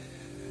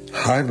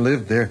 I've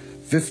lived there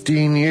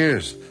 15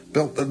 years.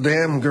 Built the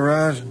damn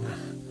garage.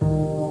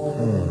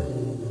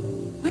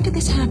 When did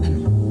this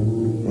happen?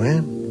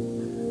 When?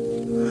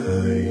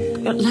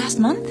 Last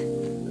month?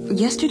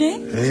 Yesterday?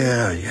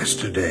 Yeah,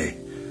 yesterday.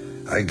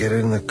 I get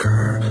in the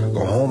car,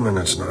 go home, and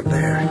it's not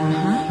there.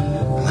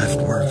 Left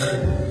work.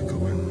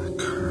 Go in the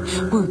car.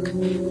 Work?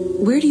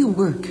 Where do you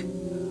work?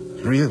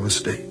 Real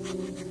estate.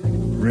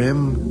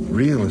 Rim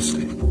Real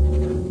Estate.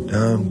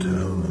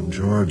 Downtown in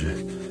Georgia.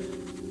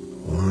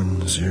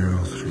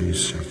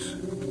 1036.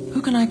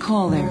 Who can I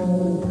call there?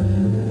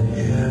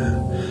 Yeah.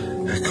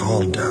 I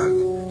called Doug.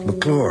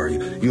 McClure.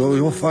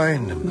 You'll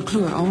find him.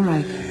 McClure, all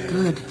right.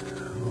 Good.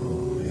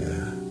 Oh,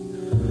 yeah.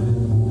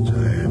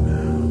 Tired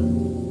now.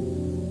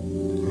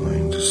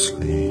 Going to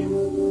sleep.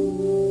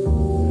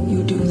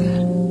 You do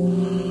that.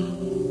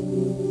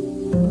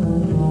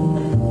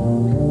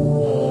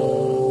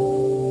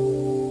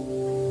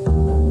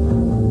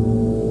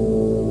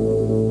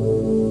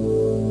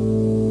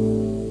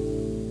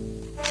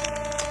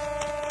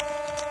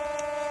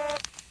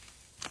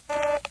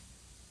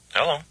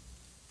 Hello.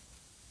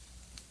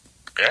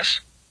 Yes?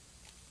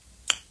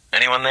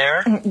 Anyone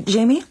there?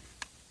 Jamie?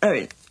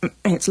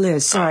 It's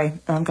Liz. Sorry,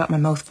 I've got my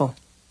mouth full.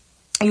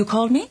 You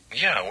called me?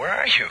 Yeah, where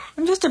are you?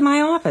 I'm just at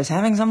my office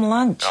having some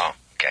lunch. Oh,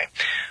 okay.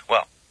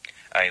 Well,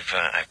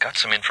 I've got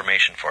some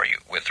information for you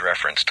with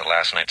reference to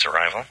last night's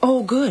arrival.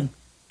 Oh, good.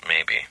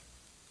 Maybe.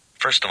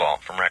 First of all,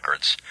 from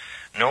records,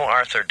 no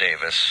Arthur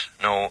Davis,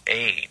 no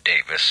A.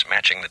 Davis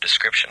matching the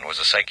description was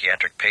a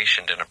psychiatric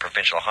patient in a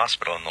provincial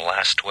hospital in the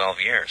last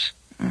 12 years.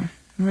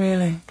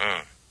 Really?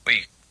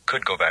 We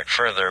could go back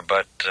further,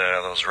 but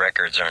those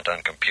records aren't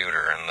on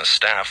computer, and the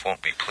staff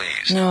won't be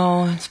pleased.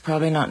 No, it's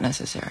probably not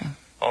necessary.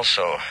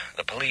 Also,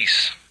 the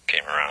police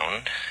came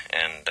around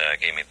and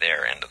gave me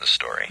their end of the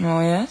story. Oh,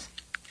 yes?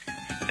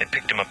 They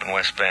picked him up in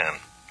West Van,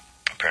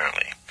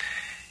 apparently.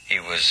 He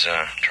was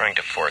trying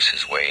to force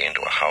his way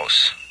into a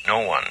house. No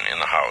one in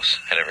the house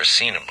had ever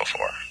seen him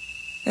before.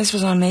 This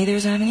was on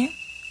Mathers Avenue?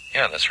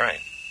 Yeah, that's right.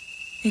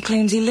 He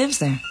claims he lives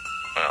there.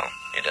 Well,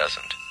 he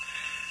doesn't.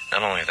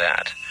 Not only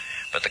that,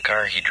 but the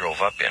car he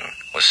drove up in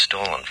was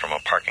stolen from a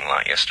parking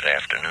lot yesterday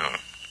afternoon.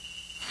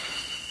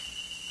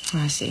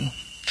 I see.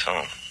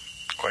 So,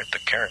 quite the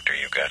character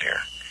you got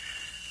here.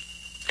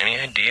 Any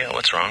idea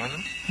what's wrong with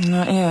him?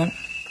 Not yet.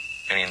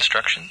 Any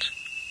instructions?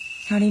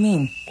 How do you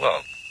mean?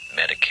 Well,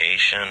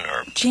 medication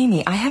or...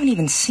 Jamie, I haven't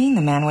even seen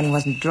the man when he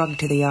wasn't drugged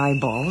to the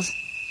eyeballs.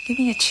 Give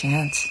me a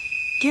chance.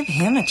 Give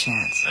him a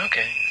chance.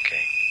 Okay.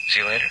 See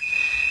you later.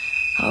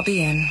 I'll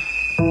be in.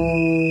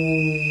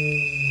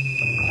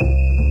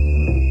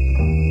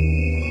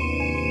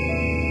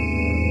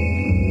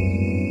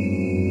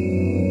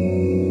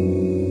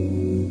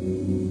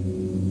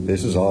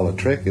 This is all a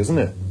trick, isn't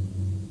it?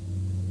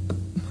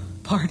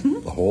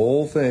 Pardon? The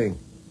whole thing.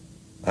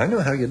 I know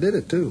how you did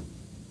it, too.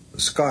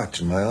 The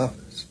scotch in my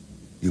office.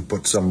 You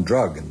put some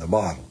drug in the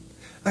bottle.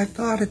 I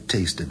thought it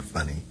tasted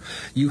funny.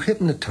 You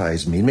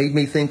hypnotized me, made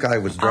me think I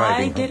was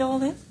driving. I did all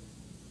this?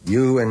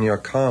 You and your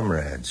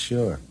comrades,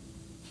 sure.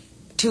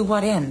 To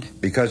what end?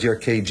 Because you're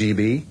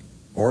KGB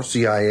or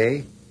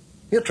CIA.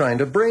 You're trying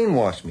to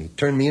brainwash me,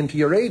 turn me into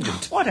your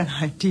agent. What an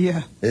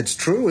idea. It's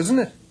true, isn't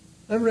it?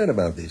 I've read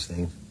about these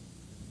things.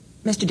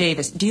 Mr.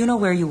 Davis, do you know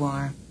where you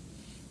are?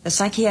 The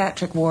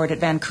psychiatric ward at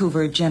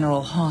Vancouver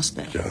General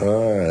Hospital.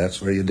 Sure,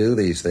 that's where you do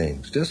these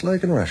things, just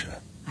like in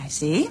Russia. I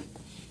see.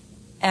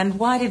 And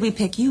why did we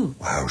pick you?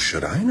 How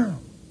should I know?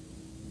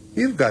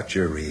 You've got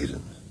your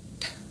reasons.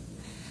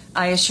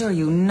 I assure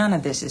you, none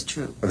of this is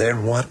true.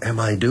 Then what am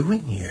I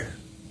doing here?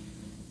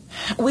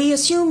 We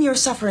assume you're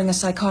suffering a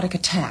psychotic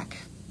attack.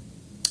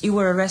 You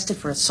were arrested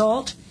for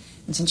assault,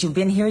 and since you've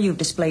been here, you've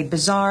displayed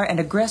bizarre and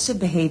aggressive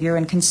behavior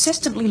and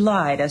consistently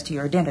lied as to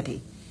your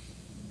identity.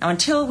 Now,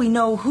 until we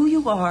know who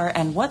you are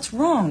and what's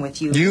wrong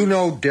with you... You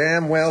know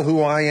damn well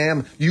who I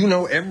am. You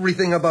know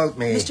everything about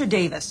me. Mr.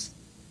 Davis,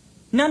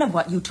 none of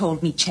what you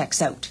told me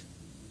checks out.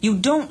 You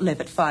don't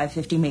live at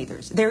 550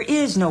 Mathers. There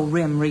is no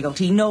Rim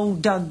Realty, no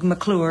Doug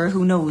McClure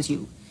who knows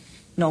you.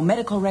 No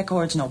medical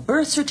records, no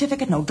birth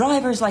certificate, no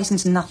driver's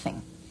license,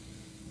 nothing.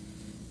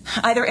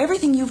 Either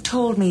everything you've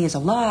told me is a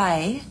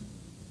lie,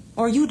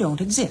 or you don't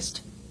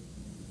exist.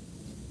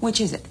 Which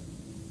is it?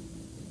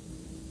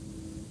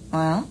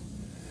 Well?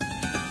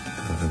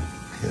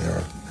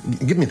 Here.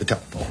 Give me the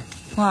telephone.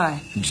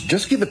 Why?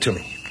 Just give it to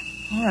me.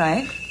 All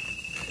right.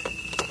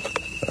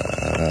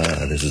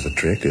 This is a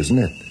trick, isn't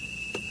it?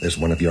 There's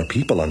one of your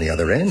people on the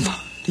other end.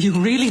 Do you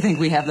really think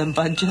we have the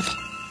budget?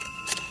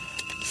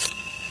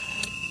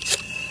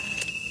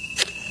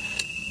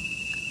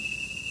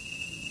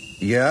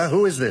 Yeah,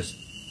 who is this?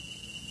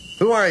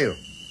 Who are you?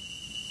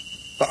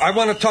 I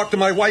want to talk to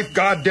my wife,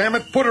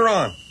 goddammit. Put her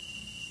on.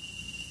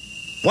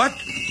 What?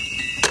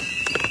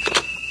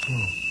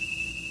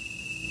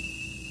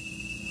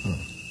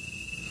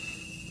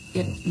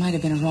 It might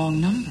have been a wrong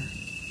number.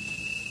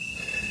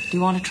 Do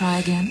you want to try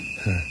again?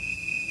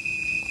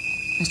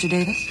 Mr.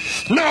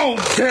 Davis? No,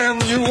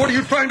 damn you! What are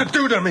you trying to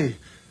do to me?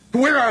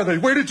 Where are they?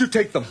 Where did you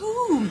take them?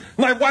 Who?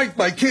 My wife,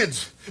 my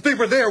kids. They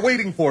were there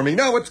waiting for me.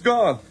 Now it's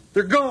gone.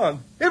 They're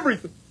gone.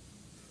 Everything.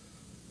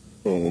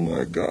 Oh,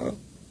 my God.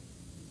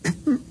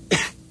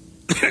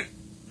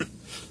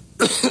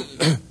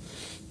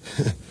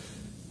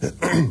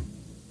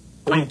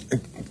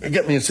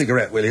 Get me a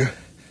cigarette, will you?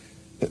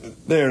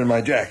 There in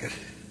my jacket.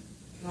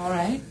 All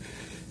right.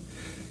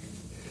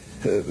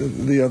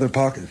 The other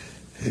pocket.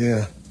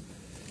 Yeah.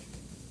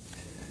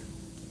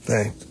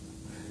 Thanks.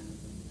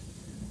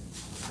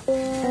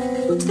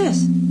 What's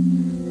this?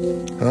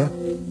 Huh?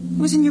 It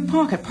was in your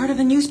pocket, part of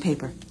the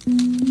newspaper.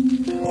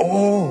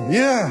 Oh,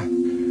 yeah.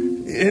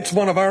 It's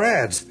one of our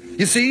ads.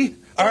 You see?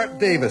 Art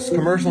Davis,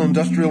 Commercial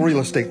Industrial Real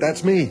Estate.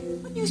 That's me.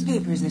 What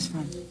newspaper is this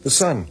from? The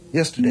Sun,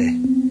 yesterday.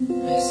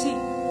 I see.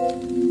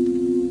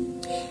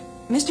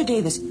 Mr.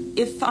 Davis,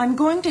 if I'm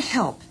going to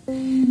help,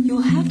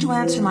 you'll have to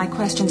answer my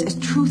questions as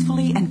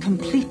truthfully and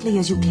completely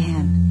as you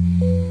can.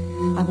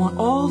 I want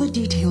all the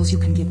details you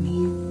can give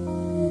me.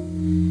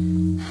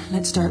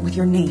 Let's start with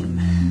your name.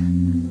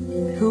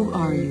 Who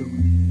are you?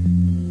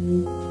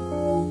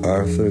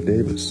 Arthur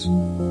Davis.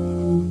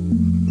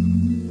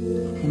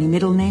 Any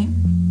middle name?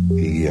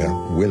 Yeah,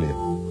 William.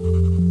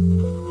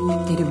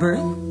 Date of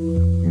birth?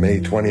 May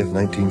 20th,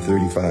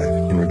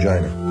 1935, in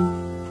Regina.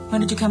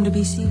 When did you come to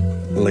BC?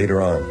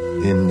 Later on,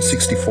 in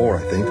 64,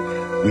 I think.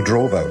 We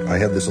drove out. I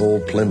had this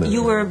old Plymouth.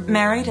 You were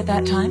married at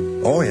that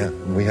time? Oh, yeah.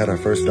 We had our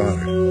first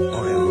daughter.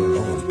 Oh, yeah,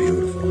 it was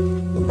beautiful.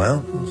 The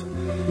mountains.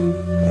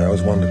 I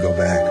always wanted to go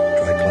back,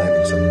 try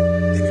climbing some,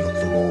 maybe look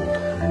for gold.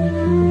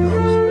 Who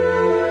knows?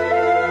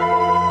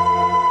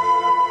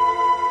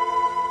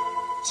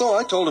 So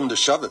I told him to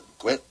shove it and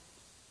quit.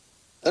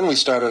 Then we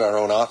started our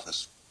own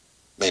office.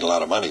 Made a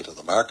lot of money till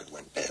the market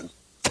went dead.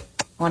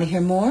 Want to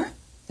hear more?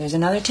 There's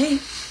another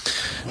tape.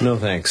 No,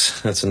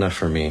 thanks. That's enough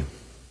for me.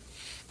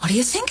 What do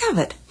you think of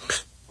it?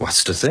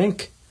 What's to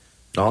think?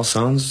 It all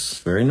sounds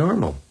very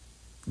normal.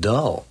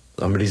 Dull.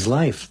 Somebody's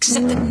life.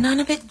 Except that none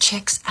of it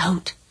checks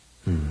out.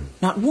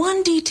 Not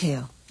one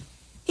detail.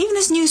 Even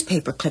this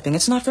newspaper clipping,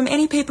 it's not from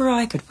any paper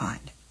I could find.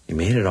 You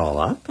made it all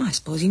up? I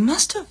suppose you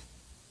must have.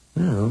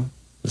 No,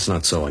 it's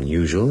not so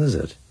unusual, is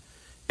it?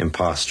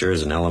 Imposture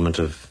is an element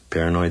of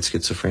paranoid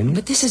schizophrenia.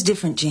 But this is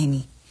different,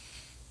 Jamie.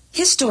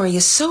 His story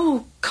is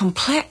so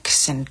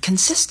complex and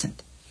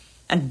consistent.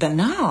 And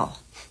banal.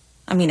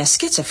 I mean, a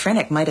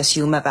schizophrenic might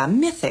assume of a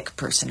mythic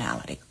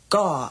personality.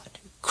 God,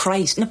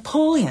 Christ,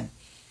 Napoleon.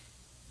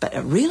 But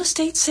a real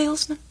estate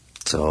salesman?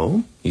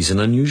 So, he's an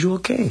unusual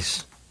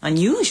case.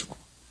 Unusual?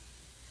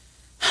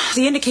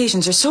 The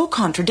indications are so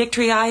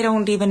contradictory, I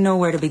don't even know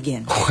where to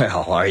begin.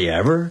 Well, are you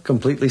ever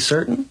completely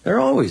certain? There are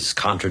always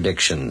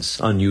contradictions,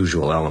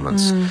 unusual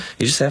elements.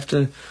 You just have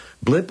to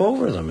blip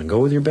over them and go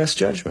with your best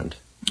judgment.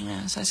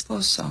 Yes, I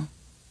suppose so.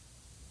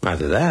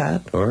 Either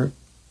that, or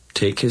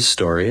take his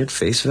story at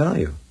face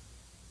value.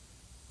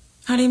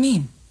 How do you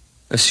mean?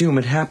 Assume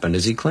it happened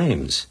as he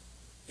claims.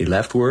 He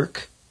left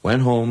work,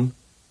 went home,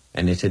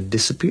 and it had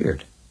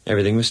disappeared.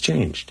 Everything was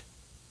changed.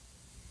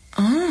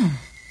 Oh.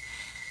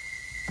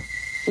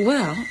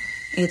 Well,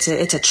 it's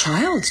a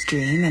child's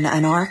dream,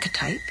 an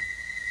archetype.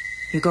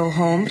 You go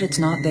home, but it's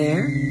not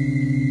there.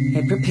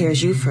 It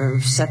prepares you for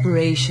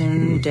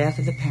separation, death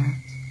of the parents.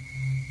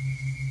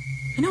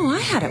 I know I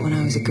had it when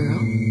I was a girl.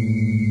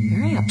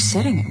 Very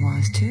upsetting it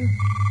was, too.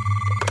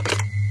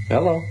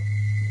 Hello.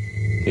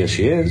 Yes,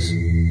 she is.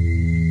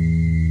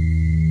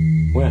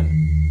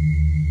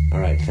 When? All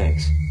right,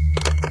 thanks.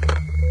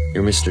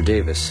 You're Mr.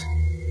 Davis.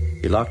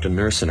 He locked a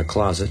nurse in a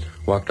closet,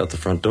 walked out the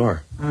front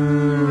door.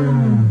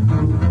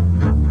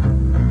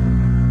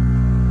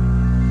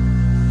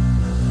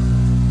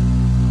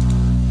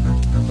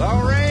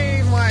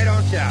 Lorraine, why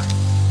don't ya?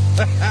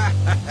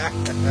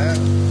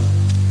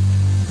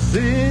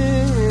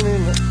 Singing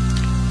in the...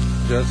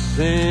 Just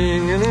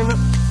singing in the...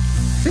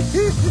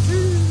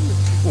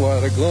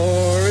 What a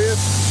glorious...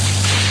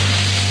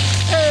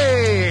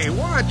 Hey,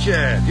 watch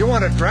it. You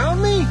want to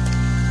drown me?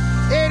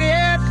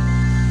 Idiot!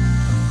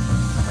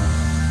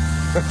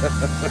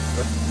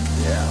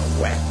 Yeah,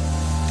 wet.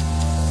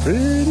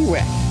 Pretty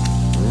wet.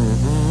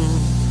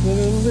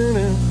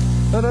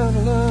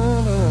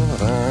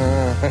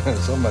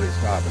 Somebody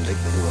stop and take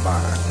me to the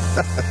bar.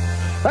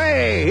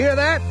 Hey, hear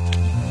that?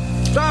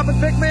 Stop and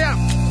pick me up.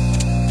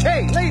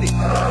 Hey, lady.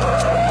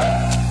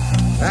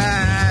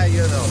 Ah,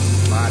 you know the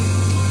spot.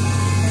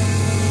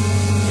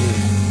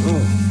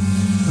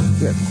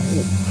 Get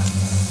cool.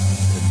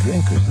 The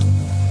drinkers.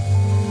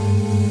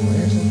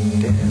 Where's the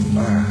damn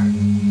bar?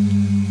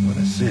 What a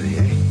city,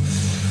 eh?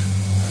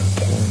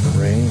 Pouring the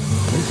rain.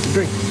 Where's the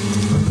drink?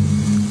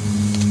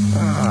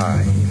 Ah,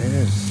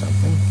 there's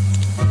something.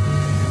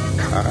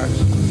 Cars.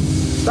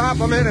 Stop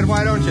a minute,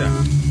 why don't you?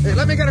 Hey,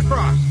 let me get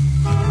across.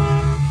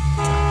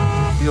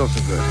 Feels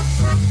so good.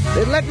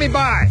 Hey, let me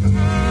by.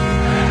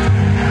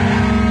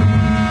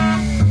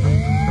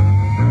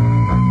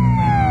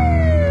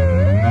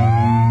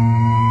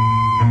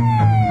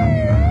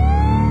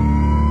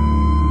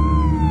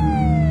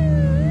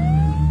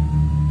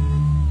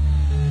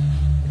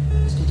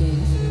 Mr.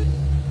 Davis?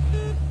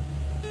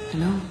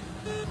 Hello?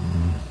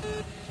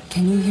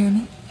 Can you hear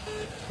me?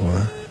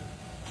 What?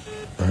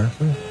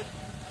 Arthur?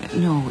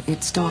 No,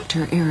 it's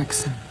Dr.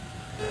 Erickson.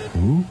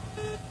 Who?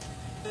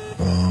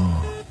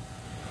 Oh.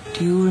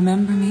 Do you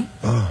remember me?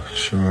 Oh,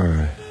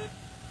 sure.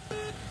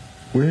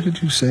 Where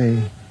did you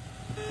say?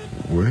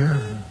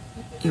 Where?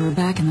 You were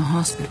back in the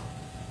hospital.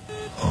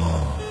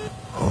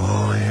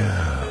 Oh,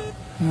 yeah.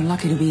 You're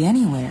lucky to be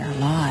anywhere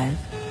alive.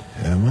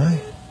 Am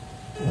I?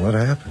 What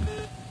happened?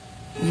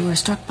 You were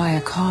struck by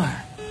a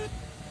car.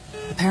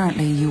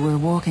 Apparently, you were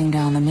walking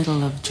down the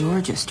middle of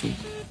Georgia Street.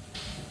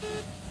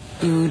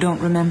 You don't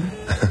remember?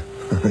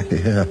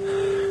 Yeah,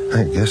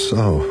 I guess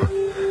so.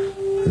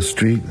 The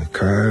street, the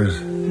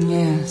cars.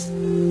 Yes.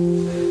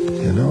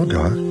 You know,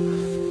 Doc,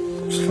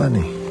 it's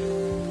funny.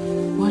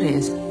 What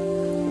is?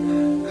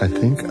 I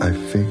think I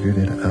figured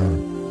it out.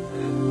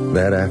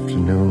 That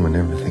afternoon when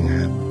everything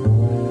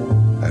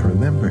happened. I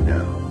remember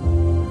now.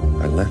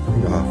 I left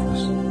the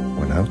office,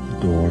 went out the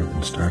door,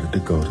 and started to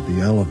go to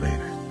the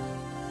elevator.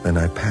 Then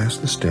I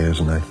passed the stairs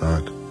and I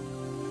thought,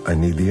 I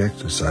need the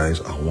exercise,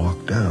 I'll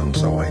walk down,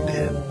 so I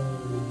did.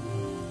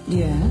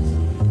 Yes?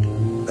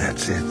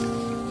 That's it.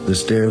 The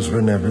stairs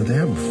were never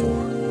there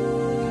before.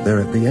 They're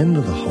at the end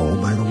of the hall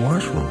by the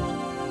washrooms.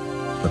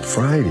 But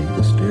Friday,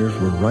 the stairs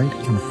were right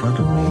in front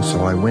of me,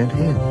 so I went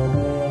in.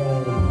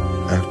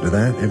 After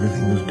that,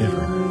 everything was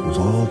different. It was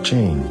all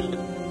changed.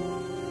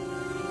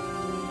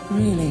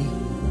 Really?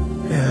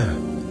 Yeah.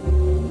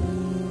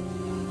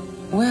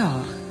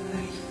 Well,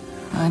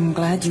 I'm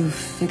glad you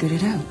figured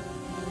it out.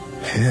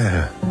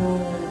 Yeah.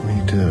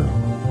 Me too.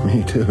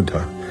 Me too,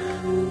 Doc.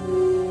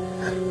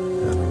 I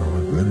don't know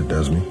what good it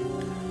does me.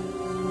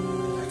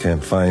 I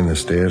can't find the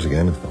stairs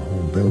again if the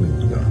whole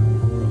building's gone.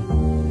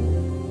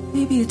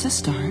 Maybe it's a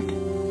start.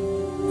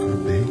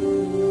 Could be.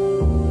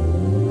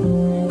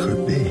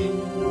 Could be.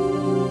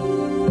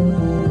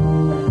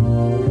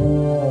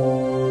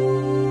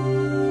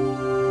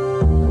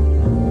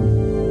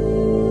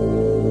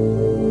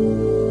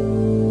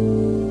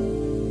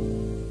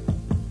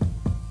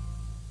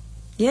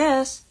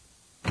 Yes.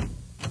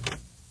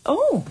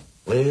 Oh.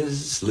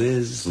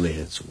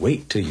 Liz,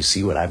 wait till you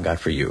see what I've got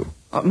for you.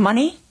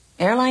 Money?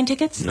 Airline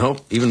tickets?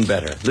 Nope, even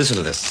better. Listen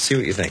to this. See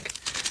what you think.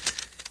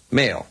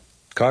 Male,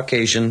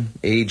 Caucasian,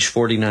 age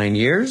 49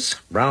 years,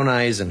 brown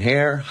eyes and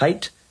hair,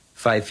 height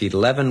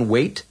 5'11",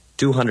 weight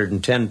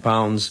 210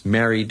 pounds,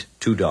 married,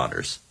 2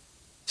 daughters.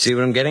 See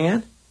what I'm getting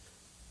at?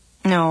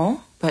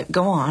 No, but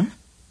go on.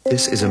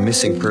 This is a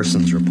missing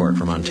persons report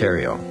from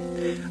Ontario.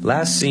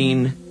 Last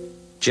seen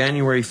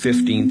January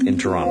 15th in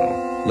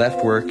Toronto.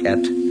 Left work at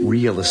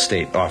real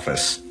estate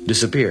office.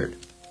 Disappeared.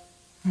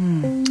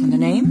 And the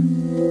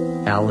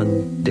name?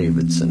 Alan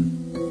Davidson.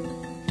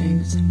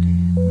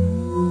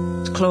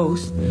 It's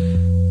close.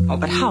 Oh,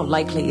 but how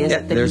likely is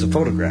it that... There's a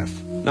photograph.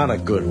 Not a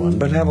good one,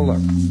 but have a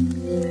look.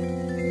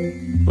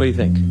 What do you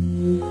think?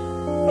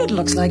 It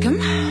looks like him.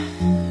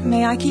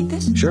 May I keep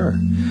this? Sure.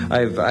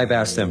 I've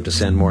asked them to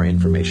send more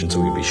information so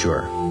we'd be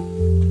sure.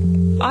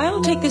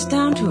 I'll take this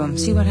down to him,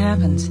 see what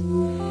happens.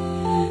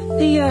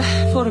 The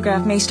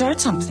photograph may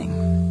start something.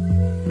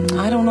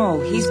 I don't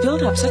know. He's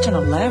built up such an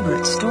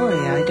elaborate story,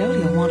 I doubt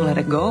he'll want to let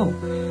it go.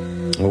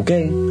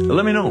 Okay.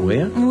 Let me know, will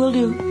you? Will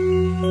do.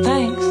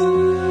 Thanks.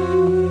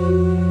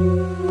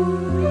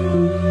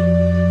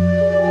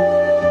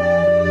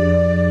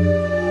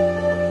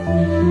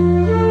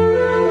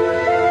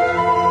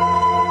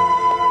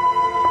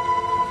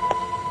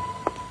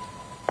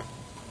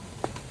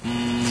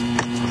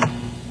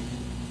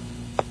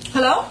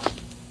 Hello?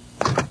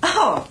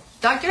 Oh,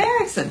 Dr.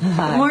 Erickson.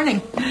 Hi. Good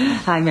morning.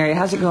 Hi, Mary.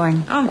 How's it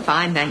going? I'm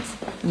fine, thanks.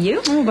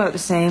 You? Oh, about the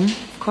same.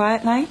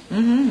 Quiet night?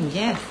 Mm-hmm,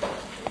 yes.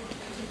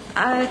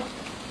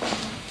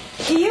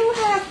 Do you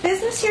have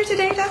business here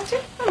today,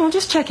 Doctor? Oh,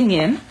 just checking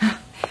in.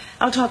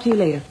 I'll talk to you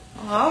later.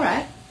 Oh, all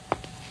right.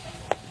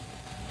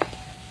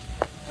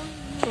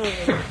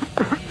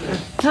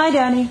 Hi,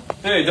 Danny.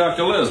 Hey,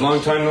 Dr. Liz,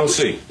 long time no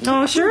see.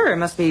 Oh, sure. It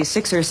must be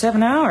 6 or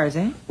 7 hours,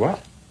 eh?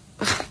 What?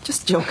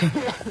 Just joking.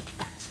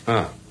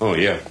 Oh,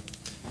 yeah.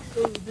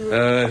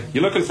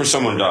 You looking for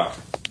someone, Doc?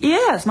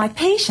 Yes, my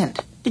patient.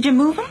 Did you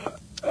move him?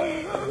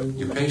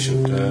 Your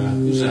patient,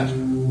 who's that?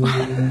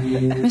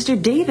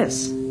 Mr.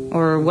 Davis,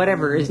 or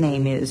whatever his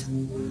name is.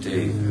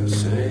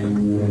 Davis, eh?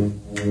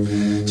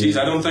 Geez,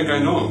 I don't think I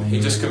know him. He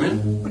just come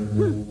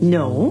in?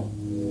 No.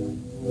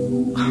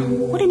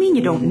 What do you mean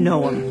you don't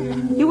know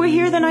him? You were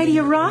here the night he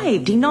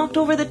arrived. He knocked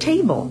over the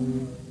table.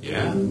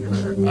 Yeah?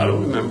 I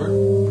don't remember.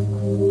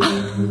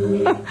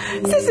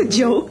 Is this a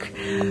joke?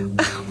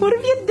 What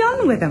have you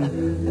done with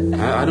him?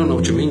 I don't know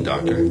what you mean,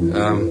 Doctor.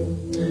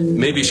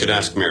 Maybe you should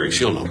ask Mary.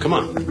 She'll know. Come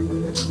on.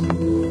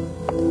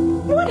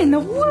 What in the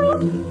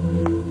world?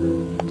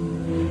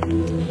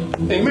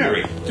 Hey,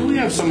 Mary, do we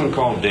have someone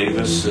called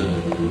Davis?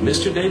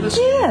 Mr. Davis?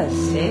 Yes.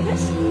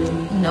 Davis?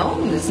 No,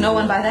 there's no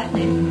one by that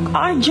name.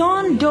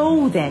 John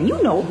Doe, then.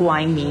 You know who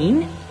I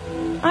mean.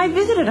 I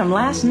visited him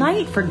last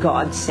night, for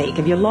God's sake.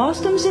 Have you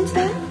lost him since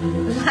then?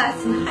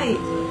 Last night?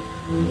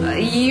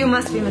 You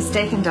must be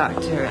mistaken,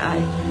 Doctor. I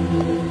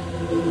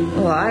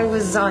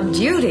was on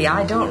duty.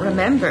 I don't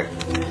remember.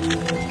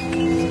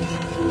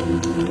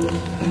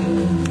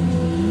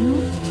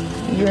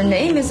 Your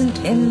name isn't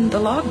in the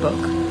logbook.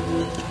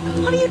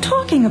 What are you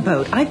talking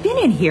about? I've been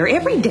in here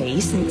every day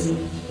since...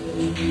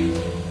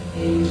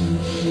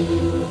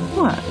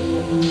 What?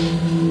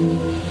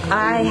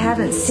 I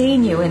haven't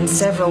seen you in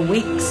several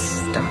weeks,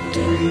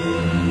 Doctor.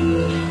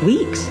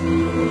 Weeks?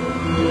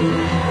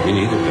 Me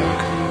neither,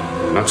 Doc.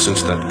 Not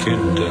since that kid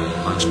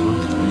last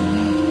month.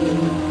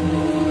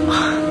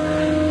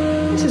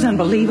 This is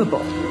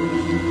unbelievable.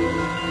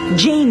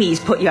 Jamie's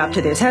put you up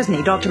to this, hasn't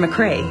he, Dr.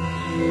 McCrae?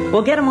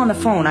 We'll get him on the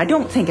phone. I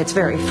don't think it's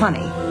very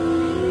funny.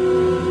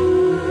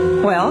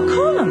 Well,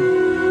 call him.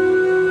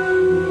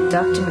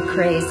 Dr.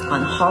 McCrae's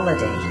on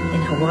holiday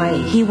in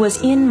Hawaii. He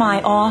was in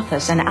my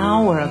office an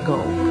hour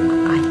ago.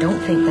 I don't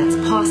think that's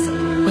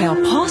possible. Well,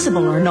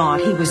 possible or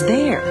not, he was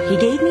there. He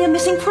gave me a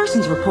missing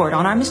persons report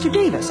on our Mr.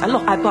 Davis.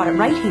 Look, I've got it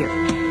right here.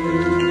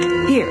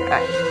 Here.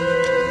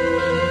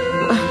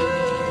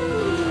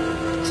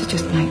 Is it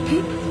just blank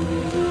paper?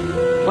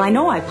 Well, I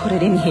know I put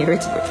it in here.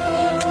 It's...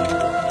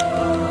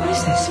 What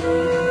is this?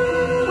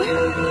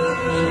 Where?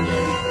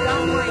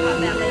 Don't worry about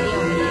that lady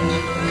over there.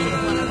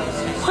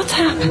 What's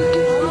happened?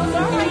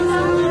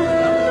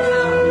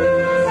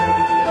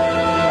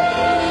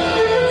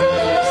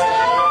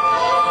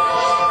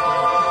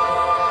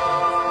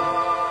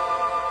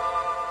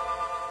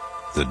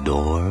 The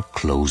door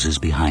closes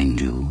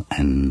behind you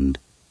and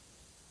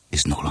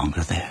is no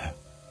longer there.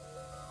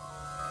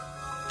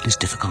 It is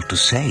difficult to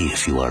say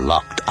if you are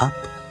locked up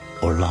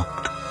or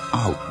locked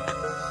out.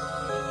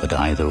 But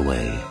either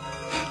way,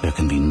 there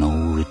can be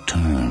no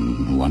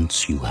return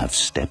once you have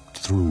stepped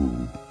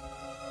through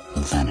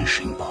the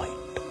vanishing point.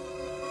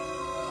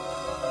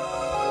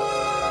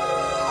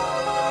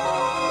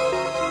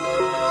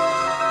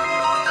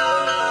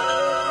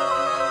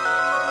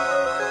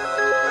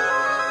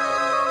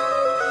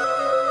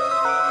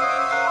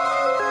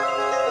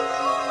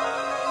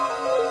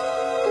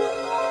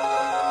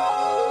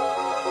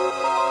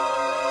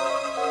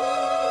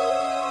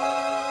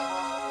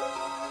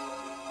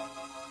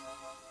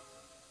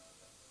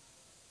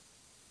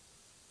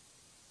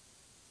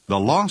 The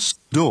Lost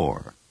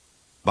Door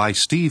by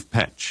Steve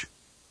Petch.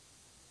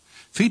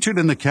 Featured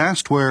in the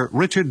cast were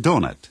Richard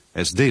Donat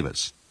as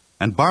Davis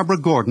and Barbara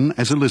Gordon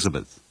as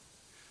Elizabeth,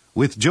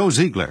 with Joe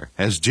Ziegler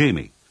as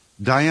Jamie,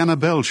 Diana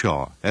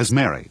Belshaw as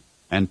Mary,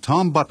 and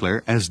Tom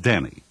Butler as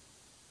Danny.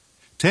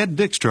 Ted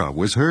Dykstra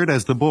was heard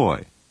as the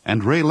boy,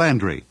 and Ray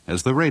Landry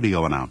as the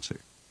radio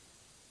announcer.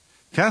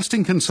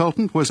 Casting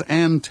consultant was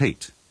Ann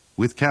Tate,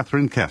 with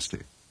Catherine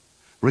Castor.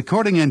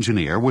 Recording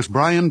engineer was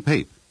Brian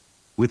Pape,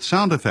 with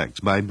sound effects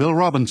by Bill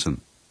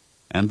Robinson,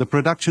 and the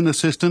production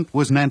assistant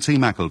was Nancy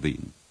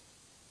McElveen.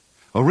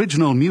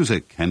 Original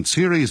music and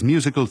series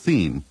musical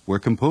theme were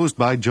composed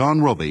by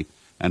John Roby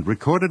and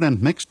recorded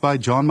and mixed by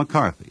John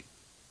McCarthy.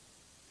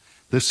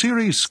 The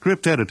series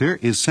script editor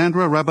is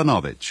Sandra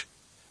Rabinovich,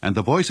 and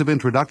the voice of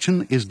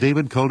introduction is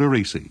David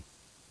Calderisi.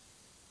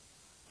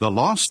 The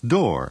Lost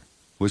Door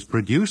was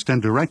produced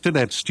and directed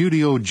at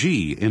Studio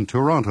G in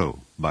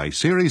Toronto by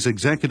series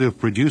executive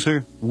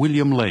producer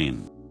William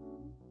Lane.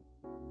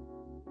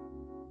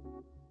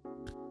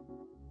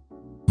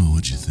 Well,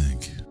 what'd you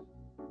think?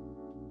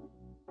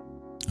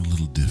 A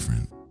little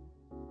different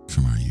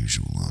from our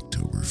usual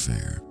October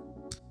fare.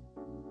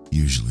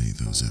 Usually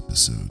those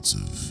episodes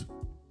of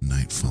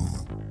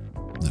Nightfall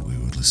that we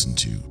would listen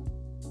to,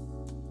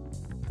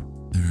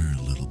 they're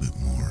a little bit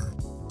more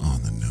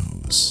on the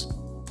nose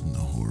in the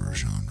horror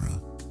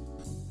genre.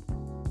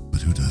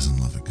 But who doesn't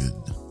love a good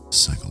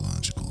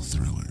psychological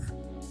thriller?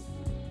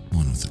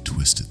 One with a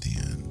twist at the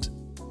end.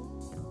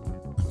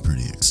 I'm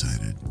pretty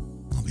excited,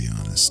 I'll be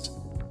honest,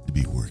 to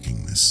be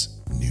working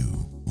this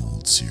new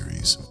old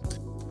series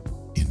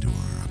into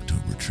our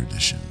October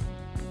tradition.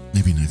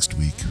 Maybe next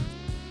week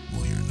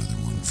we'll hear another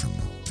one from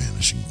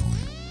Vanishing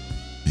Point.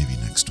 Maybe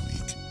next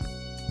week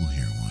we'll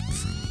hear one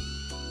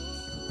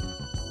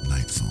from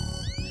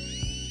Nightfall.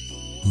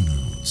 Who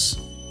knows?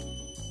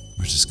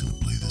 We're just gonna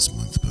play this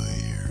month by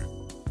ear.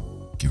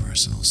 Give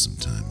ourselves some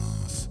time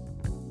off.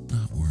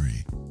 Not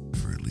worry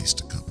for at least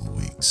a couple of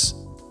weeks.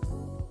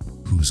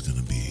 Who's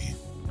gonna be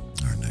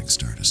our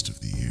next artist of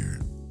the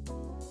year?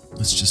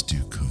 Let's just do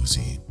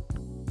cozy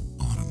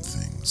autumn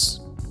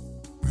things.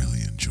 Really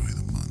enjoy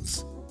the month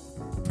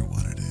for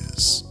what it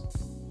is.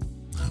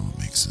 How it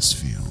makes us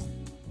feel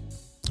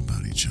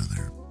about each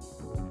other,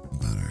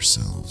 about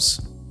ourselves,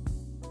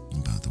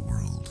 about the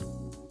world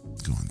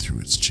going through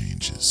its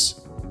changes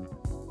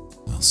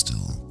while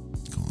still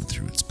going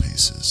through its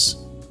paces.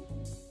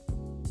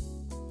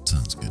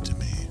 Sounds good to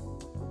me.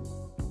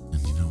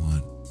 And you know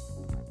what?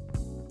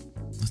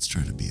 Let's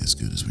try to be as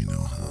good as we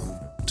know how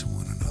to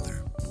one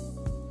another.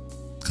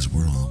 Because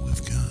we're all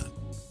we've got.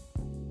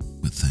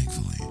 But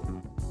thankfully,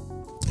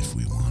 if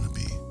we want to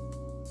be,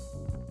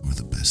 we're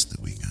the best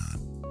that we got.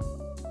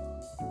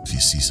 If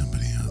you see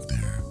somebody out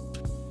there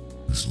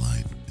whose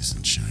light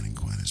isn't shining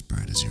quite as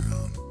bright as your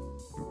own,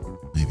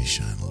 maybe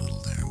shine a little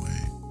their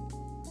way.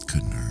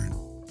 Couldn't hurt.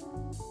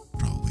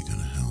 Probably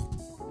gonna help.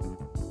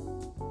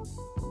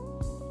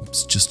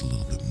 It's just a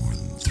little bit more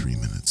than 3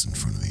 minutes in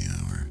front of the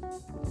hour.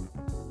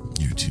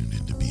 You're tuned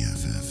into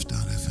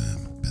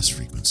BFF.FM, best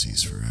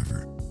frequencies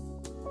forever.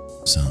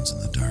 Sounds in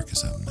the Dark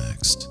is up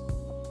next.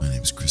 My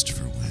name's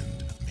Christopher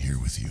Wind. I'm here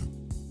with you,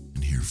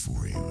 and here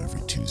for you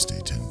every Tuesday,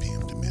 10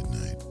 p.m. to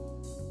midnight.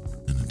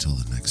 And until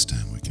the next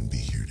time we can be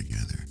here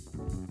together,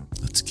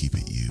 let's keep it